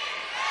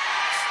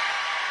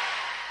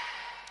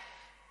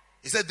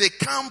 He said they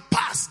can't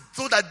pass,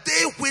 so that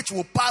they which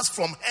will pass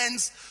from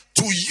hence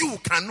to you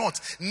cannot.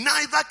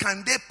 Neither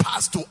can they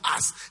pass to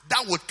us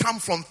that would come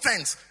from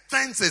thence.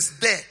 Thence is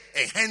there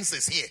and hence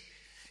is here.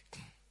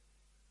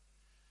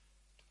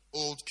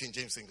 Old King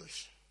James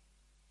English.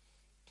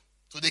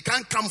 So they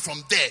can't come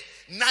from there.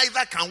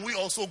 Neither can we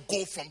also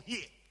go from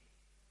here.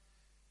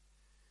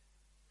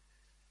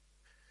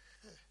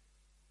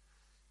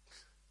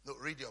 No,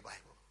 read your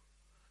Bible.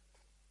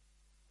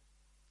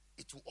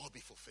 It will all be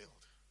fulfilled.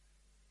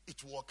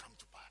 It will all come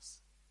to pass.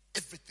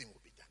 Everything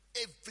will be done.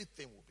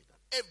 Everything will be done.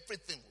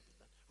 Everything will be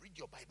done. Read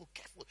your Bible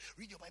carefully.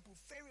 Read your Bible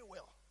very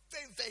well.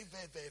 Very, very,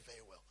 very, very,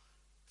 very well.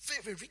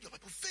 Read your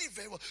Bible very,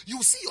 very well. You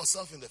will see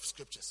yourself in the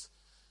scriptures.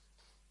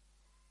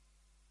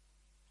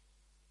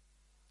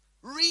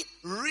 Read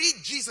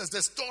Jesus,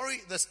 the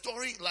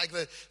story like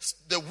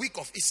the week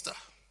of Easter.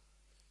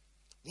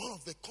 One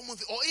of the common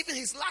things, or even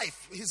his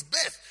life, his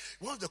birth,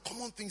 one of the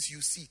common things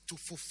you see to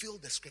fulfill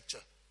the scripture.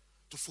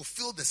 To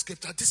fulfill the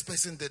scripture, this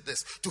person did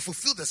this. To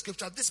fulfill the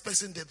scripture, this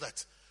person did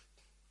that.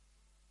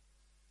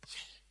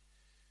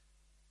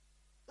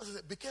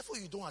 Be careful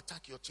you don't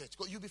attack your church,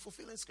 because you'll be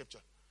fulfilling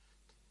scripture.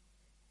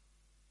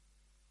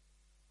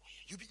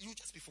 You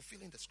just be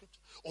fulfilling the scripture.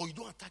 Or you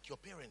don't attack your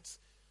parents.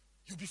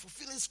 You'll be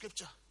fulfilling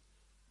scripture.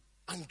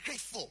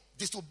 Ungrateful,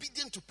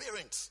 disobedient to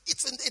parents.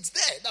 It's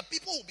there that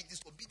people will be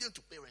disobedient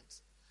to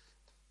parents.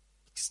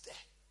 It is there.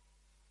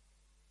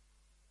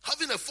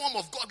 Having a form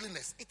of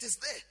godliness, it is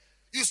there.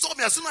 You saw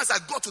me as soon as I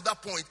got to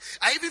that point.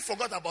 I even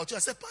forgot about you. I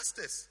said,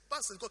 pastors,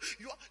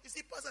 you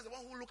see, pastors are the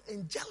one who look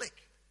angelic.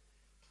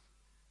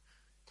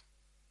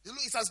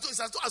 It's as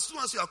though as soon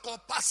as you are called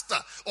pastor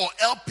or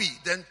LP,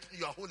 then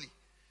you are holy.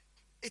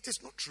 It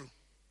is not true.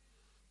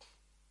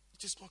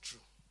 It is not true.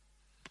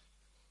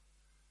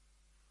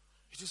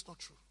 It is not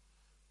true.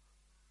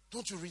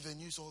 Don't you read the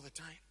news all the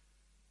time?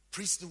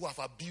 Priests who have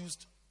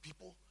abused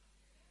people?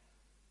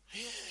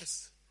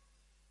 Yes.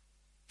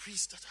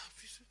 Priests that have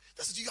abused.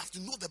 That's what you have to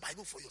know the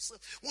Bible for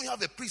yourself. When you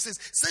have a priest says,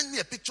 send me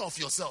a picture of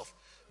yourself.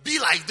 Be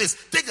like this.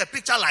 Take a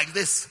picture like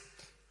this.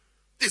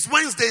 It's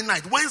Wednesday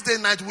night. Wednesday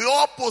night, we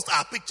all post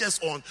our pictures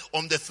on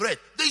the thread.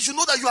 Then you should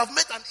know that you have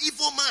met an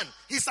evil man.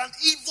 He's an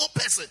evil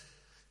person.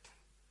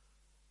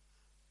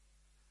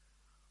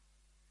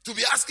 To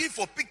be asking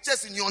for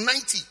pictures in your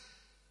 90.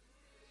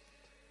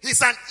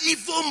 He's an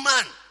evil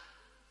man.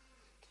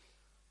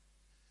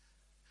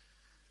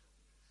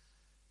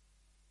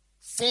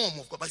 Form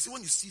of God. But see,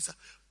 when you see that,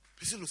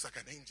 he looks like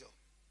an angel.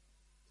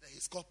 Then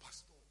he's called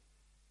Pastor.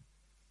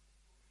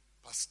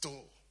 Pastor.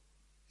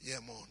 Yeah,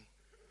 man.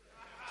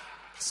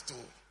 Pastor.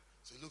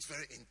 So he looks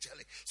very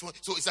angelic. So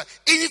it's like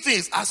anything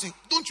is asking,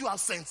 don't you have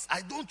sense?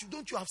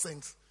 Don't you have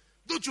sense?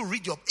 Don't you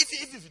read your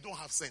if you don't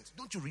have sense,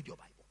 don't you read your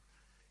Bible?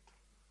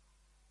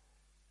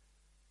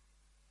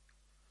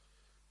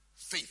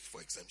 Faith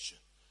for exemption.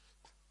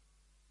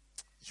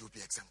 You'll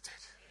be exempted.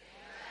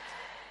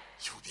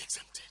 You'll be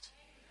exempted.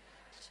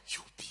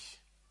 You'll be.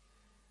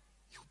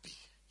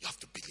 You have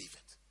to believe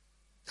it.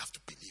 You have to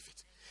believe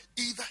it.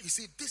 Either, you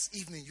see, this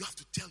evening you have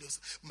to tell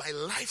yourself, my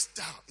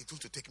lifestyle is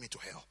going to take me to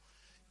hell.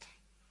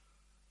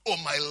 Or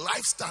my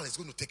lifestyle is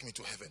going to take me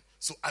to heaven.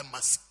 So I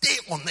must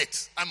stay on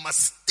it. I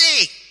must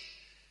stay.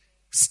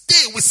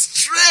 Stay with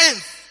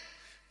strength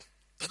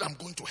that I'm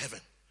going to heaven.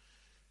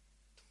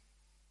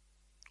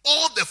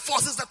 All the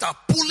forces that are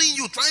pulling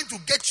you, trying to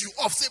get you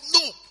off, say,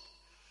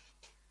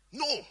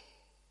 no,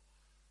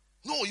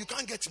 you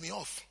can't get me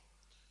off.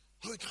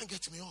 No, you can't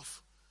get me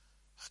off.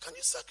 How can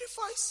you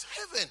sacrifice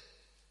heaven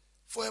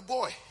for a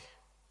boy?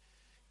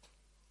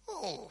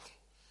 Oh,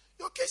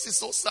 your case is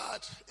so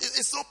sad.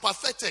 It's so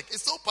pathetic.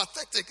 It's so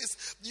pathetic.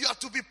 You have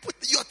to be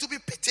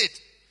pitied.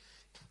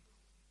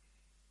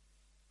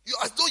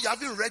 As though you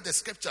haven't read the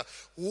scripture.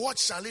 What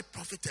shall it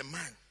profit a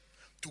man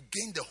to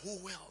gain the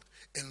whole world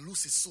and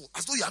lose his soul?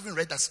 As though you haven't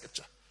read that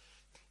scripture.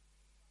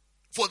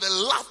 For the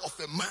love of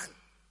a man,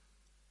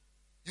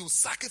 you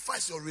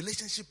sacrifice your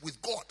relationship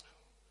with God.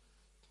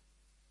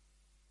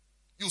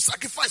 You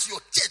sacrifice your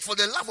church for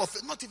the love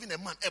of not even a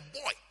man, a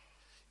boy.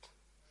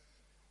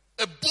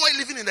 A boy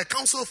living in a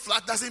council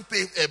flat doesn't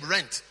pay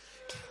rent.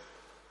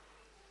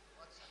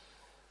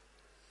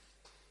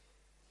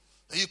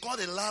 And you call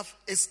it love?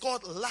 It's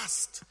called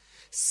lust.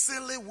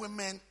 Silly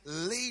women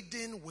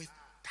laden with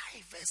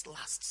diverse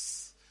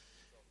lusts.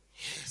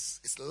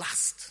 Yes, it's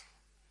lust.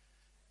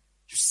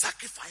 You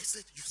sacrifice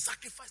it.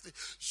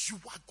 You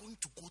are going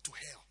to go to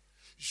hell.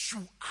 You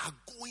are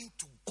going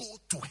to go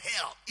to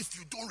hell. If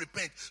you don't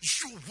repent,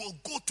 you will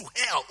go to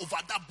hell over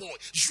that boy.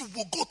 You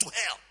will go to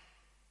hell.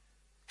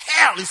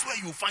 Hell is where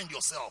you find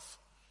yourself.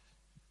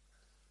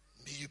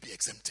 May you be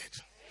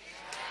exempted.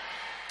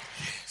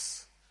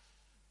 Yes.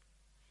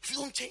 If you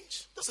don't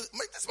change,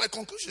 that's my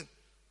conclusion.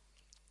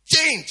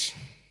 Change,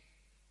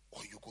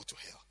 or you go to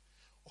hell,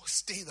 or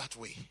stay that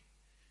way.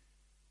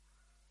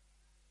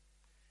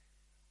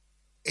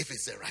 If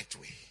it's the right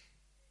way,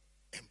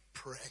 and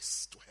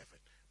press to heaven.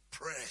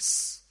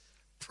 Press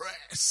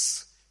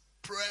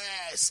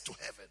to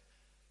heaven.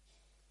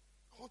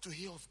 I want to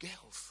hear of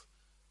girls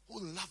who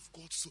love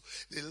God so.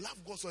 They love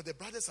God so the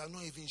brothers are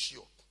not even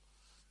sure.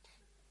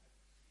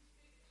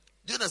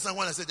 Do you understand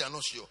when I say they are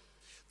not sure?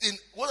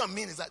 What I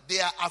mean is that they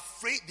are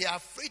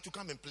afraid to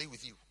come and play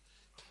with you.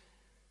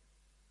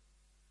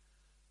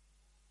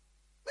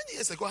 Many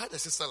years ago, I had a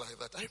sister like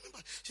that. I remember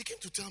she came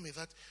to tell me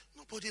that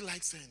nobody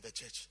likes her in the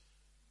church.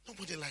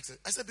 Nobody likes her.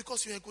 I said,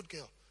 because you're a good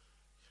girl.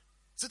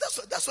 So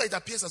that's why it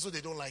appears as though they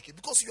don't like it.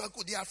 Because you are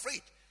good, they are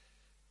afraid.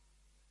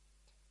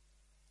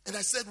 And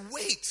I said,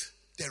 wait,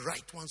 the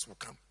right ones will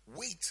come.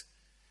 Wait,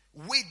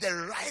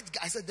 the right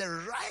guy. I said, the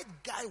right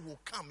guy will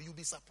come. You'll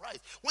be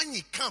surprised. When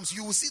he comes,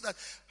 you will see that,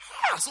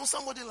 so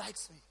somebody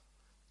likes me.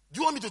 Do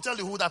you want me to tell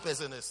you who that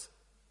person is?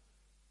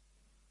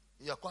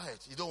 You're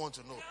quiet. You don't want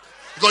to know.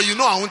 Because you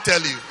know I won't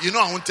tell you. You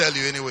know I won't tell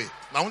you anyway.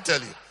 I won't tell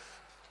you.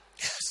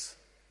 Yes.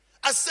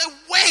 I said,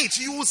 wait,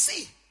 you will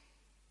see.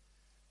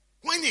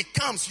 When it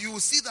comes, you will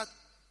see that,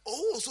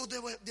 so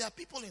there are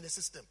people in the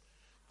system.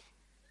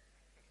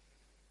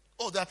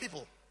 There are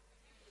people.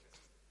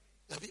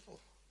 There are people.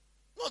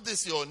 Not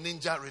this your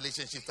ninja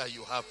relationship that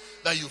you have,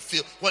 that you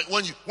feel.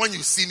 When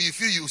you see me, you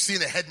feel you've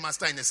seen a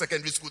headmaster in a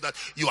secondary school that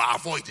you are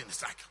avoiding.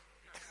 It's like,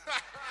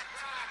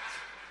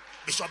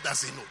 Bishop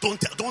doesn't know. Don't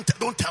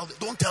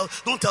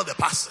tell the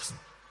pastors.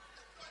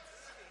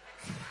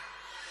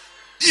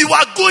 You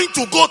are going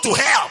to go to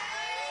hell.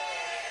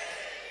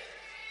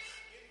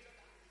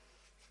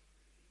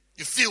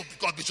 You feel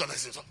because Bishop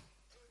doesn't know.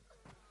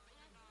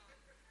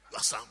 You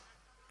are some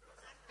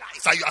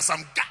guy. You are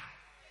some guy.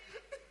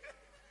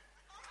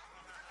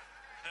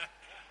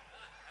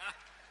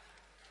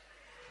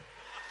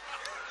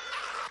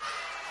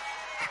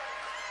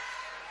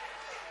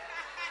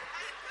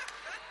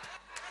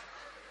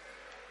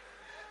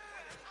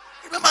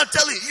 Remember, I'm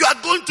telling you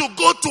are going to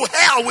go to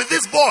hell with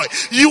this boy.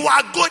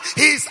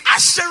 He's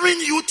ushering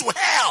you to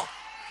hell.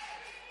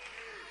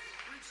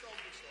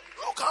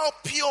 Look how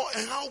pure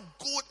and how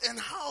good and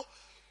how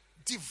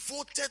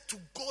devoted to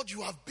God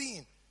you have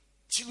been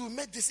till you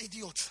met this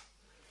idiot.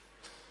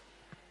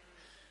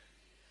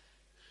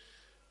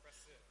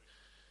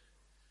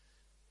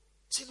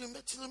 Till you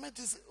met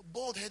this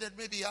bald-headed,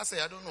 maybe I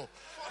don't know.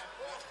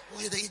 Who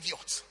is the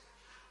idiot?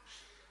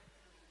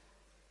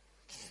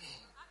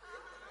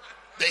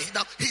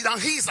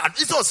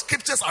 These are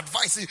scriptures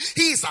advising.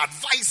 He is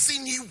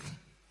advising you.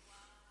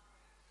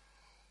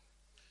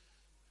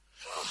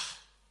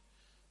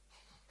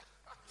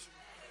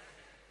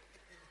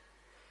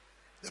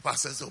 The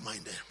pastors don't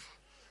mind them.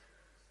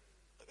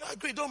 I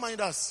agree, don't mind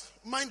us.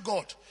 Mind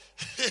God.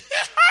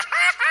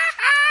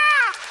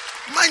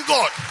 Mind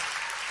God.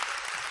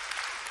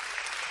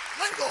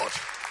 Mind God.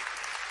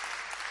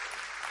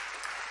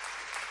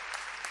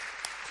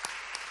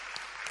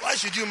 Why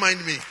should you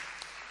mind me?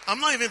 I'm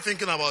not even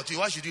thinking about you.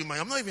 Why should you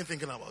mind? I'm not even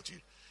thinking about you.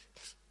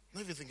 I'm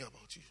not even thinking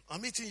about you.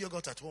 I'm eating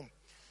yogurt at home.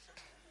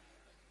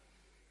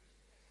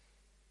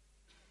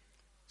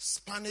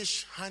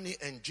 Spanish honey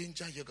and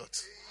ginger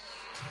yogurt.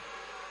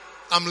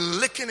 I'm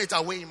licking it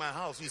away in my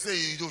house. You say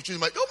you don't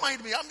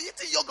mind me. I'm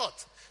eating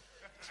yogurt.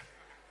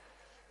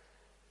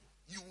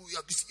 You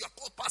are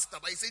called pastor,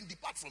 but you're saying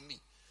depart from me.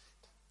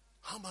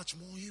 How much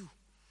more you?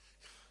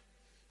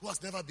 Who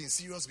has never been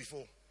serious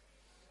before?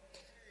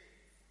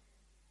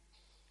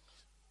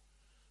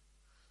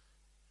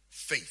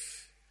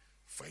 Faith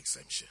for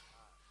exemption.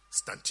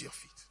 Stand to your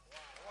feet.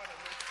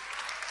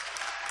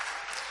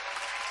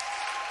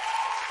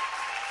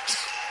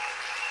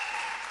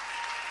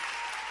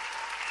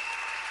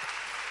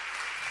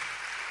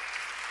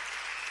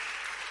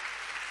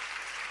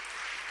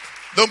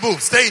 Don't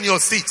move. Stay in your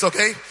seats,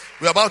 okay?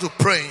 We're about to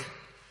pray.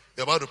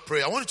 We're about to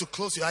pray. I want you to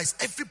close your eyes.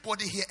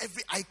 Everybody here,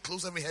 every eye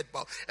closed, every head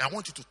bowed. And I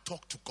want you to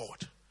talk to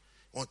God.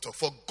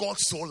 For God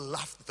so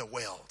loved the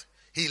world.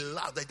 He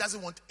loved. He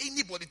doesn't want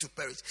anybody to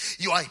perish.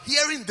 You are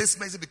hearing this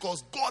message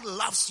because God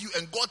loves you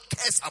and God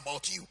cares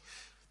about you.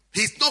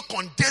 He's not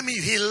condemning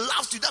you. He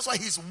loves you. That's why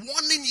he's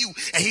warning you.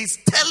 And he's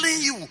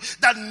telling you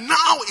that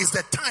now is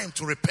the time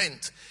to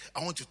repent.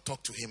 I want you to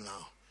talk to him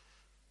now.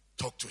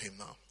 Talk to him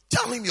now.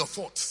 Tell him your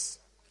thoughts.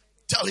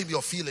 Tell him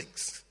your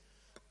feelings.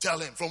 Tell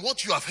him from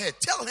what you have heard.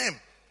 Tell him.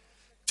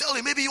 Tell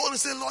him. Maybe you want to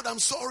say, Lord, I'm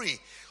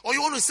sorry. Or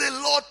you want to say,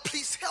 Lord,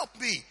 please help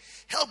me.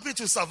 Help me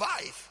to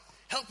survive.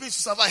 Help me to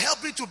survive.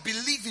 Help me to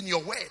believe in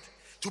your word.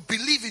 To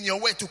believe in your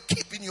word. To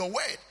keep in your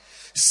word.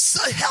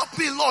 So help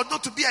me, Lord,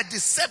 not to be a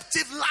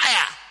deceptive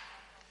liar.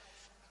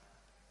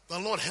 The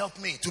Lord help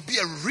me to be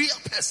a real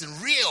person,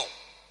 real,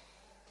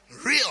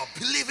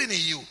 believing in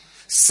you,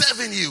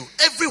 serving you,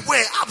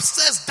 everywhere,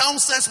 upstairs,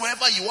 downstairs,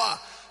 wherever you are.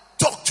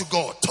 Talk to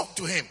God, talk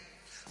to Him.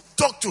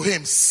 Talk to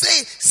Him,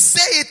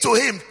 say it to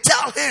Him,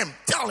 tell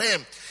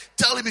Him.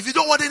 If you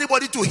don't want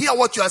anybody to hear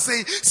what you are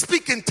saying,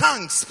 speak in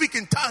tongues.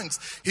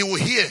 He will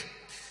hear it.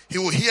 He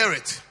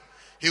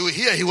will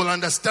hear, He will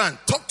understand.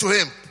 Talk to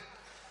Him.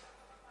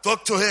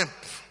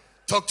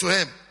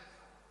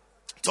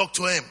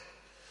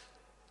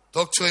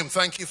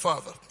 Thank you,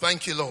 Father.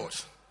 Thank you, Lord.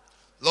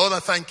 Lord,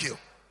 I thank you.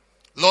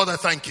 Lord,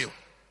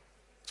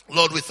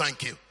 we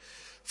thank you.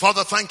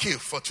 Father, thank you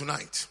for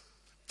tonight.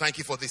 Thank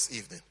you for this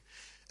evening.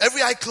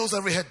 Every eye closed,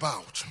 every head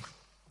bowed.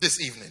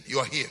 This evening, you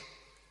are here.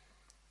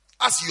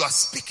 As you are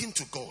speaking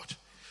to God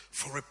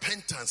for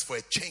repentance, for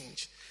a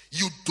change,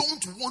 you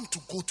don't want to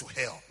go to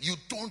hell. You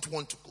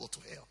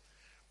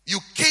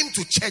came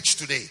to church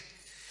today.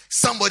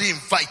 Somebody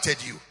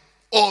invited you.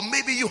 Or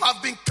maybe you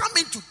have been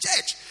coming to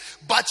church,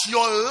 but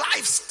your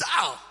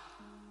lifestyle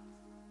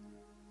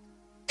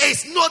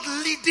is not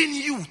leading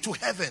you to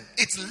heaven.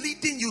 It's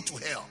leading you to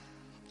hell.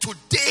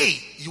 Today,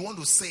 you want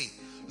to say,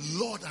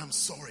 Lord, I'm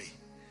sorry.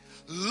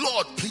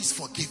 Lord, please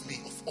forgive me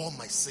of all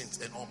my sins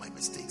and all my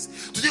mistakes.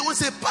 Today, you want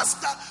to say,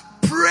 Pastor,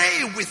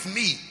 pray with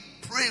me.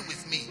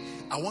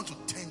 I want to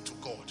turn to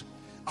God.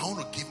 I want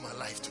to give my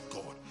life to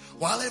God.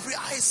 While every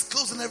eye is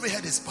closed and every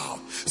head is bowed.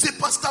 Say,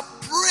 Pastor,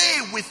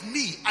 pray with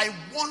me. I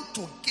want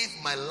to give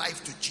my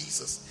life to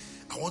Jesus.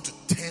 I want to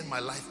turn my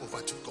life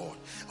over to God.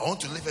 I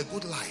want to live a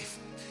good life.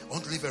 I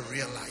want to live a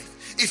real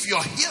life. If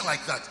you're here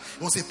like that,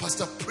 you want to say,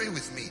 Pastor, pray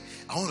with me.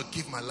 I want to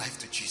give my life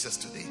to Jesus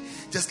today.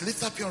 Just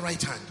lift up your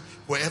right hand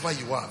wherever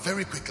you are.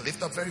 Very quickly.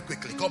 Lift up very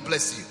quickly. God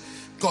bless you.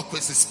 God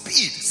bless you.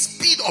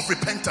 Speed of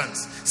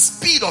repentance.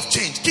 Speed of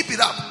change. Keep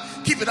it up.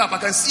 I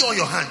can see all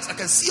your hands. I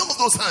can see all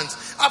those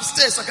hands.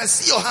 Upstairs, I can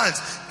see your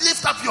hands.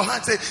 Lift up your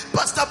hands. Say,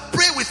 Pastor,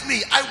 pray with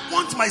me. I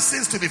want my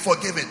sins to be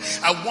forgiven.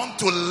 I want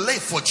to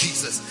live for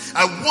Jesus.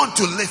 I want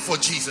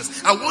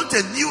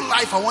a new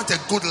life. I want a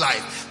good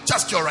life.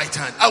 Just your right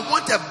hand. I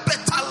want a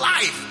better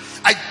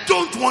life. I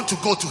don't want to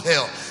go to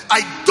hell.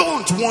 I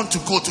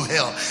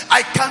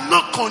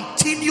cannot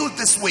continue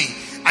this way.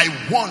 I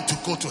want to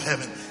go to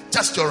heaven.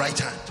 Just your right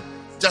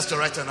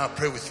hand. I'll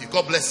pray with you.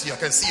 God bless you. I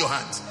can see your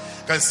hands.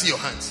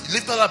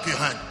 Lift up your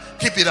hand.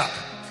 Keep it up.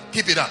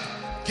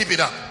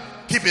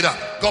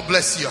 God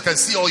bless you. I can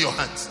see all your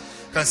hands.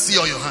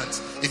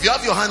 If you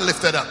have your hand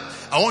lifted up,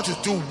 I want you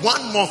to do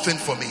one more thing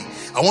for me.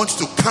 I want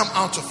you to come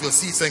out of your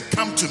seats and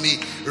come to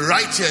me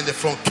right here in the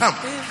front. Come.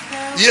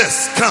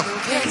 Yes, come.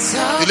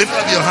 You lift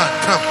up your hand.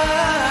 Come.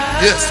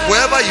 Yes,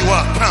 wherever you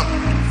are, come.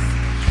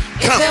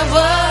 Come.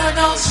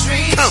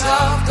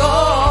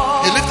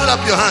 You lifted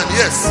up your hand.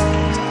 Yes.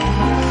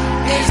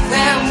 If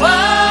there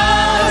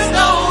was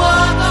no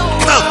other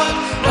come.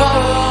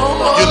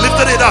 You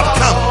lifted it up.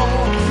 Come.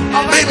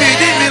 Maybe you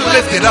didn't even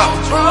lift it up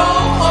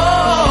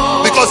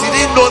because you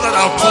didn't know that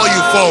I'll call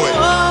you forward.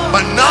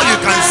 But now you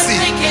can see.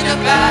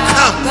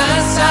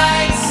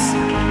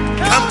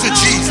 Come to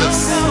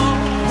Jesus.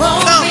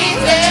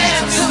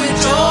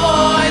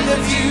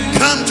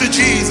 Come to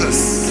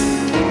Jesus.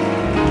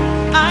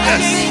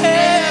 Yes.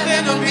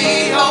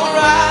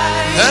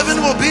 Heaven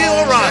will be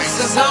alright.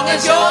 As long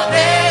as you're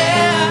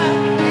there.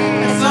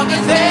 As long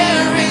as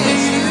there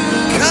is you.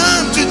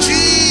 Come to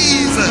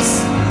Jesus.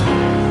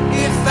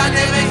 If I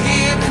never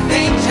hear an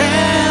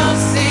angel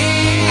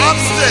sing.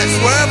 Upstairs,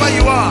 wherever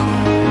you are.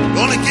 You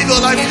want to give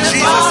your life to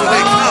Jesus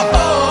today. Come.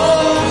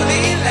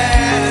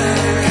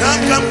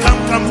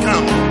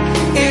 Come.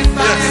 If I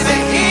never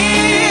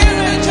hear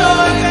a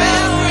joy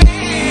bell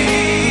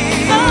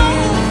ring.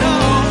 No,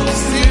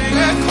 sing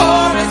a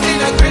chorus in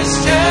a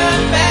Christian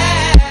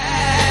band.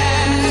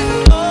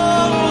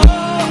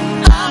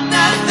 I'm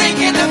not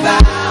thinking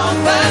about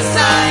the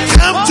signs.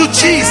 Come to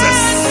Jesus.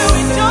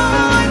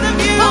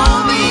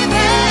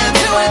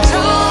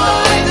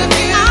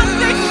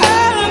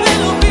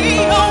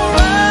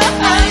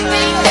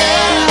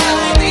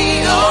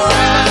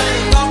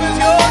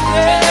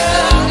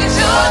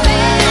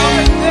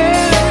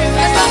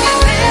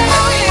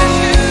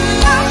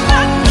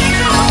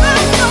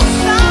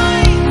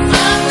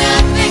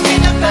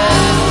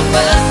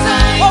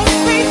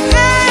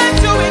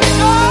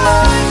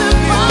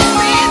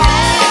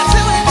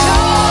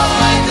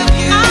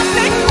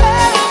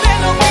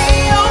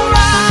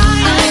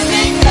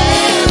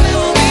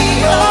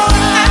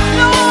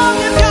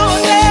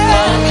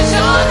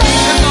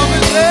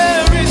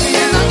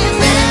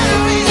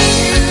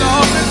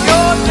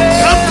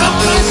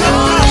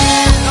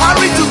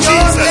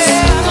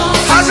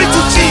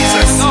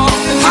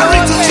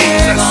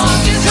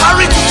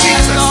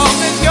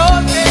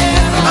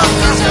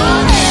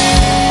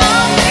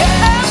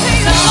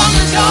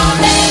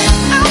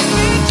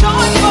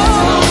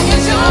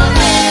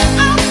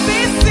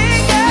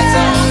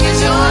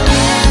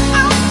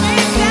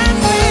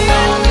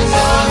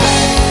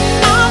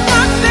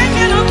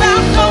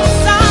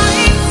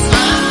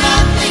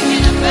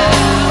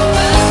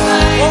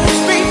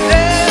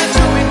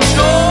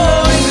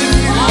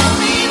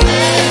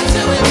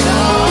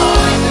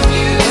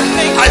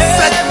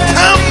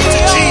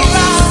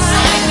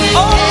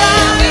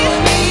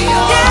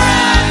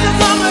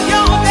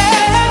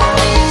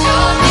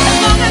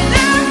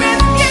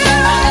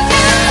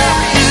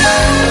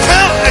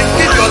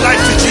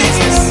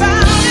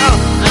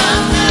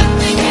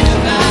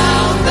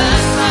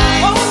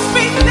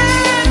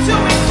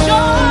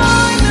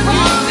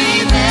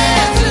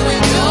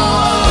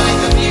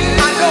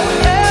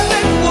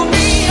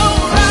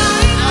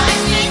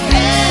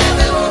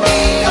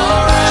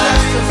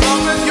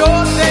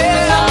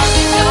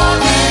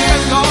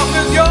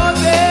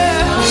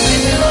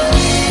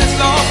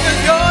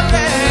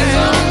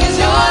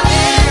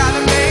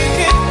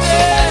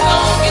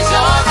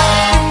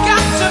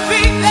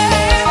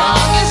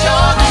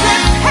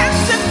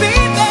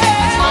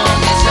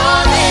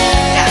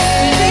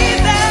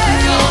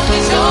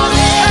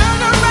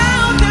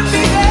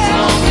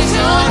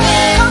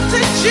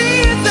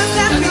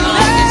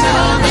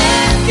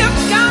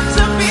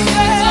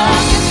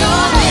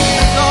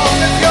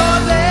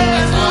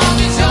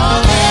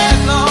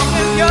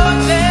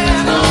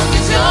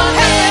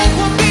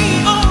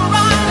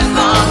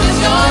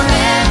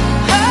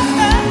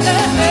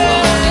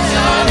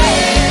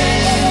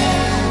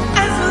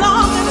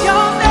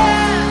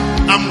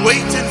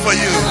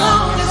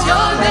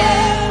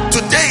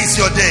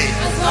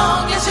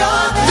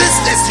 This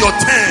is your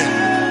turn.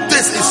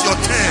 This is your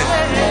turn.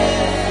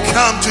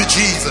 Come to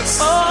Jesus.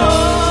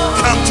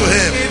 Come to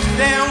Him.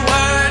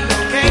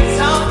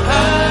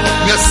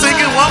 We are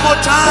singing one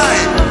more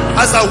time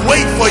as I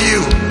wait for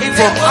you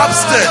from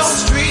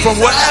upstairs, from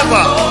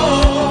wherever.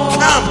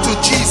 Come to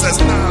Jesus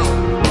now.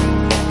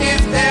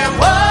 If there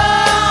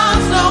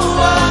was no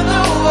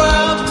other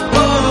world,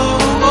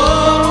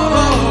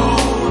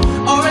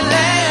 or a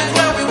land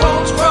where we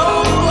won't grow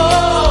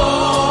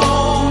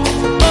old,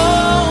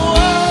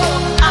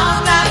 I'm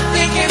not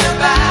thinking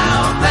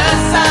about the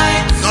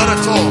sights. Not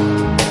at all.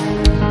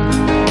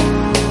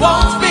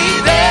 Won't be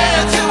there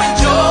to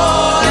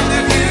enjoy the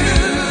view.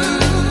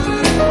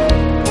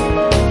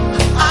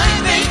 I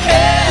think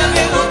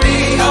heaven will be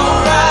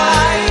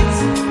alright,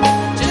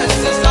 just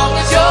as long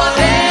as you're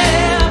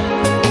there,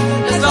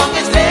 as long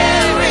as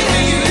there is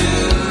you.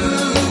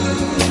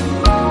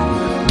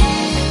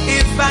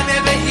 If I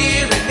never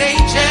hear an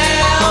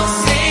angel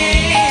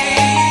sing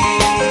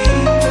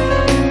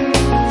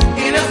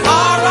in a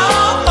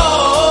far-off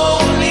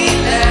holy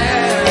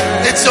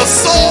land, It's your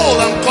soul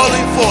I'm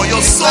calling for.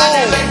 Your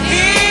soul.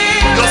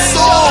 Your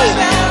soul.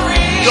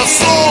 Your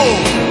soul.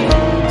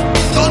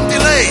 Don't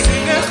delay.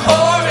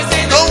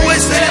 Don't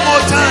waste any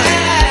more time.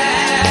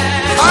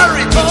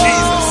 Hurry to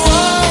Jesus.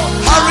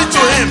 Hurry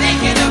to Him.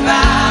 Thinking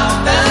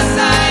about the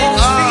sights.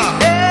 Ah.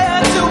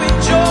 There to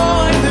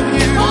enjoy the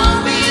view.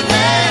 Won't be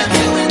there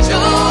to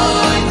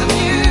enjoy the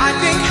view. I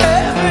think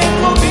heaven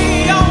will be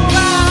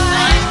alright.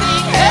 I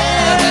think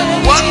heaven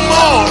will One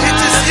more. It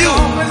is you.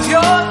 be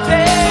your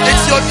day.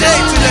 It's your day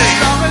today.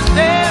 As long as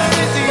there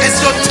is you. It's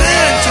your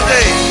turn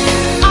today.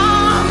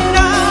 I'm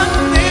not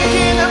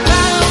thinking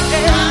about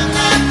it. I'm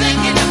not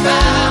thinking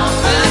about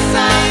the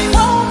sights.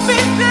 Won't be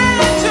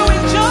there to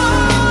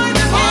enjoy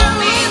the view. Won't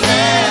be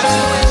there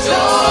to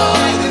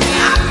enjoy the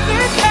view. I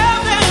think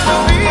heaven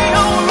will be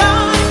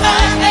alright.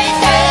 I think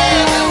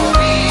heaven will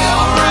be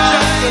alright.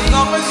 Just as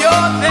long as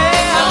you're there.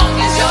 As long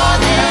as you're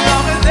there. As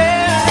long as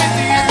there is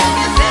you. As long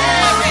as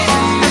there is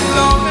you. As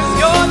long as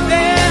you're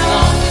there. As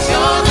long as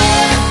you're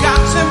there. You've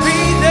got to be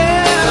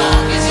there. As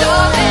long as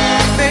you're there.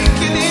 Make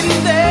it in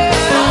there.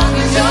 As long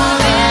as you're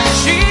there.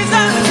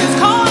 Jesus is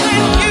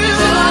calling you.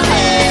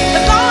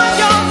 As long as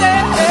you're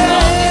there. As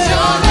long as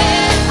you're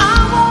there. I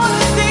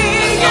wanna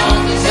see you. As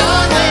long as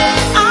you're there.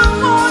 I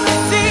wanna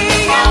see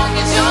you. As long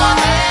as you're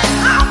there.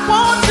 I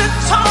want to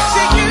talk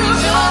to you.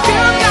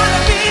 You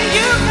gotta be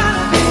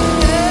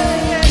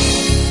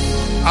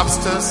there.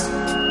 Upstairs,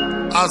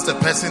 ask the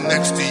person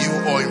next to you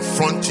or in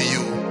front to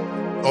you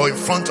or in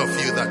front of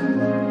you that,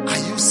 are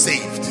you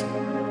saved?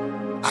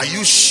 Are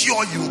you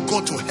sure you will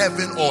go to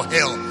heaven or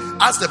hell?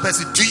 Ask the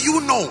person, do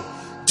you know?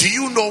 Do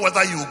you know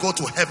whether you will go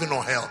to heaven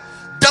or hell?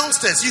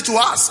 Downstairs, you to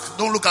ask.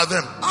 Don't look at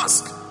them.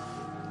 Ask.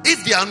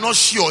 If they are not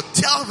sure,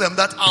 tell them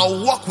that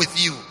I'll walk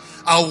with you.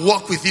 I'll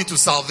walk with you to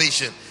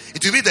salvation.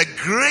 It will be the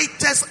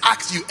greatest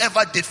act you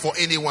ever did for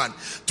anyone,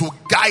 to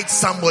guide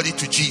somebody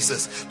to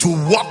Jesus, to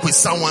walk with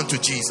someone to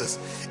Jesus.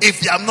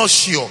 If they are not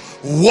sure,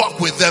 walk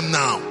with them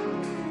now.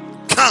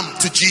 Come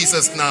to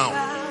Jesus now.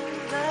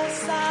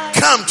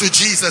 Come to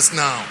Jesus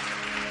now.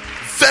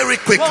 Very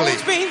quickly.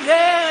 Won't be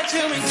there to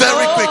enjoy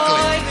Very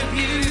quickly. the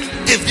view.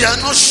 If they are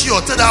not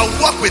sure, then I'll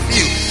walk with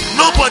you.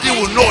 Nobody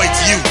will know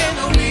it's you.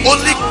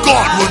 Only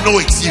God will know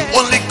it's you.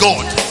 Only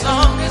God. As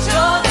long as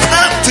you're there.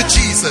 Come to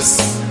Jesus.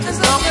 As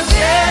long as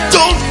there is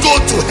Don't go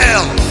to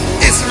hell.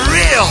 It's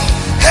real.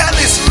 Hell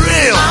is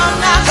real.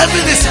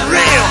 Heaven is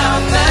real.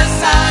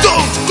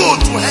 Don't go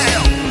to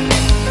hell.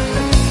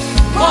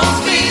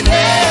 Won't be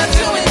there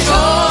to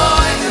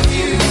enjoy the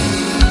view.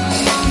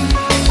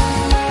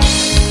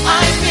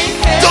 I think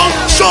Don't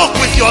joke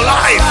with your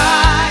life.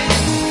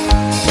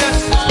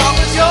 just as long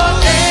as you're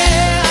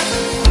there,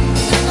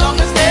 as long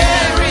as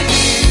there is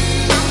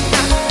you.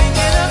 I'm not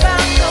thinking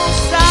about those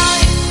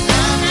sights.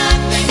 I'm not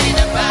thinking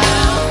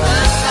about the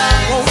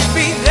sights. Won't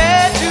be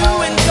there to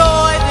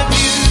enjoy the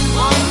view.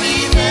 Won't be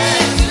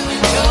there to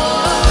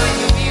enjoy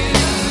the view.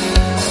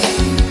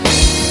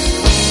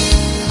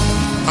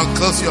 Now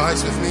close your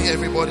eyes with me,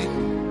 everybody.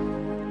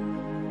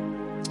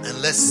 And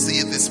let's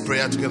say this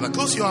prayer together.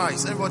 Close your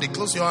eyes, everybody.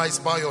 Close your eyes.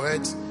 Bow your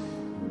heads.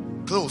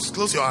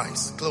 Close your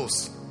eyes.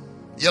 Close.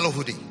 Yellow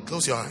hoodie.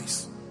 Close your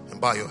eyes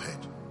and bow your head.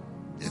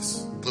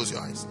 Yes. Close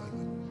your eyes like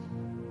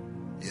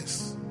that.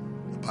 Yes.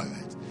 And bow your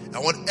head. I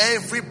want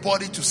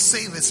everybody to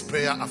say this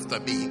prayer after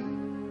me.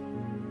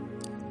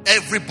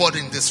 Everybody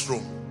in this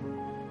room.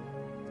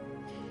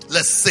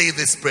 Let's say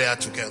this prayer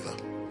together.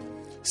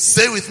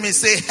 Say with me.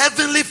 Say,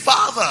 Heavenly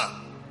Father,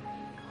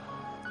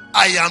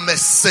 I am a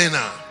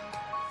sinner.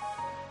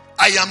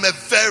 I am a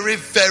very,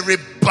 very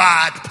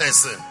bad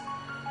person.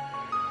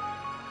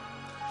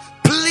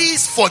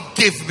 Please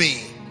forgive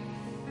me.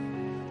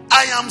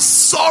 I am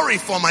sorry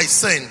for my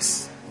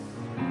sins.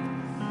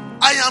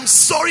 I am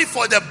sorry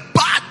for the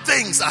bad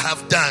things I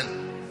have done.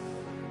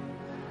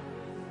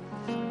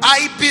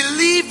 I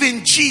believe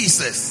in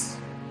Jesus.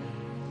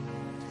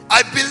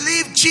 I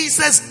believe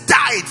Jesus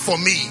died for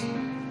me.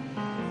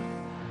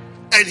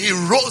 And he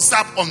rose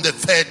up on the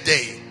third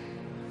day.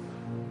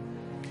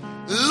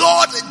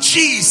 Lord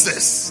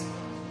Jesus,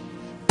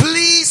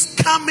 please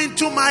come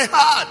into my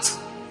heart.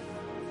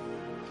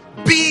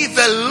 Be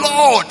the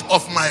Lord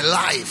of my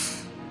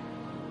life.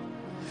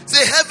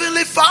 Say,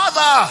 Heavenly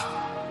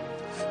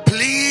Father,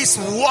 please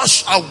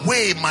wash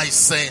away my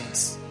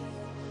sins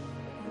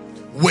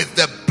with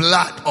the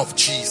blood of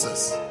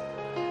Jesus.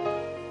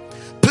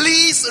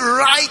 Please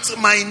write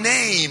my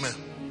name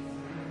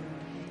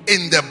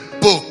in the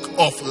book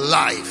of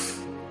life.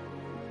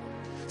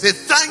 Say,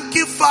 thank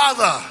you,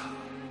 Father,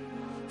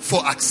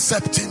 for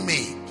accepting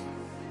me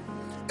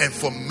and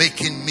for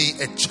making me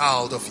a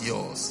child of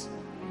yours.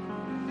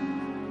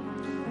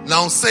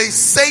 Now say,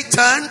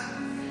 Satan,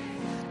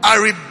 I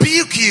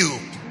rebuke you.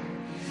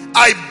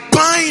 I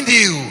bind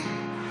you.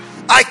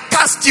 I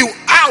cast you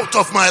out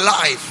of my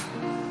life.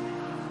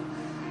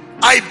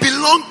 I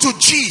belong to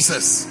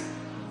Jesus.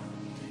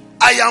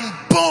 I am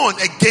born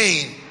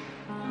again.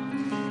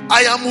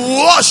 I am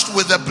washed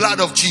with the blood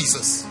of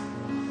Jesus.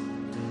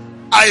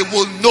 I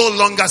will no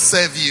longer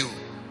serve you.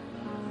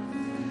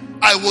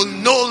 I will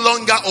no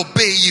longer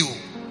obey you.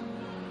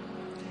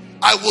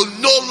 I will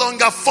no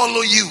longer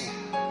follow you.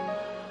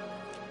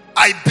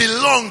 I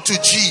belong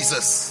to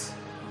Jesus.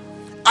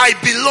 I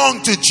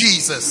belong to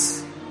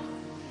Jesus.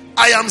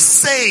 I am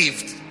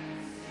saved.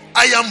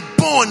 I am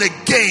born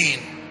again.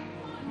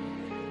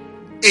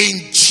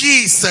 In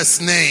Jesus'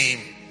 name.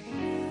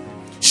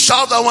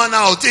 Shout that one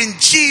out. In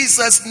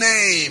Jesus'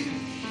 name.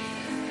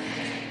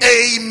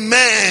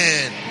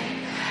 Amen.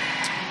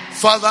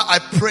 Father, I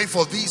pray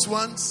for these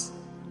ones.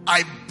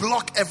 I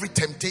block every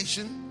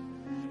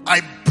temptation.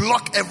 I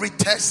block every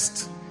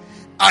test.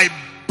 I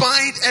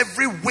bind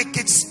every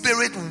wicked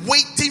spirit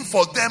waiting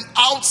for them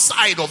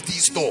outside of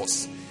these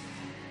doors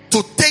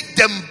to take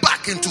them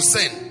back into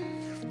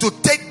sin, to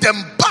take them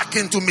back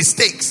into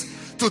mistakes,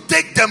 to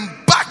take them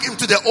back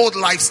into their old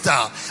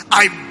lifestyle.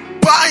 I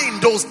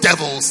bind those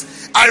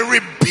devils. I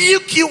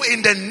rebuke you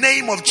in the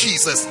name of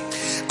Jesus.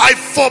 I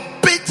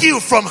forbid you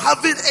from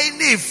having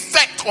any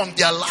effect on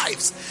their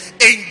lives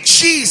in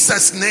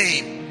Jesus'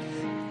 name.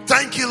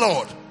 Thank you,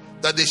 Lord,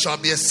 that they shall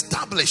be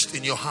established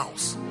in your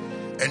house,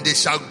 and they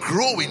shall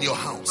grow in your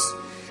house,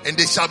 and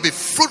they shall be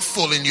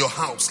fruitful in your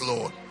house,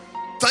 Lord.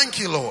 Thank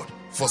you, Lord,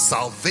 for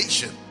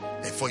salvation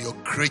and for your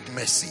great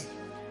mercy.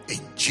 In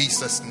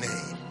Jesus'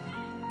 name,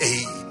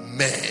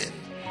 amen.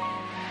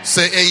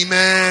 Say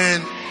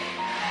amen.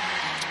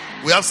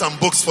 We have some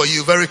books for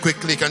you very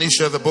quickly. Can you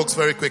share the books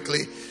very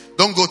quickly?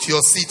 Don't go to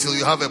your seat till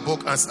you have a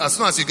book. As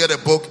soon as you get a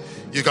book,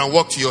 you can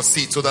walk to your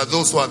seat so that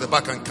those who are at the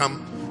back can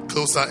come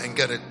closer and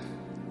get it.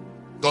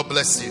 God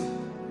bless you.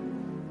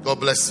 God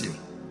bless you.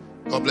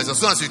 God bless you. As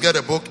soon as you get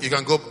a book, you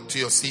can go to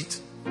your seat.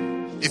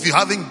 If you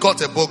haven't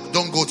got a book,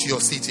 don't go to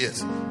your seat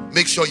yet.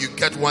 Make sure you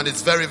get one.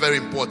 It's very, very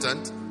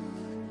important.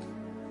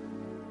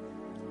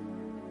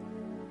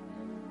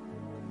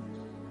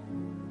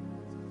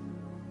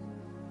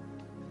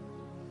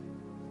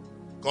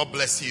 God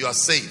bless you. You are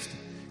saved.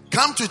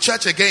 Come to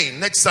church again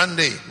next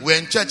Sunday. We're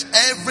in church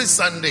every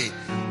Sunday.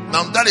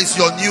 Now that is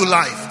your new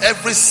life.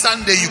 Every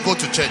Sunday you go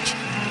to church.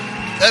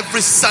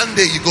 Every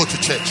Sunday you go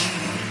to church.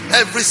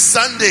 Every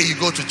Sunday you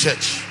go to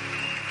church.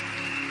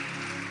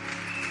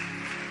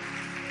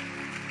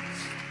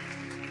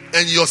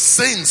 And your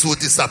sins will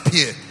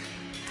disappear.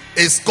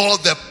 It's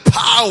called the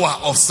power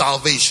of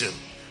salvation.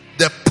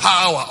 The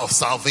power of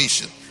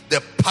salvation.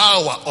 The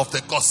power of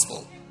the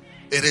gospel.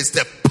 It is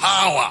the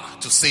power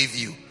to save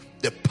you.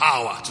 The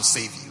power to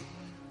save you.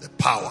 The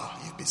power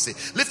you'll be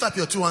saved. Lift up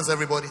your two hands,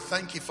 everybody.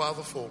 Thank you,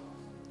 Father, for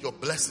your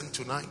blessing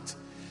tonight.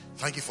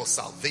 Thank you for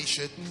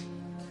salvation.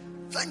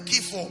 Thank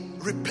you for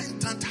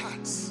repentant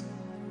hearts.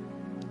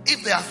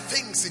 If there are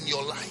things in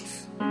your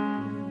life,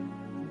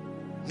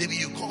 maybe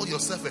you call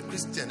yourself a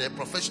Christian, a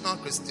professional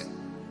Christian,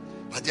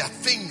 but there are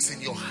things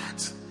in your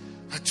heart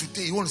that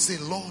today you want to say,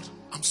 Lord,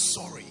 I'm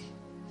sorry.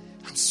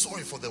 I'm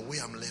sorry for the way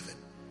I'm living.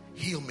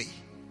 Heal me.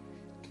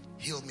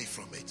 Heal me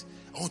from it.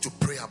 I want to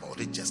pray about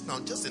it just now,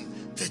 just in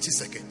 30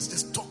 seconds.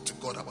 Just talk to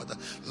God about that.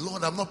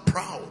 Lord, I'm not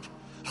proud.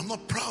 I'm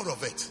not proud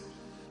of it.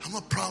 I'm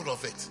not proud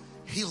of it.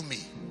 Heal me.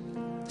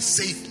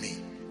 Save me.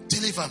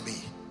 Deliver me.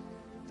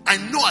 I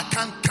know I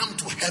can't come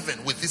to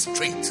heaven with this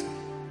trait.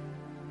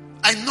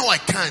 I know I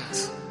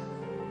can't.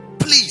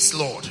 Please,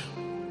 Lord.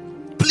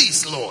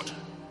 Please, Lord.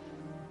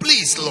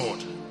 Please,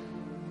 Lord.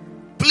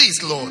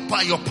 Please, Lord,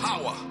 by your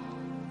power,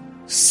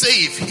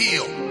 save,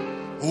 heal,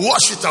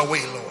 wash it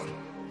away, Lord.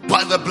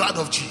 By the blood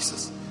of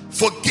Jesus.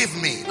 Forgive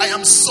me. I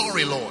am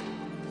sorry, Lord.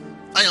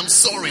 I am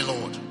sorry,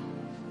 Lord.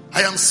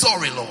 I am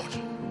sorry,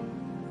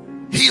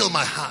 Lord. Heal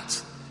my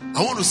heart.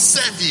 I want to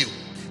serve you.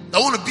 I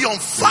want to be on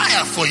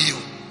fire for you.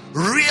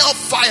 Real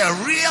fire.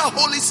 Real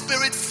Holy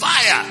Spirit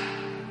fire.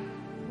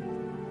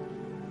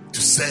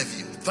 To serve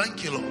you.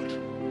 Thank you, Lord,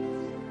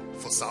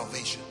 for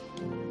salvation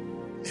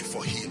and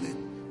for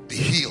healing. Be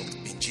healed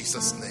in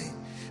Jesus' name.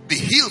 Be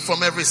healed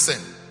from every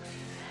sin.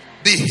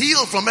 Be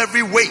healed from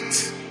every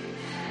weight.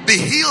 Be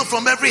healed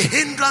from every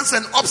hindrance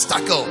and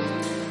obstacle.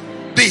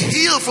 Be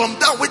healed from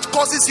that which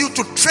causes you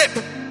to trip.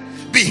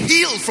 Be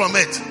healed from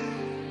it.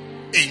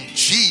 In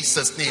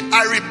Jesus' name.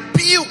 I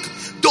rebuke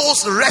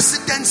those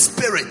resident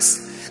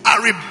spirits. I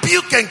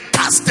rebuke and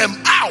cast them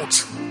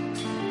out.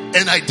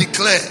 And I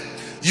declare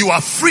you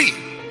are free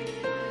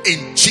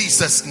in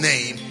Jesus'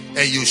 name.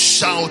 And you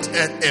shout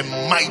at a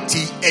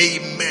mighty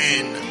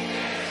amen.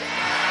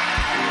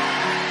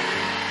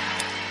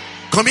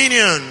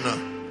 Communion.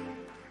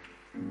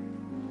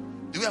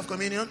 Do we have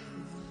communion?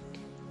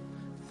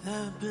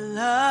 The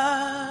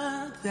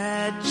blood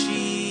that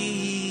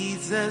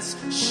Jesus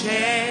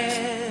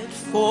shed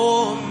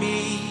for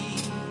me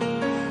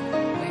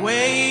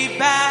way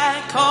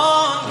back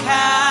on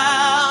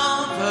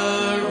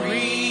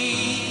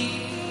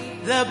Calvary.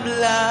 The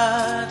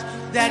blood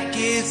that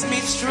gives me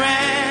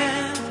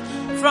strength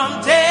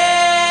from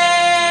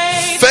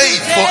day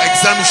Faith to for day.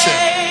 exemption.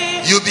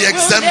 You'll be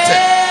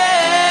exempted.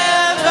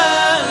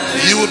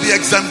 You will be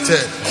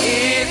exempted.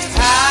 It's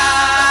power,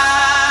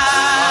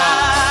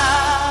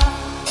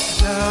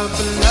 the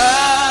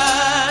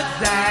blood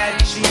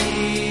that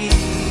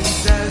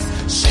Jesus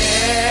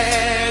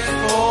shed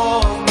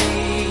for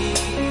me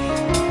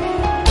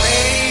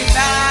way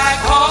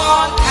back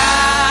on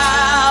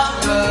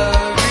Calvary.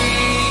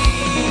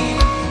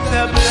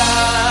 The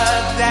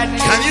blood that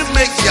Can you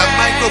make your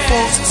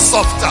microphones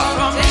softer?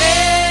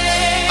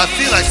 I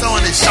feel like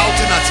someone is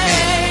shouting at me.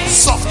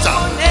 Softer.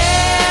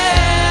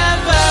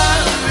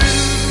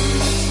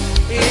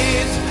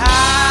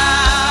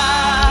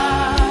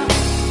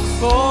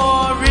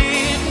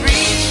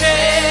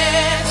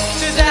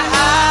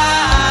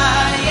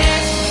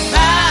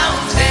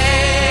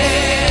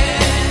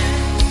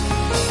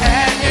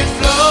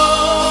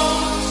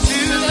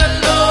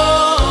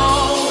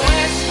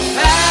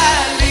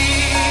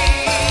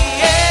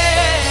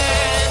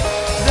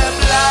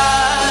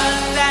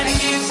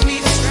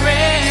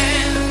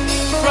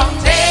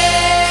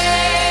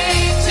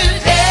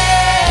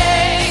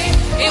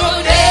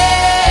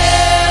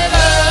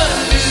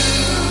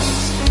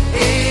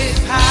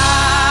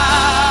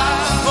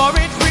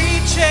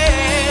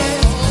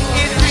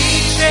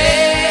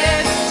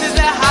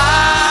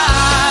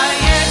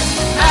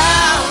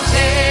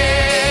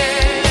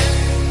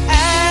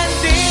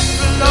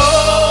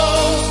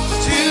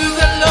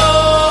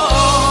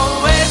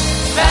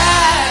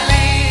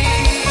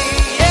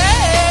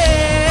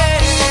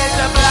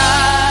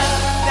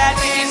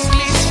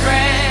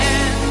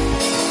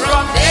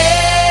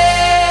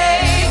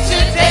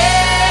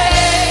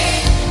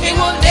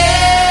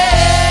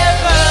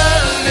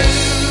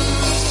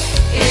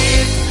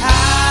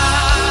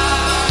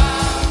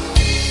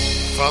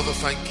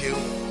 Thank you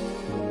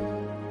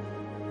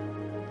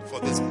for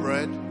this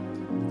bread.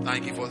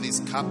 Thank you for these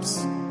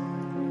cups.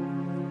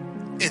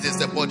 It is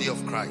the body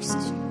of Christ.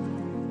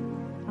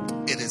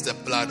 It is the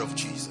blood of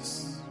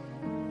Jesus.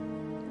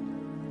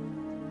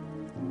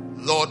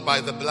 Lord,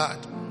 by the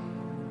blood,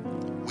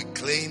 we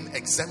claim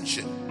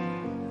exemption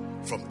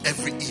from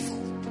every evil.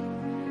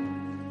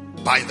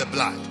 By the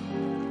blood,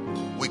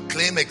 we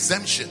claim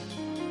exemption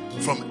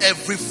from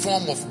every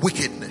form of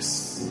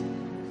wickedness.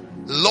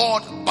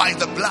 Lord, by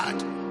the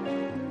blood,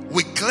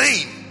 we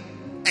claim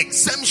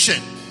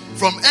exemption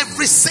from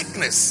every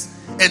sickness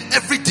and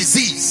every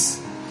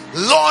disease.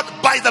 Lord,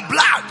 by the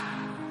blood,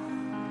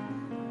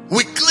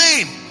 we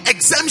claim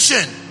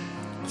exemption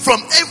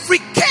from every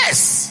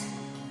curse.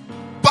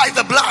 By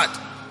the blood,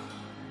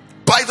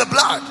 by the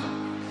blood,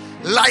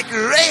 like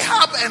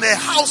Rahab and her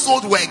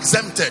household were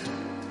exempted.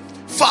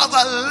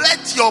 Father,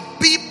 let your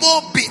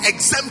people be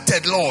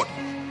exempted, Lord,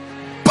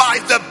 by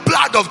the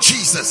blood of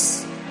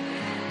Jesus.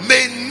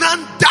 May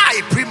none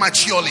die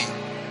prematurely.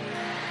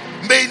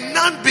 May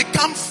none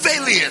become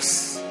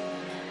failures.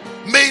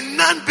 May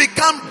none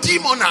become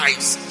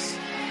demonized.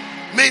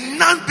 May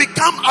none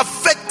become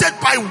affected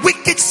by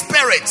wicked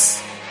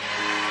spirits.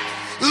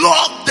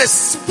 Lord,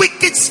 the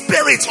wicked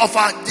spirits of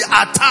our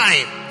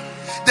time,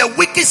 the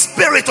wicked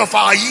spirit of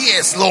our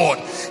years, Lord,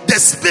 the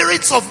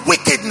spirits of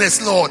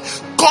wickedness, Lord,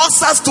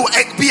 cause us to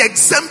be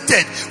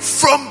exempted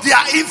from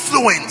their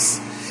influence.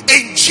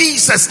 In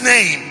Jesus'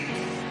 name,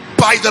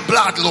 by the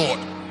blood, Lord.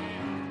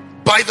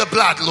 By the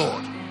blood,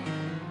 Lord.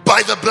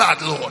 By the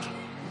blood, Lord.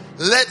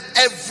 Let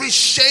every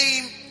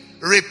shame,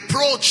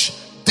 reproach,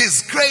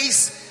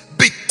 disgrace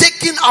be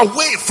taken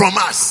away from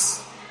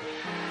us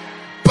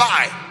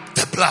by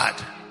the blood.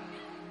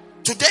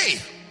 Today,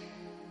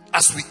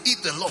 as we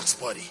eat the Lord's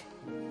body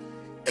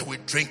and we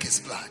drink his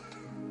blood,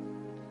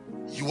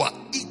 you are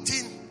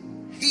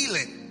eating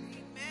healing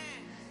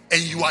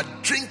and you are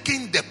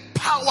drinking the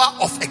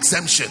power of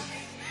exemption.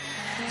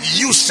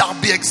 You shall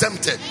be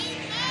exempted.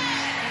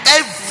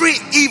 Every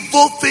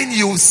evil thing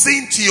you've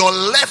seen to your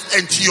left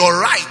and to your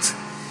right,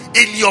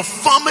 in your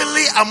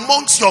family,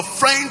 amongst your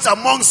friends,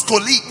 amongst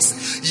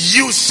colleagues,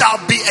 you shall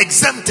be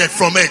exempted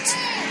from it.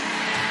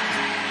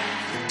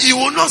 You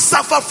will not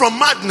suffer from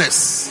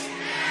madness.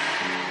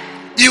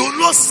 You will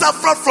not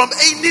suffer from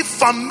any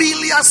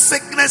familiar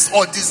sickness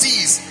or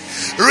disease.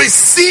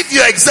 Receive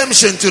your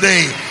exemption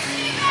today.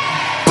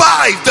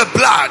 By the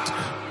blood.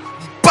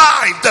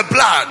 By the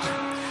blood.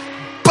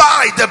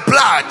 By the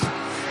blood.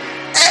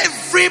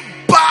 Every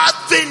bad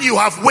thing you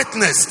have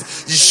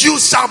witnessed, you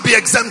shall be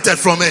exempted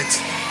from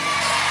it.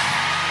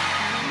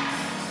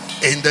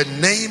 In the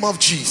name of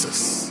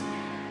Jesus.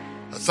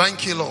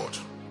 Thank you, Lord.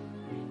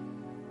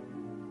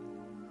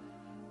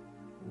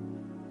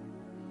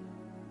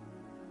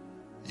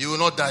 You will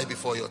not die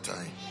before your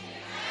time.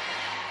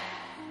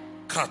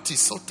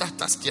 Katisota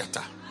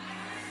tastiata.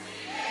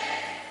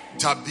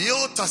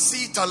 Tabio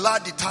tasita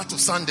ladi tatu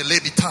sande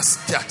lebi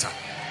tastiata.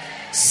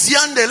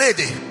 Siande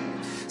lede.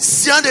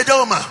 Siande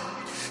doma.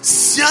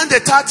 Siande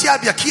tatia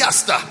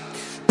biakiasta.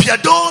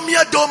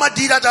 Piadomia doma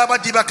dida daba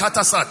diba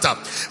katasata.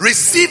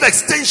 Receive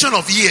extension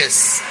of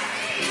years.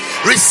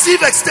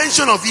 Receive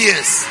extension of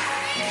years.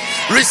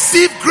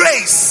 Receive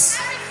grace.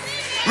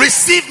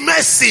 Receive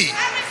mercy.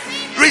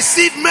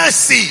 Receive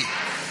mercy.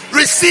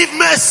 Receive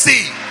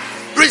mercy.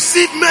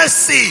 Receive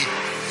mercy.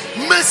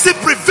 Mercy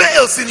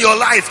prevails in your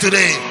life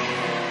today.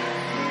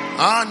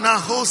 Ana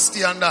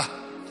hostianda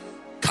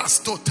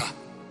castota.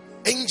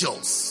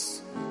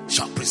 Angels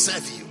shall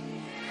preserve you.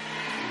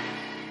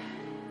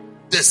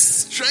 The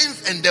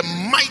strength and the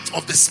might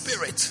of the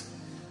Spirit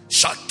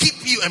shall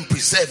keep you and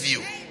preserve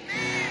you.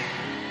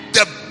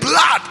 The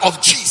blood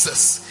of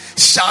Jesus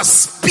shall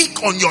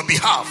speak on your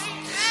behalf,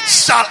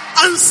 shall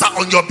answer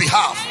on your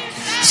behalf,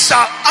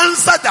 shall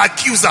answer the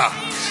accuser,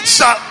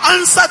 shall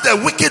answer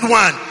the wicked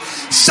one,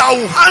 shall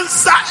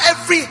answer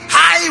every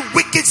high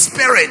wicked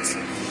spirit.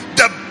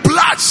 The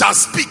blood shall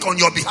speak on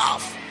your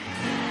behalf.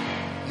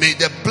 May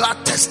the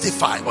blood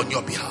testify on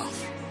your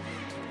behalf.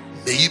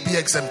 May you be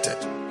exempted.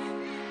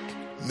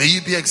 May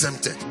you be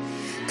exempted.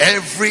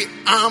 Every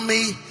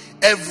army,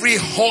 every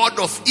horde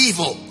of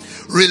evil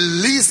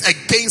released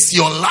against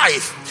your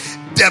life,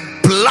 the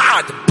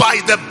blood,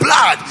 by the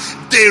blood,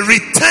 they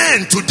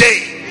return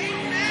today.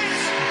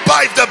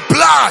 By the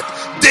blood,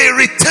 they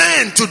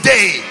return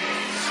today.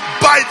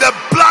 By the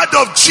blood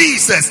of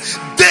Jesus,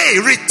 they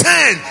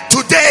return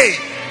today.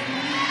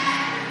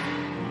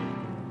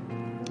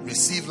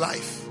 Receive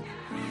life.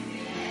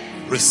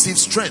 Receive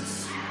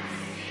strength.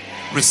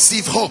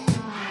 Receive hope.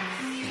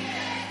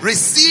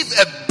 Receive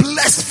a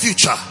blessed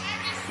future.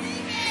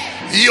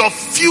 Your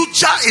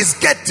future is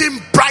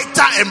getting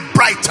brighter and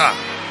brighter.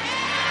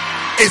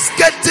 It's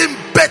getting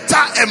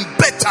better and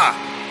better.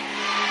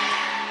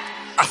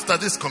 After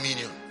this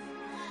communion,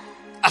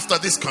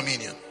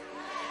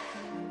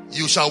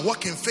 you shall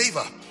walk in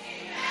favor.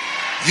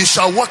 You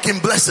shall walk in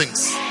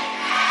blessings.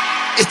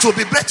 It will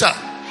be better.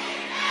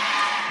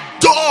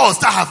 Doors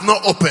that have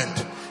not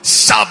opened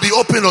shall be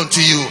opened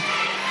unto you.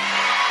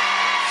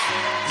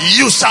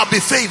 You shall be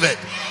favored.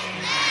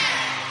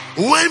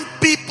 When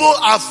people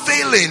are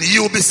failing,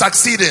 you will be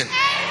succeeding.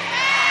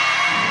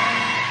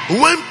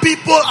 When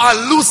people are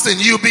losing,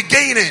 you will be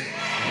gaining.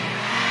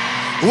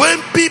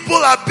 When people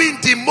are being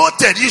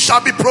demoted, you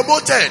shall be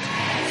promoted.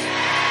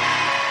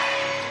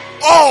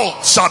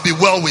 All shall be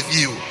well with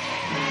you.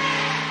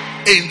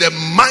 In the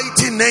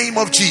mighty name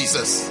of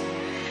Jesus.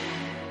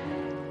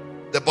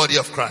 The body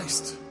of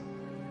Christ.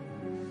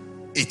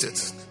 Eat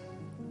it.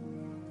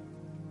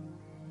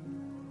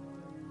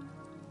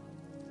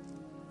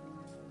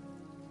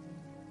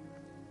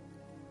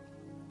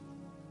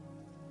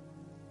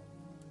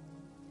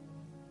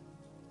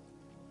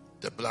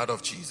 The blood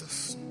of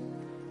Jesus.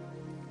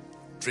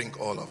 Drink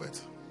all of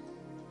it.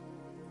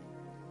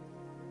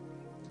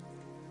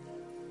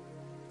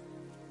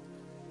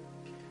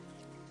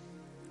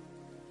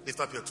 Lift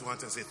up your two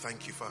hands and say,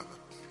 thank you, Father.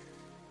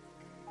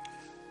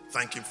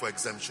 Thank Him for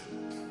exemption.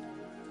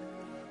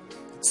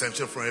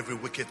 Exemption from every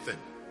wicked thing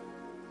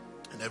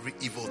and every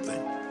evil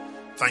thing.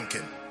 Thank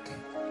Him.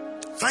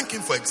 Thank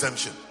Him for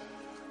exemption.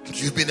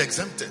 You've been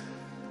exempted.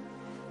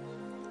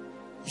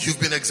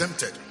 You've been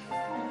exempted.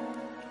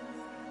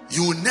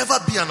 You will never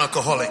be an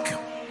alcoholic.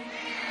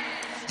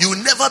 You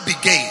will never be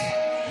gay.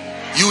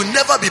 You will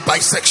never be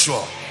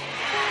bisexual.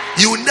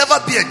 You will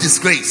never be a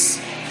disgrace.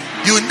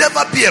 You will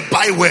never be a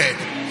byword.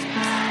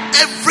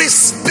 Every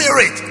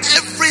spirit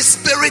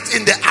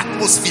in the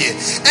atmosphere,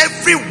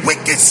 every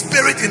wicked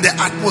spirit in the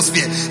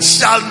atmosphere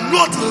shall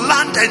not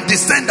land and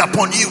descend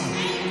upon you.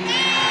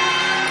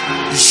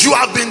 You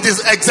have been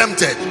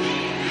exempted.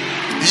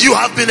 You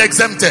have been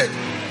exempted.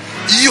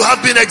 You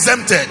have been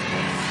exempted.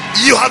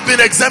 You have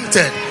been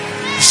exempted.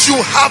 You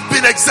have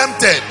been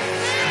exempted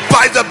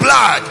by the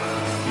blood,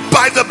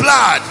 by the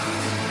blood,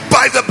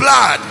 by the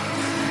blood,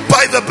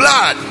 by the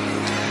blood,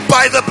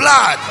 by the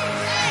blood,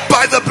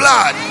 by the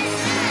blood.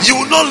 You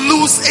will not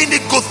lose any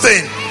good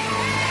thing.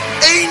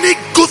 Any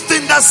good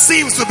thing that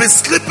seems to be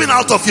slipping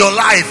out of your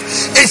life,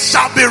 it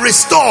shall be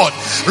restored.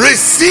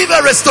 Receive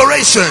a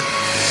restoration.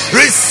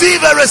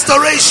 Receive a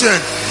restoration.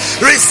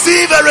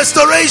 Receive a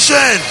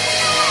restoration.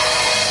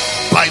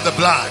 By the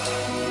blood.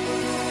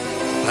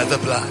 By the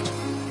blood.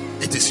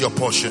 It is your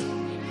portion.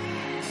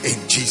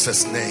 In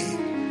Jesus'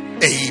 name.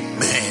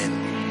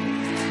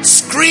 Amen.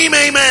 Scream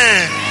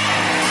amen.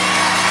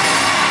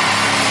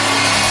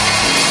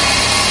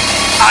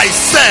 I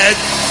said,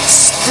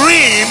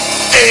 scream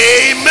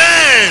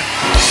amen.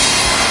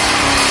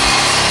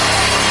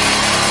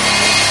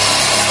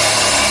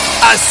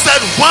 I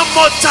said one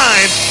more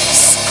time,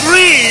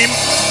 Scream,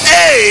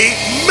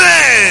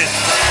 Amen.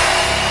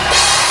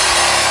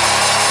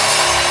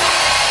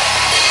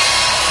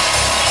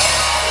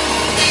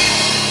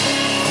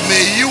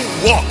 May you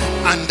walk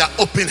under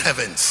open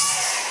heavens.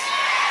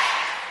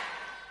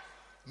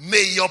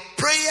 May your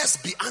prayers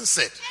be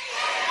answered.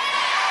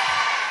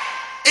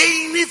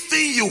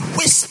 Anything you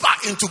whisper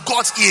into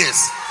God's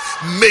ears,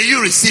 may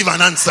you receive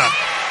an answer.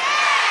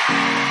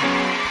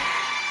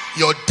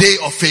 Your day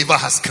of favor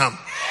has come.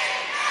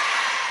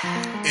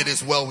 It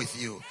is well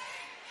with you.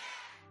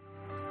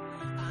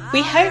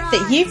 We hope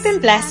that you've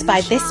been blessed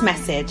by this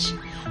message.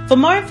 For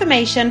more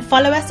information,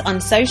 follow us on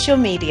social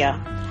media.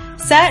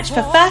 Search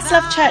for First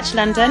Love Church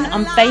London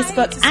on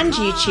Facebook and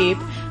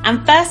YouTube,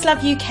 and First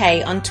Love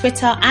UK on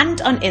Twitter and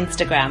on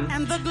Instagram.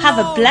 Have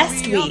a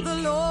blessed week.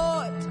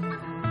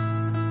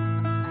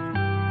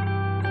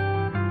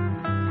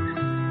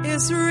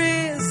 Is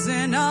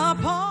risen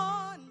upon